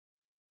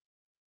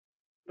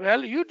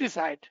 Well, you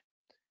decide.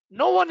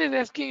 No one is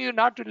asking you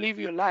not to live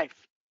your life.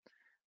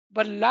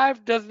 But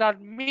life does not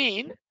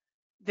mean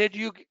that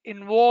you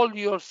involve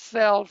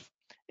yourself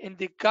in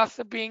the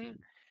gossiping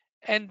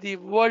and the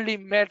worldly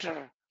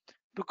matter,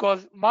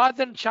 because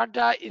Madan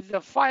Chanta is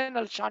the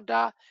final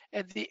Chanta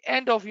at the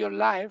end of your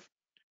life.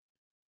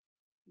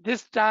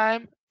 This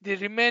time, the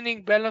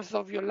remaining balance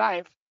of your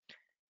life,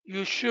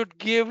 you should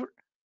give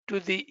to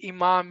the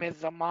Imam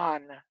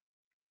Zaman.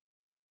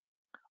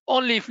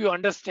 Only if you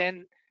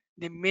understand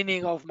the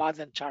meaning of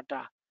Madan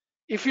Chanta.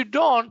 If you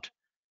don't,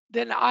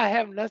 then I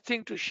have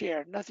nothing to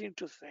share, nothing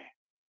to say.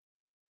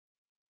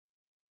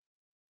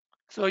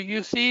 So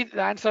you see,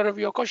 the answer of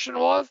your question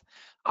was,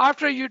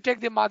 after you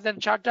take the Madan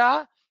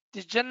Chata,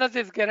 the Jannat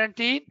is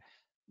guaranteed.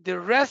 The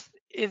rest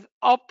is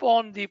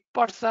upon the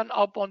person,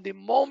 upon the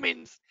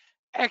moment's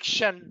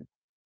action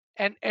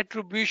and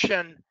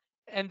attribution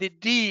and the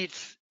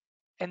deeds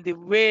and the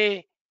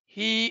way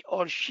he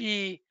or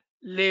she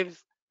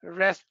lives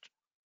rest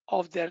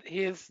of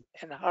his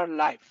and her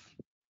life.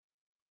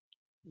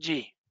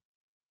 G.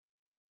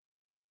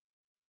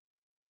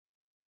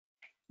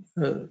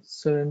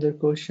 Surrender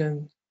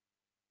question.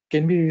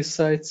 Can we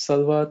recite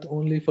Salawat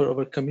only for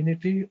our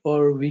community,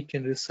 or we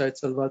can recite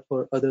Salawat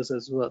for others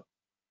as well?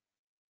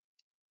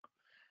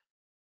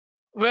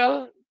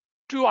 Well,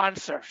 two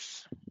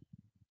answers.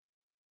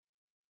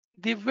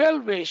 The well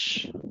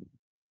wish,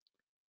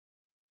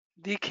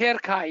 the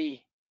khair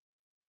khai,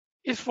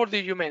 is for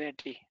the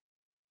humanity.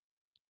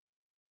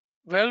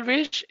 Well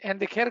wish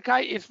and the khair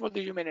khai is for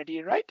the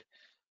humanity, right?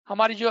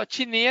 हमारी जो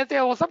अच्छी नीयत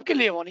है वो सबके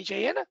लिए होनी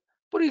चाहिए ना,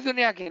 पूरी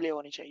दुनिया के लिए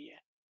होनी चाहिए.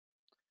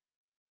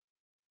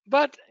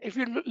 But if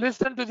you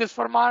listen to this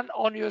farman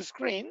on your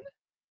screen,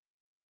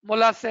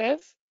 Mullah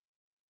says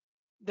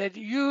that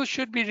you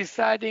should be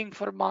reciting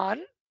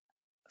salwat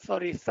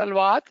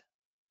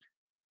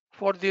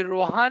for the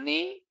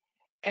Ruhani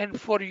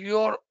and for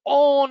your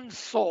own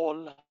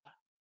soul.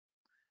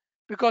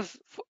 Because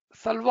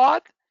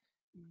salwat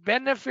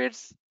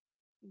benefits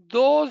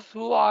those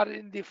who are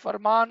in the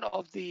farman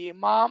of the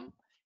Imam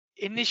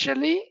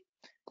initially.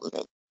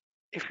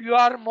 If you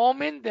are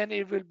Momin, then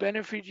it will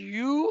benefit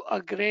you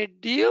a great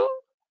deal.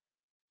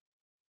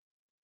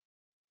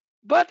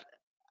 But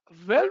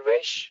well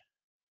wish,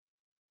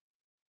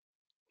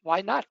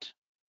 why not?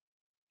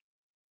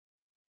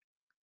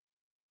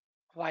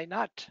 Why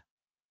not?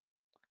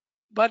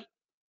 But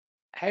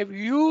have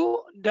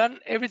you done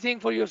everything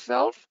for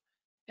yourself?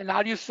 And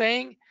are you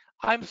saying,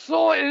 I'm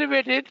so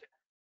elevated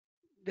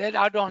that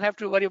I don't have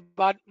to worry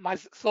about my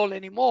soul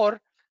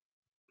anymore?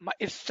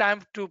 It's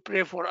time to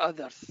pray for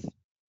others.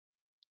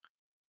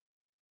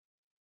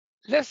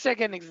 Let's take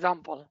an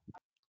example.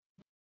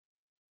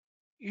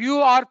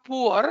 You are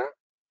poor.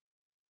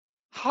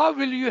 How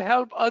will you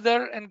help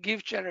other and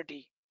give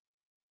charity?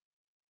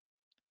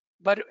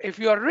 But if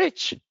you are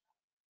rich,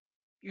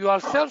 you are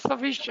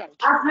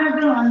self-sufficient.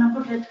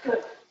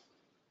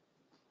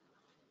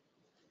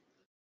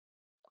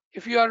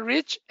 If you are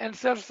rich and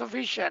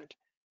self-sufficient,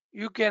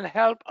 you can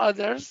help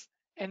others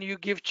and you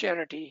give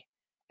charity.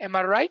 Am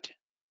I right?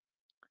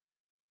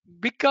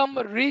 Become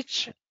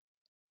rich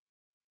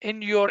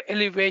in your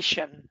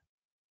elevation,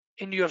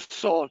 in your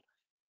soul.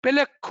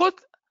 पहले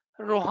खुद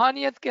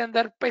रूहानियत के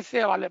अंदर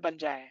पैसे वाले बन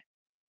जाएं,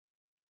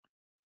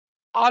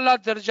 आला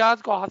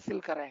दर्जात को हासिल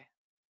करें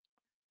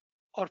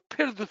और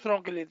फिर दूसरों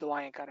के लिए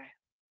दुआएं करें.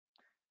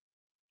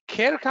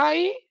 खैर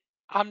खाई,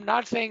 I'm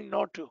not saying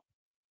no to.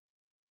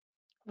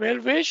 Well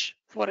wish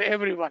for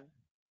everyone.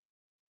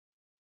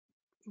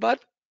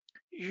 But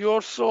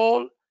your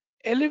soul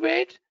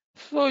elevate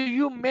so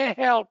you may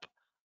help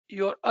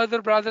your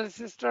other brother and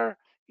sister,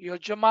 your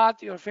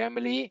jamaat, your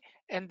family,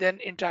 and then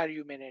entire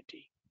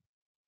humanity.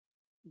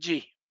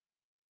 G.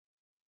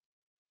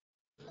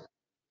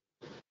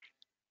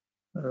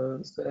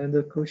 So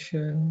another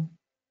question.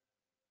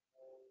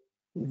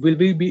 Will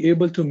we be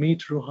able to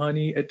meet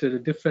Ruhani at a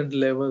different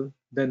level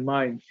than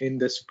mine in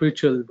the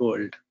spiritual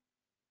world?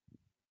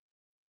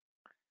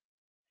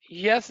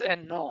 Yes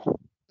and no.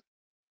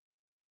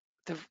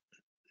 The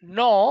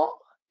no,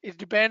 it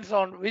depends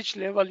on which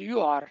level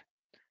you are.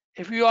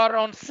 If you are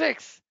on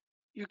 6,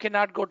 you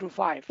cannot go to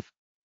 5.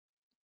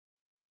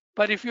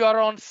 But if you are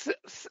on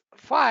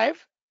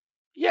 5,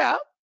 yeah,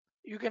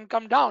 you can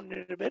come down a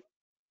little bit.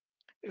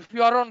 If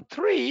you are on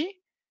 3,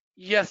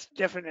 yes,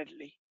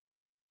 definitely.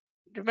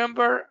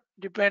 Remember,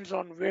 depends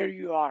on where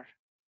you are.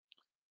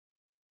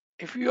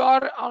 If you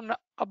are on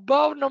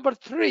above number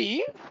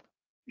 3,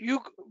 you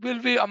will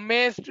be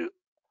amazed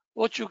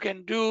what you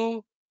can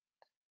do.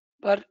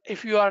 But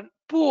if you are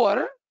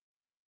poor,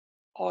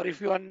 or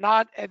if you are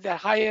not at the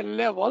higher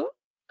level,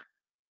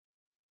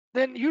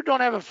 then you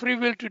don't have a free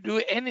will to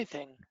do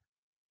anything.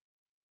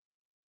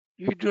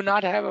 You do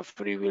not have a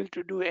free will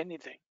to do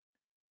anything.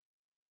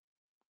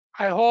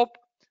 I hope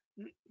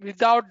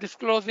without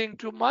disclosing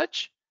too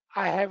much,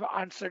 I have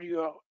answered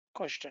your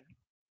question.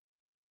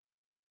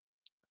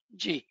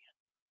 G.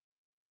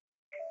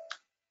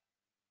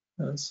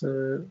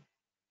 So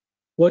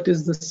what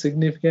is the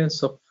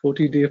significance of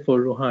 40 day for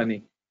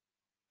Ruhani?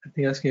 I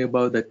think asking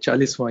about the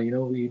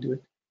Chaliswa, we do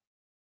it.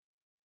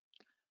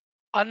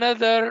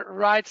 Another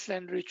rites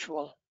and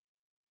ritual,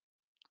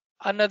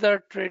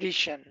 another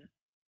tradition.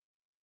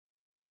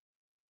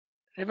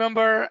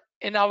 Remember,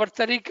 in our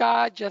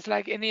tariqa, just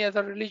like any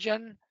other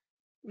religion,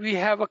 we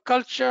have a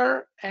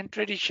culture and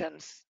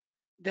traditions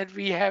that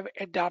we have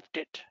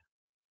adopted.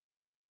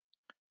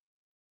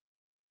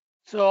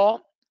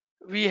 So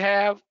we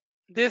have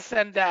this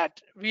and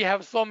that. We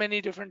have so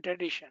many different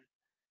traditions.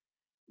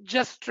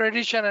 Just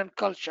tradition and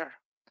culture.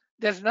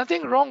 There's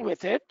nothing wrong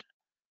with it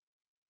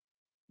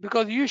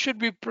because you should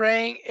be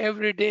praying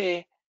every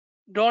day.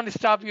 Don't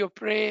stop your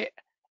prayer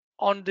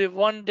on the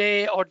 1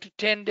 day or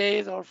 10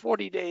 days or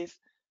 40 days.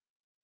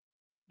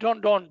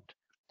 Don't.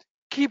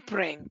 Keep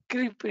praying,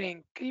 keep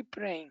praying, keep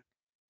praying.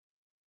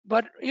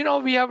 But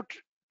we have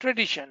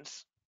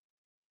traditions.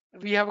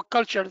 We have a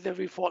culture that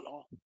we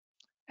follow.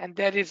 And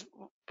that is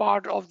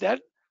part of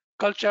that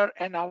culture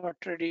and our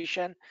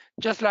tradition.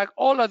 Just like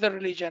all other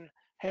religion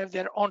have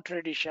their own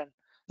tradition.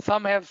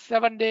 Some have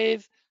 7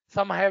 days,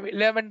 some have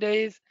 11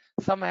 days,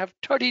 some have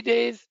 30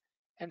 days,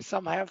 and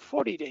some have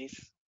 40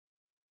 days.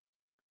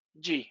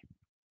 G.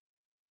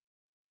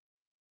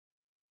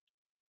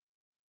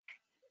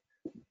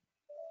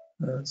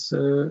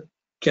 So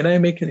can I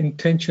make an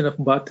intention of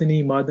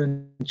Batini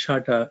Madan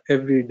Chata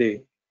every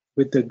day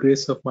with the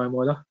grace of my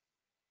Mola?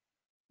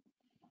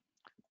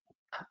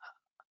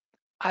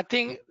 I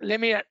think let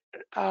me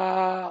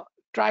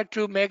try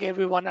to make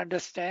everyone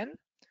understand.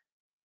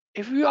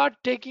 If you are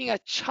taking a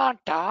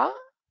chanta,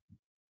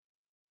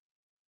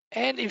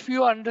 and if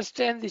you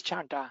understand the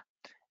chanta,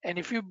 and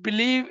if you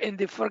believe in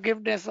the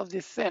forgiveness of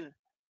the sin,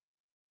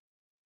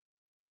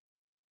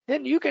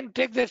 then you can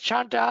take the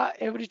chanta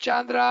every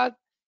chandra,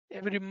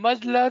 every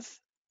majlas,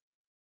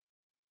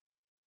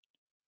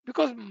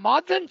 because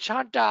Madan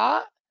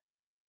chanta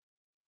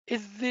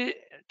is the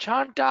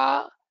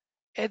chanta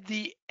at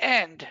the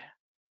end.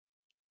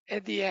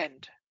 At the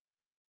end.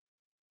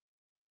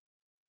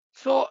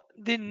 So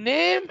the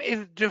name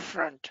is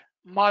different,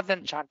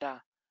 Madan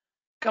chanta,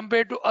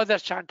 compared to other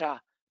chanta.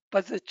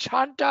 But the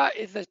chanta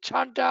is a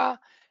chanta,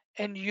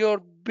 and your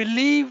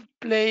belief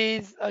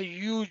plays a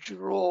huge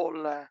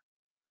role.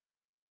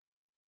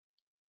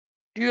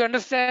 Do you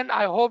understand?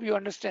 I hope you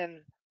understand.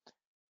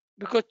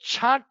 Because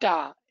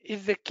chanta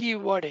is the key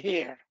word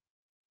here.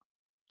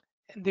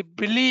 And the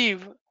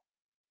belief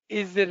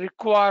is the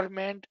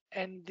requirement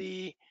and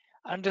the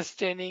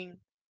understanding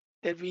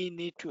that we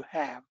need to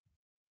have.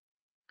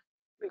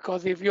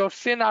 Because if your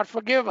sin are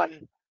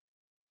forgiven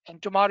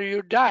and tomorrow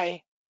you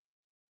die,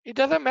 it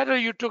doesn't matter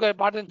you took a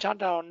Bhajan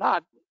chanta or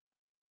not.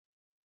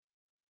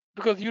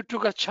 Because you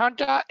took a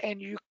chanta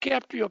and you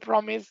kept your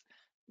promise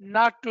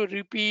not to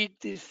repeat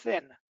this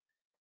sin.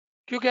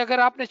 क्योंकि अगर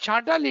आपने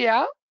छांटा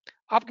लिया,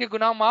 आपके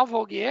गुनाह माफ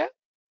हो गए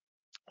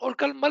और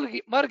कल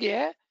मर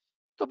गए,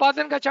 तो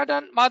मादन का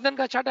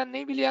छांटा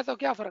नहीं भी लिया तो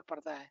क्या फर्क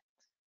पड़ता है?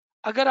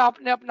 अगर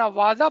आपने अपना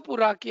वादा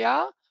पूरा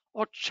किया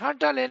और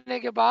छांटा लेने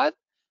के बाद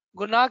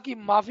गुनाह की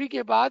माफी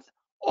के बाद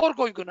और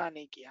कोई गुनाह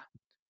नहीं किया.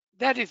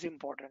 That is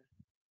important.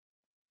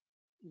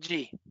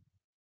 Ji.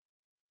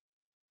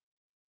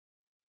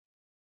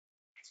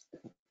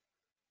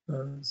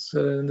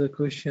 So another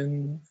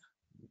question.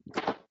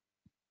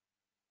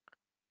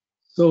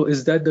 So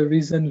is that the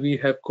reason we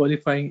have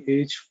qualifying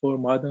age for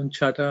Madam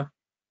Chata?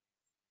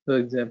 For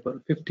example,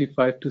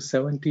 55 to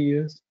 70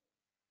 years?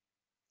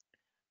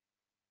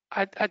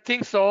 I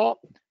think so.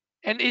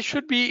 And it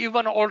should be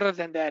even older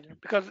than that,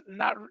 because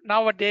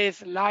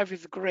nowadays life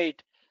is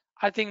great.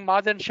 I think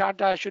Madan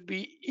Shata should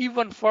be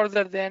even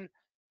further than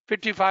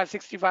 55,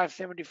 65,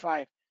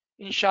 75.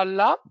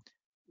 Inshallah,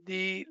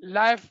 the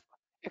life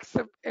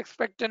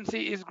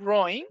expectancy is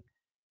growing.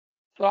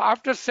 So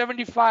after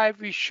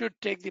 75, we should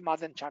take the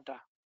Madan Chata.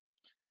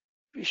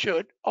 We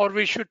should, or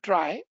we should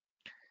try.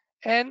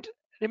 And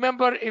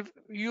remember, if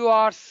you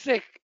are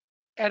sick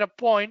at a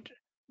point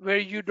where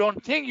you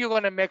don't think you're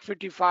going to make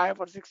 55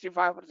 or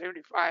 65 or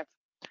 75,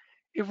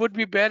 it would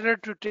be better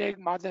to take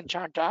Madan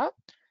Chanta.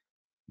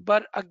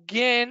 But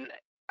again,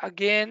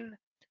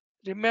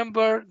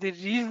 remember the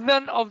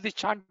reason of the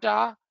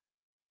Chanta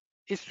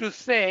is to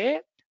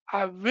say,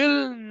 I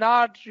will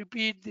not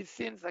repeat the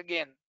sins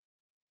again.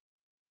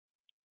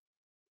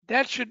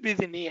 That should be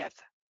the niyat.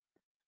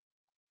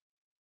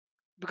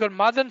 Because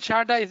Madan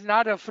Chanta is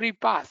not a free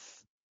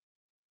pass.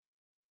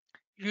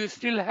 You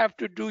still have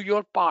to do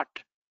your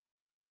part.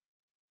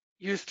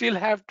 You still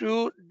have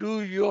to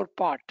do your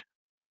part.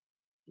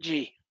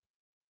 G.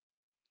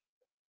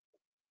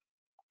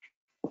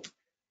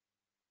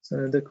 So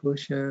another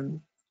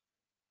question.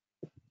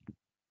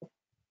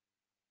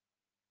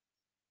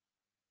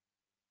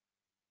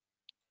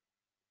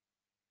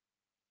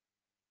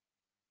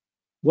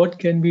 What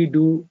can we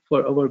do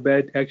for our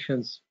bad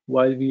actions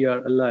while we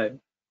are alive?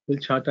 Will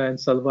Chata and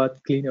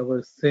Salvat clean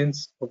our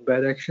sins of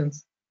bad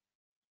actions?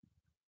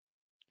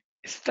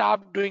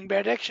 Stop doing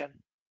bad action.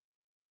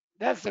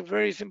 That's a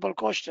very simple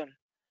question.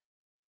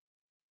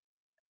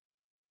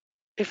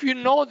 If you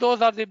know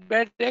those are the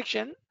bad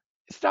action,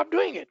 stop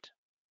doing it.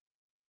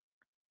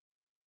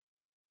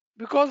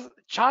 Because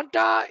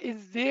Chanta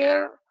is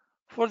there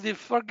for the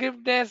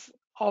forgiveness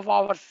of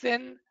our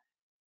sin,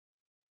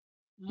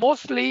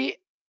 mostly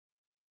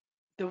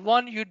the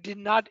one you did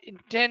not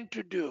intend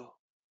to do.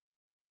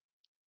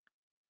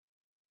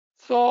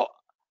 So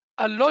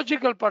a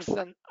logical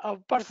person, a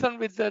person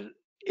with the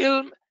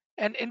ilm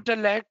and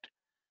intellect,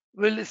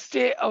 will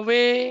stay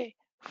away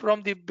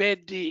from the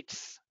bad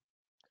deeds.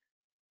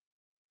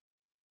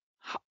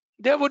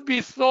 That would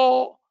be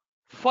so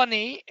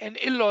funny and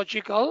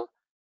illogical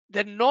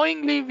that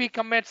knowingly we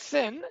commit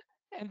sin,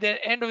 and then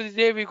end of the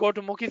day we go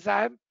to Mukhi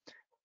Sahib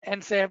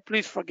and say,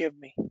 please forgive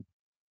me.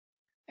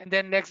 And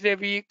then next day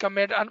we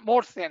commit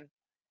more sin,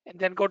 and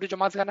then go to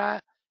Jamaat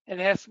Khana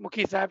and ask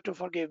Mukhi Sahib to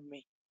forgive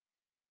me.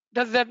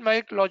 Does that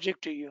make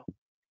logic to you?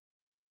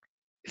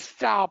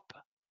 Stop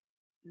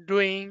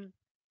doing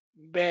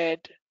bad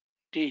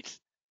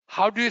deeds.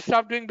 How do you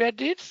stop doing bad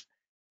deeds?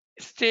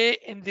 Stay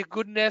in the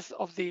goodness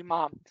of the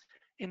Imam,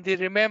 in the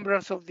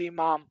remembrance of the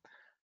Imam,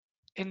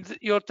 in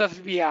your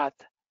tasbiyat,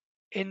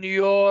 in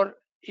your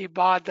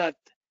ibadat,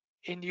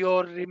 in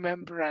your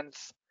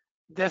remembrance.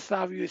 That's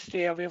how you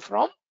stay away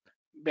from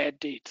bad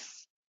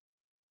deeds.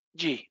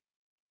 G.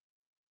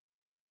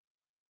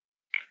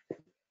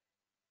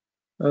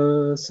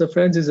 So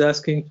friends is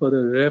asking for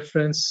the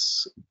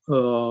reference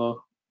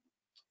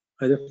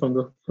either from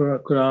the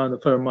Quran or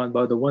Farman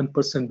about the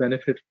 1%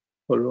 benefit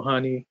for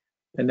Rouhani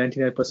and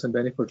 99%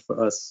 benefit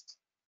for us.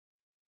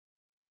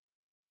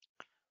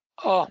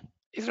 Oh,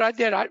 it's right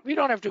there. Right? We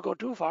don't have to go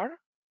too far.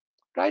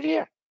 Right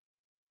here.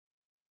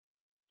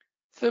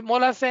 So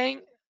Mola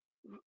saying,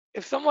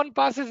 if someone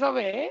passes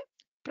away,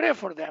 pray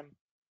for them.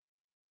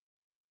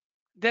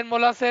 Then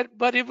Mola said,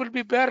 but it will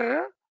be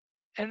better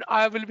and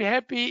I will be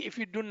happy if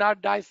you do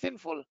not die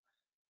sinful.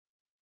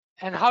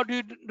 And how do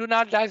you do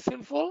not die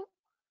sinful?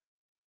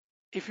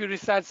 If you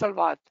recite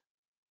Salawat,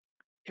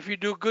 if you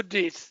do good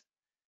deeds,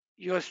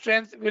 your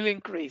strength will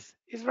increase.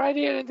 It's right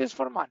here in this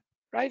Farman,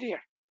 right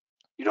here.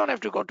 You don't have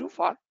to go too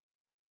far.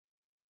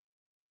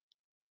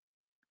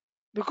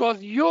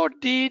 Because your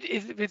deed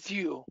is with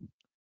you.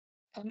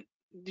 And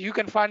you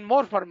can find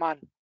more Farman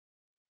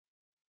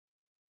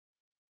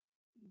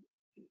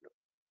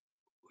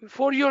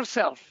for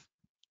yourself.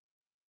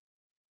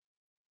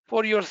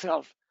 For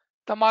yourself.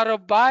 તમારો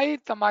ભાઈ,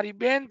 તમારી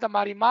બેન,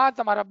 તમારી મા,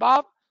 તમારા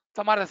બાપ,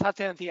 તમારા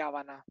સાથે નથી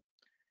આવવાના.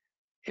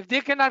 If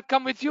they cannot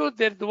come with you,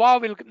 their dua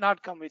will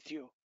not come with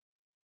you.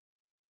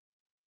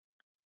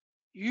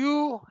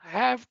 You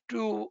have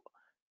to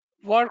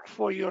work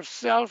for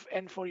yourself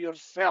and for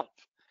yourself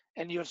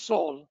and your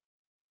soul.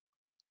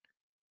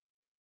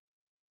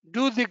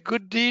 Do the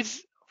good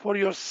deeds for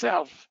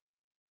yourself,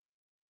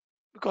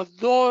 because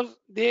those,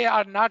 they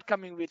are not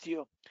coming with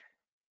you.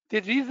 The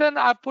reason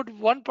I put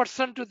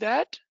 1% to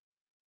that,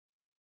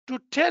 to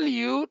tell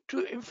you,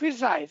 to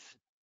emphasize,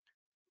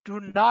 do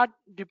not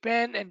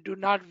depend and do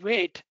not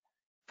wait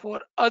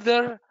for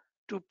other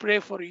to pray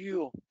for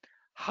you.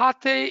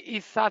 Hate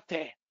is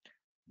sate.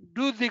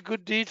 Do the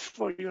good deeds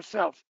for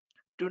yourself.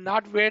 Do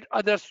not wait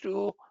others to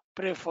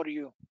pray for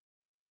you.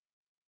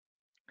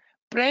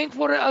 Praying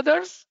for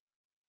others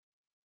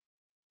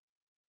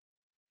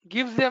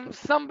gives them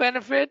some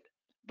benefit,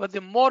 but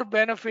the more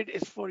benefit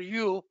is for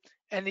you.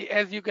 And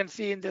as you can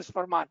see in this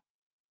Farman,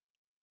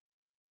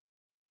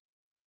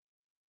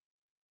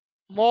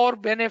 more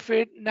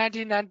benefit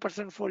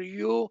 99% for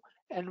you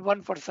and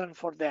 1%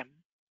 for them.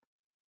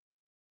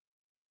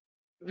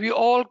 We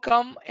all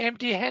come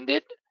empty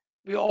handed,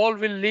 we all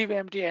will leave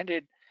empty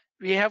handed.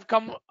 We have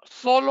come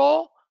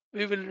solo,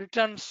 we will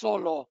return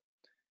solo.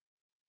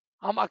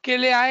 हम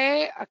अकेले आए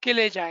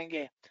अकेले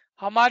जाएंगे.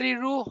 हमारी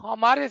रूह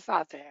हमारे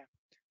साथ है,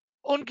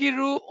 उनकी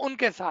रूह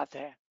उनके साथ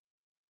है.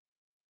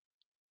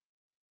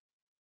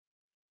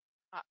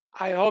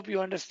 I hope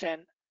you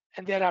understand,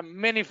 and there are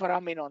many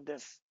Faramin on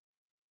this.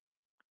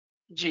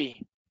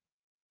 G.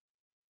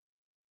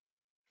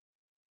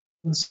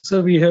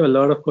 So we have a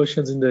lot of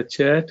questions in the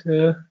chat.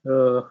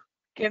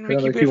 Can we Karan,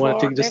 keep if it you want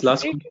to for take this next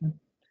last week? question.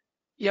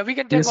 Yeah, we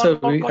can take Yes, one sir.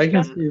 more I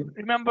can question.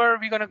 see. Remember,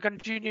 we're going to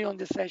continue on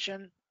this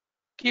session.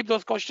 Keep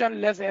those questions.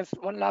 Let's ask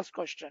one last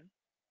question.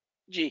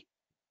 G.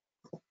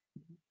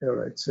 All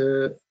right.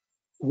 So,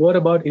 what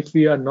about if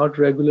we are not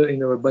regular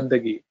in our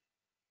bandagi,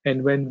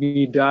 and when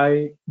we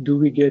die, do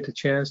we get a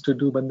chance to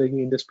do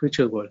bandagi in the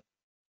spiritual world?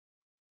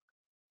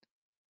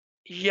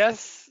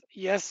 Yes,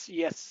 yes,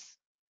 yes.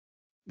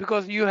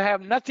 Because you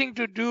have nothing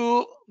to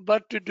do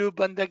but to do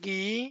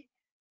bandagi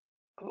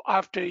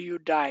after you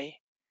die.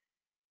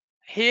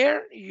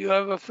 Here, you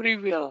have a free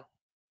will.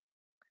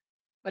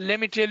 But let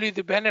me tell you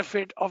the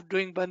benefit of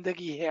doing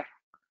bandagi here.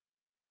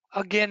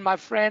 Again, my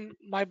friend,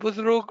 my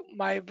buzrug,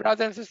 my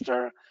brother and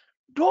sister,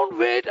 don't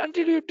wait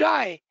until you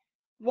die.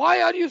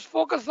 Why are you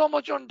focused so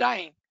much on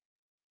dying?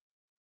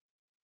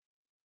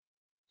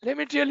 Let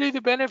me tell you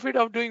the benefit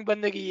of doing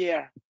bandagi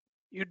here.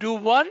 You do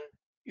one,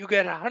 you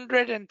get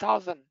 100 and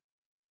 1,000.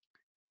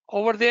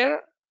 Over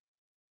there,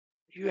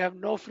 you have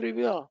no free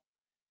will.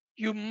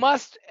 You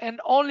must,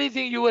 and only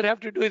thing you would have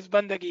to do is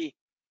bandagi.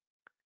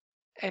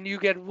 And you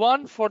get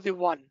one for the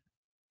one.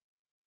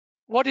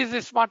 What is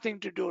the smart thing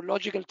to do,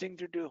 logical thing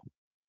to do?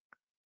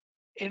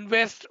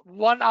 Invest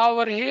 1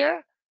 hour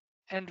here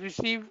and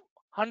receive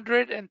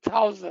 100 and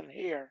 1,000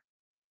 here.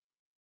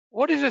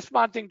 What is the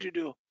smart thing to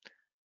do?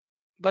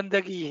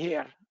 Bandagi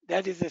here.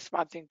 That is the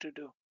smart thing to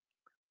do.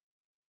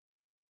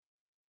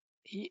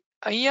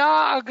 અહીંયા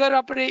અગર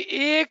આપણે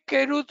એક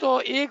કર્યું તો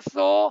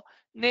 100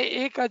 ને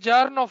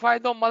 1000 નો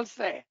ફાયદો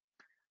મળશે.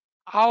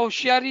 આ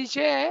હોશિયારી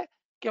છે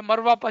કે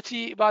મરવા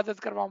પછી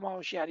ઇબાદત કરવામાં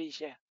હોશિયારી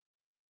છે.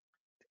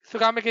 શું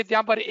કામે કે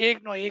ત્યાં પર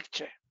 1 નો 1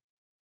 છે.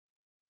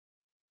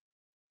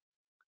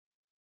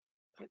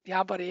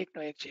 ત્યાં પર 1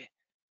 નો 1 છે.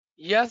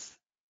 Yes,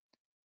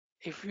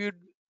 if you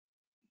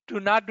do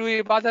not do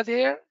ibadat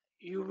here,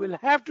 you will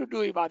have to do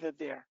ibadat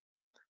there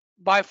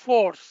by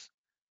force,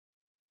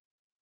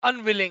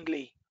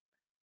 unwillingly,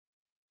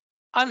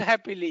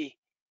 unhappily.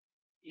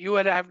 You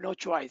will have no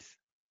choice.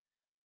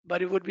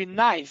 But it would be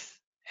nice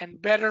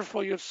and better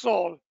for your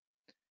soul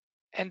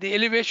and the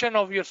elevation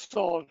of your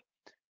soul,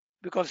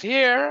 because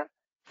here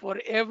for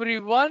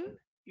everyone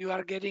you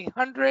are getting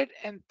 100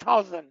 and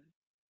 1,000.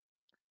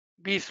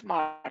 Be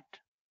smart,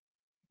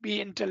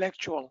 be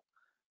intellectual,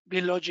 be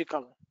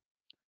logical.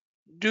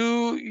 Do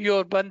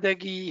your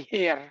bandagi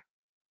here.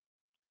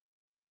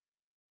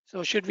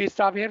 So should we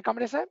stop here,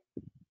 Kamre sir?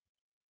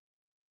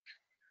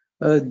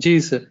 Ji,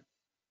 sir.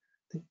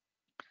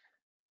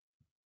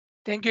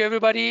 Thank you,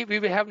 everybody. We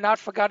have not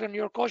forgotten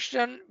your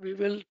question. We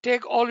will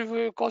take all of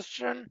your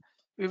question.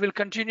 We will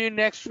continue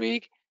next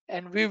week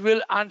and we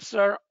will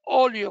answer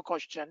all your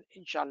question,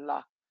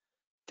 inshallah.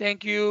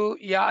 Thank you.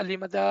 Ya Ali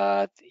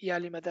Madad. Ya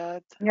Ali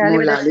Madad.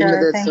 Mola Ali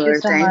Madad, Thank sir. you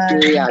so Thank you.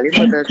 much. Ali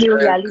Thank Madad, you,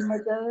 sir. Yali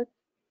Madad.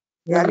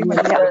 Yali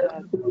Madad.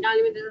 Yeah.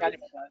 Yali Madad.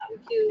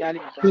 Yali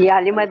Madad.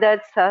 Yali Madad,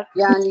 sir.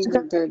 Ya Ali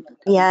Madad.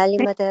 Yali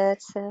Madad,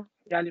 sir.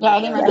 Yali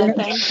Yali Madad. Madad,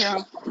 thank you.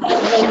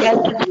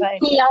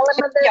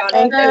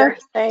 Thank you. Sir.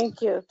 Thank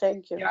you.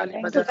 Thank you. Yali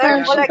Thank Madad. you.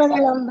 Yali Madad.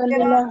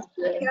 Alhamdulillah.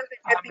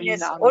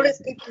 Ameen. Always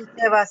Ameen. keep in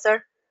seva, sir.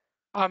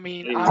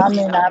 Ameen.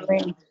 Amin, Ameen.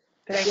 amin.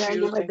 Thank Yali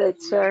you. Thank Madad,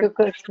 you. sir.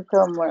 Shukr,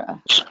 shukr, Mola.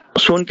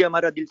 सुन के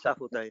हमारा दिल साफ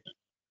होता है.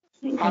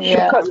 Ameen.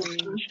 Yeah.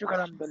 Ameen. Shukran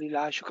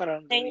alhamdulillah. Shukran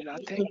alhamdulillah.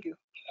 Thank you.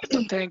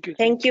 Thank you.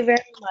 Thank you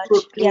very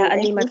much. Ya Ali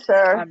Thank you, Madad.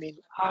 sir. Ameen.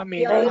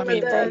 Ameen. Thank you.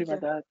 Ameen. Thank Yali you.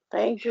 Madad.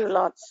 Thank you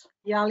lots.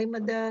 Yali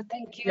Madad.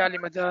 Yali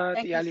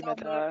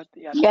Madad.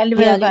 Yali Yali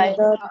bye.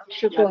 Madad.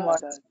 Shukr, Yali Mola.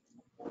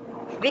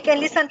 Madad. We can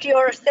listen to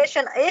your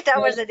session 8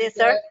 hours a day,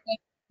 sir.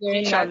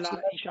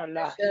 Inshallah.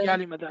 Inshallah.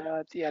 Yali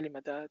Madad. Yali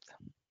Madad.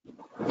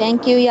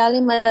 Thank you,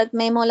 Yali Madad.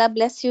 May Mola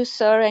bless you,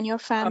 sir, and your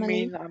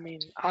family. Ameen.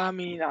 Ameen.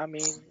 Ameen.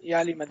 Ameen.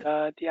 Yali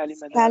Madad. Yali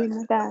Yali Madad.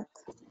 Madad.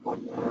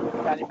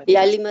 Yali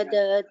યાલી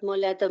Madad. મદદ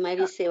મોલા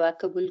તમારી સેવા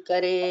કબૂલ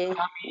કરે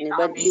Ameen. ને Ameen.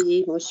 બધી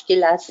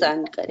મુશ્કેલ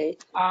આસાન કરે.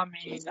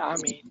 Ameen.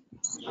 Ameen.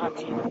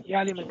 Ameen.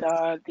 Yali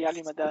Madad.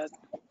 Yali Madad.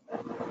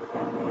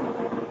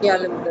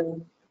 યાલી મદદ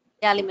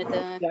Yali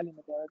Madad. Yali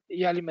Madad.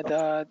 Yali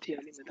Madad.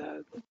 Yali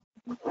Madad.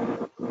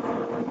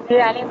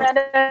 Yali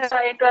Madad,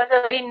 it was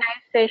a very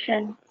nice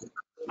session.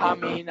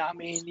 Amin,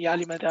 Amin.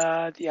 Yali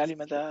Madad, Yali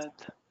Madad.